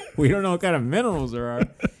 We don't know what kind of minerals there are.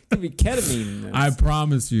 It could be ketamine. I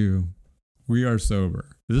promise you, we are sober.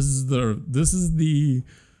 This is the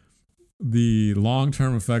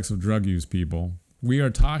long-term effects of drug use, people. We are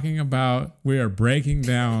breaking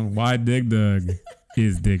down why Dig Dug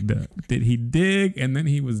is Dig Dug. Did he dig and then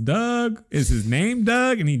he was Doug? Is his name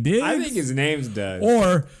Doug and he digs? I think his name's Doug.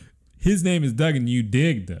 Or his name is Doug and you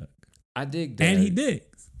dig Doug. I dig Doug. And he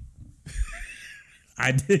digs.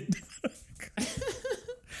 I dig Doug.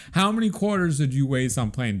 How many quarters did you waste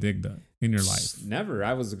on playing Dig Dug in your life? Never.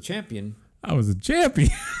 I was a champion. I was a champion.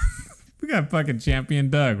 We got fucking champion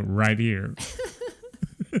Doug right here.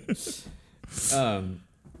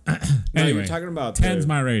 Anyway, you're talking about 10's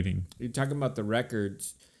my rating. You're talking about the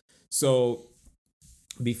records. So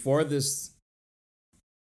before this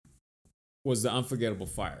was the Unforgettable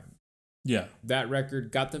Fire. Yeah. That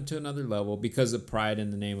record got them to another level because of Pride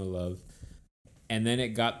in the Name of Love. And then it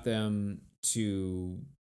got them to,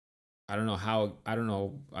 I don't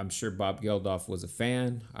know. I'm sure Bob Geldof was a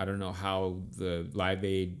fan. I don't know how the Live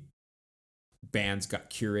Aid bands got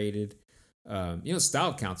curated.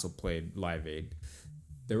 Style Council played Live Aid.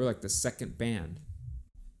 They were like the second band.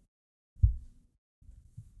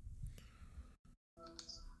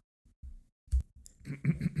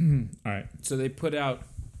 All right. So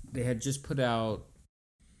they had just put out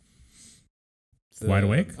Wide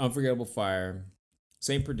Awake? Unforgettable Fire.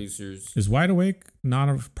 Same producers. Is Wide Awake not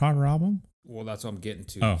a proper album? Well, that's what I'm getting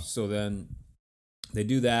to. Oh. So then they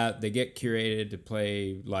do that. They get curated to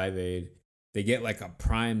play Live Aid. They get like a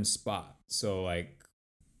prime spot. So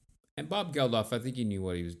and Bob Geldof, I think he knew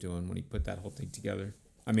what he was doing when he put that whole thing together.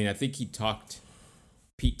 I mean, I think he talked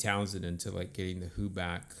Pete Townsend into like getting the Who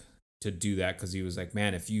back to do that, because he was like,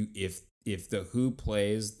 man, if the Who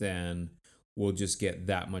plays, then we'll just get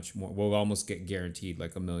that much more. We'll almost get guaranteed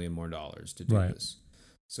like $1 million more to do this.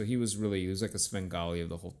 So he was like a Svengali of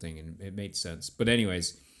the whole thing, and it made sense. But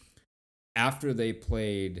anyways, after they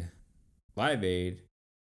played Live Aid,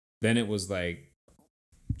 then it was like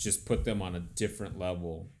just put them on a different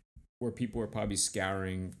level where people were probably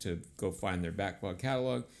scouring to go find their backlog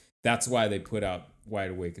catalog. That's why they put out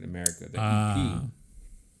Wide Awake in America, the EP.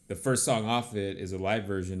 The first song off it is a live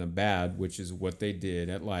version of Bad, which is what they did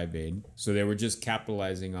at Live Aid. So they were just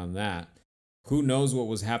capitalizing on that. Who knows what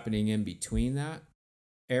was happening in between that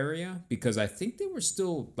area? Because I think they were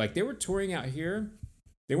still, like, they were touring out here.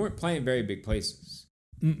 They weren't playing very big places,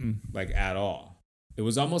 like, at all. It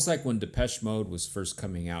was almost like when Depeche Mode was first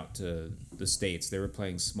coming out to the States. They were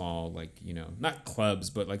playing small, like, you know, not clubs,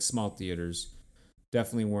 but like small theaters.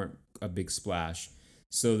 Definitely weren't a big splash.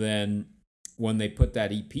 So then when they put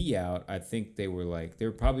that EP out, I think they were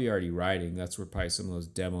probably already writing. That's where probably some of those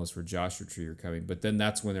demos for Joshua Tree are coming. But then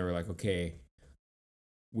that's when they were like, okay,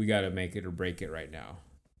 we got to make it or break it right now.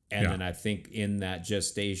 And then I think in that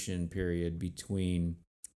gestation period between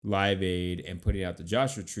Live Aid and putting out the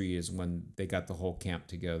Joshua Tree is when they got the whole camp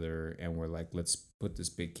together and were like, let's put this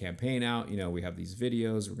big campaign out. You know, we have these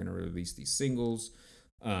videos, we're going to release these singles.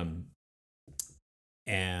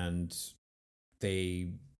 And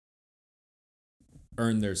they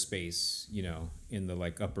earned their space, you know, in the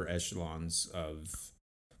like upper echelons of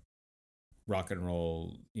rock and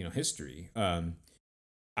roll, you know, history.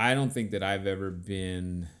 I don't think that I've ever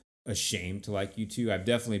been ashamed to like U2. I've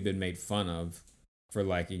definitely been made fun of for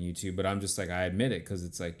liking U2, but I'm just like, I admit it because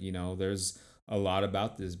it's like, you know, there's a lot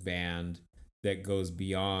about this band that goes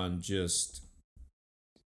beyond just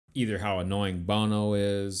either how annoying Bono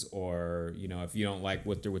is or, you know, if you don't like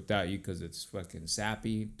With or Without You because it's fucking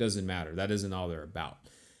sappy, doesn't matter. That isn't all they're about.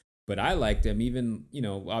 But I like them even, you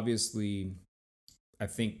know, obviously I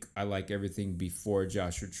think I like everything before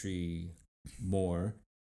Joshua Tree more.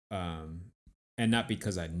 And not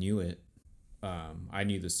because I knew it. I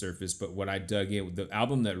knew the surface, but when I dug in, the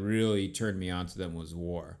album that really turned me on to them was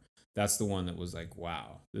War. That's the one that was like,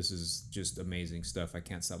 wow, this is just amazing stuff. I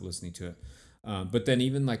can't stop listening to it. But then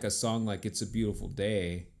even like a song like It's a Beautiful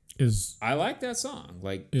Day, I like that song.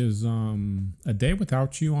 Like, is A Day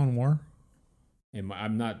Without You on War?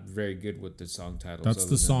 I'm not very good with the song titles. That's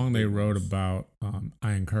the song they wrote about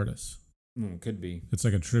Ian Curtis. Could be. It's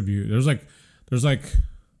like a tribute. There's like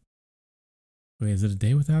wait, is it A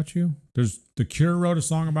Day Without You? There's The Cure wrote a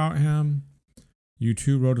song about him.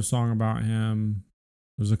 U2 wrote a song about him.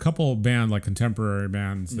 There's a couple band, like contemporary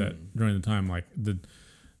bands that during the time, like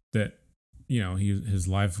that, you know, his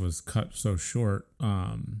life was cut so short.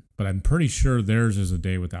 But I'm pretty sure theirs is A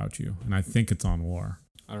Day Without You, and I think it's on War.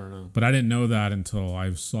 I don't know. But I didn't know that until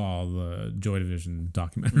I saw the Joy Division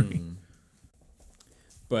documentary.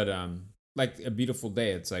 But like A Beautiful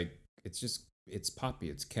Day, it's like it's poppy,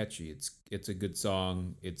 it's catchy, it's a good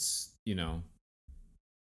song. It's, you know,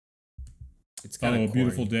 it's kind of A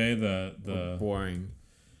Beautiful Day, the boring.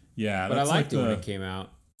 Yeah, but I liked it when it came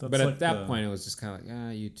out. But at that point, it was just kind of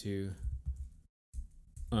like, you too.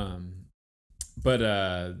 But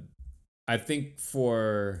I think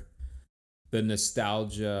for the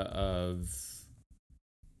nostalgia of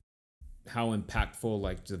how impactful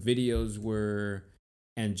like the videos were,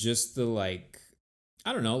 and just the like,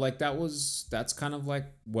 I don't know, like that's kind of like,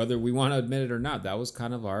 whether we want to admit it or not, that was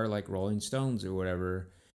kind of our like Rolling Stones or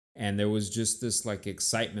whatever. And there was just this like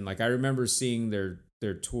excitement. Like I remember seeing their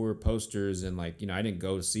tour posters, and like, you know, I didn't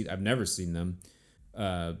go to see, I've never seen them.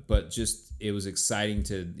 But just, it was exciting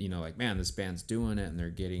to, you know, like, man, this band's doing it and they're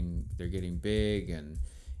getting big. And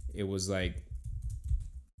it was like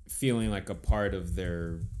feeling like a part of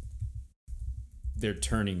their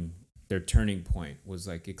turning point was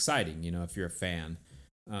like exciting, you know, if you're a fan.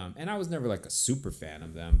 And I was never like a super fan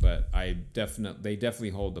of them, but they definitely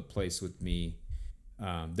hold a place with me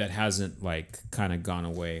that hasn't like kind of gone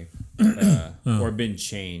away or been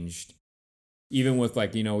changed. Even with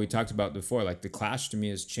like, you know, we talked about before, like The Clash to me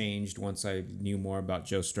has changed once I knew more about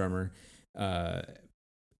Joe Strummer.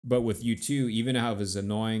 But with U2, even how as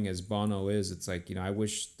annoying as Bono is, it's like, you know, I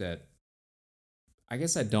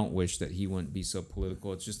guess I don't wish that he wouldn't be so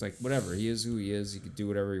political. It's just like, whatever, he is who he is. He could do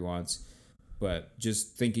whatever he wants. But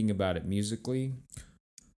just thinking about it musically,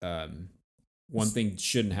 one thing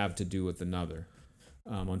shouldn't have to do with another.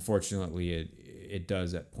 Unfortunately, it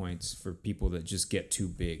does at points for people that just get too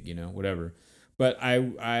big, you know, whatever. But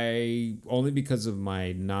I only because of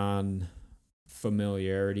my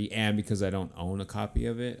non-familiarity and because I don't own a copy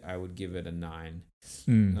of it, I would give it a 9.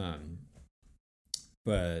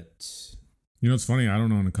 But you know, it's funny, I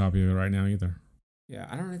don't own a copy of it right now either. Yeah,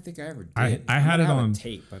 I don't think I ever did. I had it on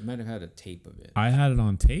tape. I might have had a tape of it. I had it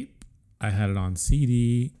on tape, I had it on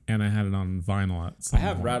CD, and I had it on vinyl at some I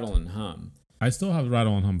have point. Rattle and Hum. I still have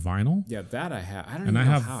Rattle and Hum vinyl. Yeah, that I have. I don't even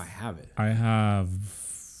know how I have it. I have...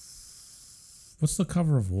 What's the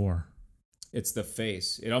cover of War? It's the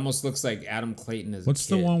face. It almost looks like Adam Clayton as What's a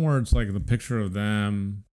kid. the one where it's like the picture of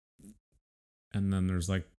them, and then there's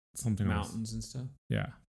like something else. Mountains and stuff. Yeah,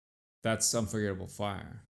 That's Unforgettable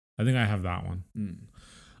Fire. I think I have that one.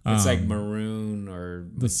 It's like Maroon or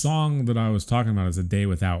the song that I was talking about is "A Day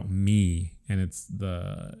Without Me," and it's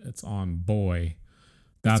on Boy.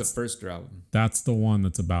 That's the first album. That's the one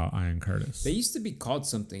that's about Ian Curtis. They used to be called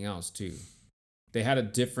something else too. They had a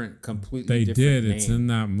completely they different did. name. It's in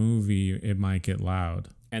that movie. It Might Get Loud.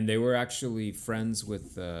 And they were actually friends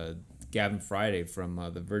with Gavin Friday from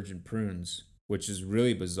the Virgin Prunes, which is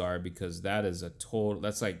really bizarre because that is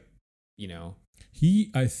that's like,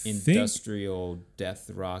 industrial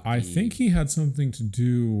death rock. I think he had something to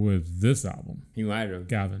do with this album. He might have.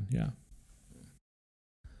 Gavin, yeah.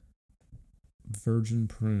 Virgin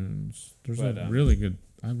Prunes. There's a really good.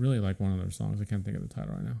 I really like one of their songs. I can't think of the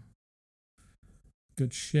title right now.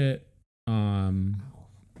 Good shit.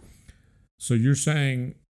 So you're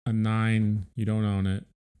saying a 9, you don't own it.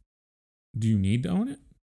 Do you need to own it?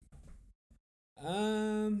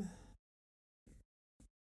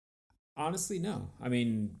 Honestly, no. I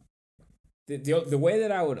mean, the way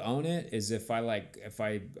that I would own it is if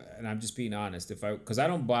and I'm just being honest, because I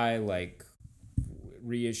don't buy like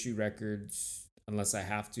reissue records unless I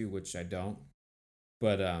have to, which I don't.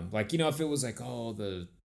 But if it was like, oh, the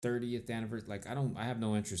 30th anniversary, like I have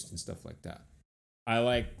no interest in stuff like that. I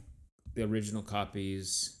like the original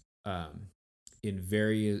copies in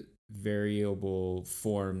variable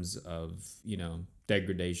forms of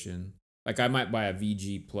degradation. Like I might buy a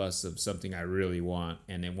VG plus of something I really want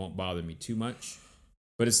and it won't bother me too much,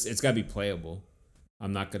 but it's got to be playable.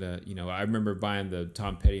 I'm not gonna, I remember buying the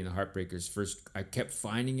Tom Petty and the Heartbreakers first. I kept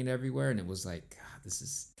finding it everywhere and it was like, God, this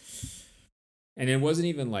is. And it wasn't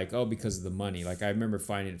even like, oh, because of the money. Like I remember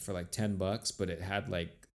finding it for like $10, but it had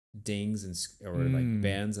like dings or like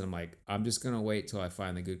bends, and I'm like, I'm just gonna wait till I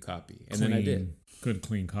find the good copy, and then I did. Good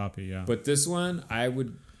clean copy, yeah. But this one, I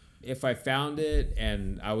would, if I found it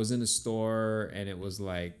and I was in a store and it was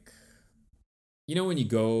like, when you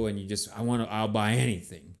go and you just, I'll buy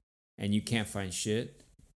anything, and you can't find shit.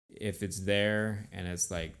 If it's there and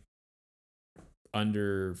it's like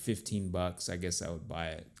under $15, I guess I would buy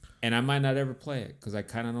it. And I might not ever play it because I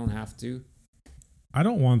kind of don't have to. I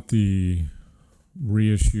don't want the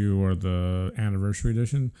reissue or the anniversary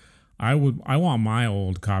edition. I want my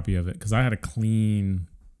old copy of it because I had a clean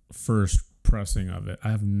first pressing of it. I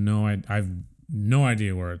have no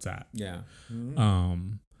idea where it's at. Yeah.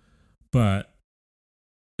 Mm-hmm. But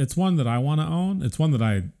it's one that I want to own. It's one that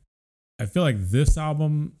I feel like this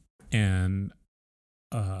album and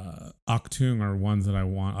Achtung are ones that I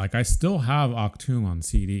want. Like I still have Achtung on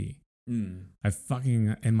CD. I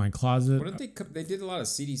fucking in my closet. What did they did a lot of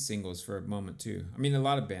CD singles for a moment too. I mean, a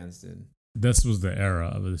lot of bands did. This was the era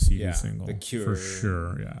of the CD single. The Cure. For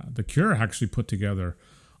sure, yeah. The Cure actually put together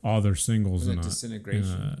all their singles in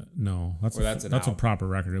Disintegration. No, that's a proper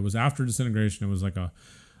record. It was after Disintegration. It was like a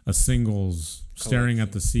singles collection. Staring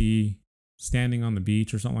at the Sea, Standing on the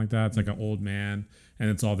Beach or something like that. It's like an old man, and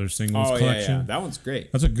it's all their singles collection. Yeah. That one's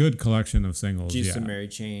great. That's a good collection of singles. Jesus and Mary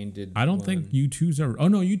Chain did. I don't think U2's ever. Oh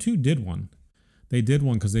no, U2 did one. They did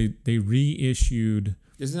one because they reissued.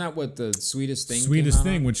 Isn't that what the Sweetest Thing? Sweetest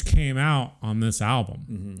Thing, which came out on this album.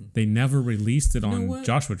 Mm-hmm. They never released it on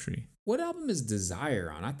Joshua Tree. What album is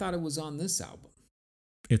Desire on? I thought it was on this album.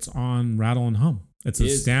 It's on Rattle and Hum. It's a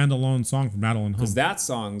standalone song from Rattle and Hum. Because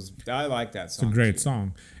I like that song. It's a great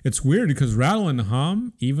song. It's weird because Rattle and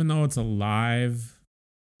Hum, even though it's a live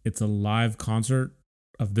concert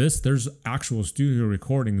of this, there's actual studio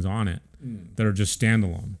recordings on it that are just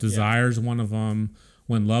standalone. Desire's one of them.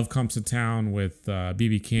 When Love Comes to Town with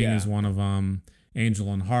B.B. King is one of them.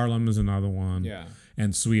 Angel in Harlem is another one. Yeah.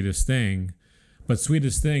 And Sweetest Thing. But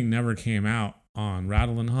Sweetest Thing never came out on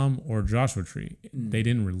Rattle and Hum or Joshua Tree. They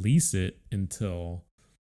didn't release it until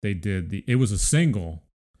they did it was a single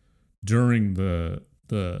during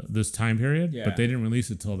this time period, but they didn't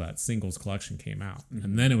release it till that singles collection came out. Mm-hmm.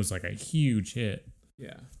 And then it was like a huge hit.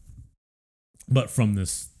 Yeah. But from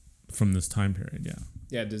this time period, yeah.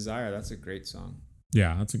 Yeah, Desire, that's a great song.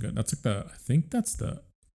 Yeah, I think that's the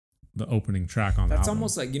opening track on that. That's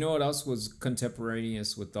almost like, what else was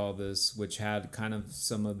contemporaneous with all this, which had kind of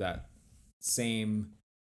some of that same,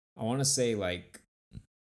 I want to say like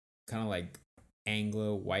kind of like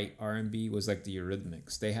Anglo white R&B, was like the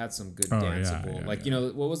Eurythmics. They had some good danceable,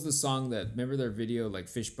 what was the song that, remember their video, like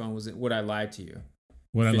Fishbone, was it Would I Lie to You?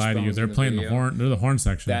 Would I Lie to You? They're playing the horn. They're the horn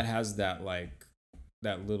section. That has that like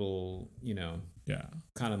that little,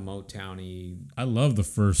 kind of Motown-y. I love the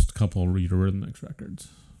first couple Eurythmics records.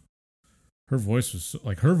 Her voice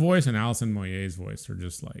and Alison Moyet's voice are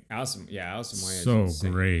just like Alison Moyet so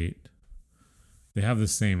great. They have the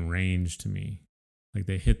same range to me. Like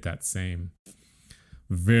they hit that same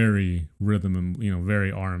very rhythm and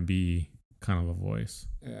very R&B kind of a voice.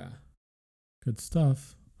 Yeah. Good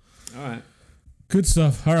stuff. All right. Good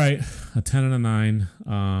stuff. All right, a 10 and a 9.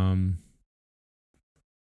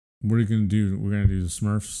 What are you gonna do? We're gonna do the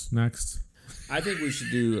Smurfs next. I think we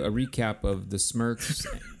should do a recap of the Smurfs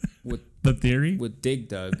with The theory with Dig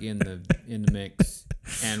Dug in the mix,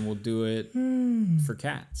 and we'll do it for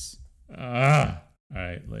cats. All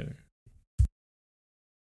right, later.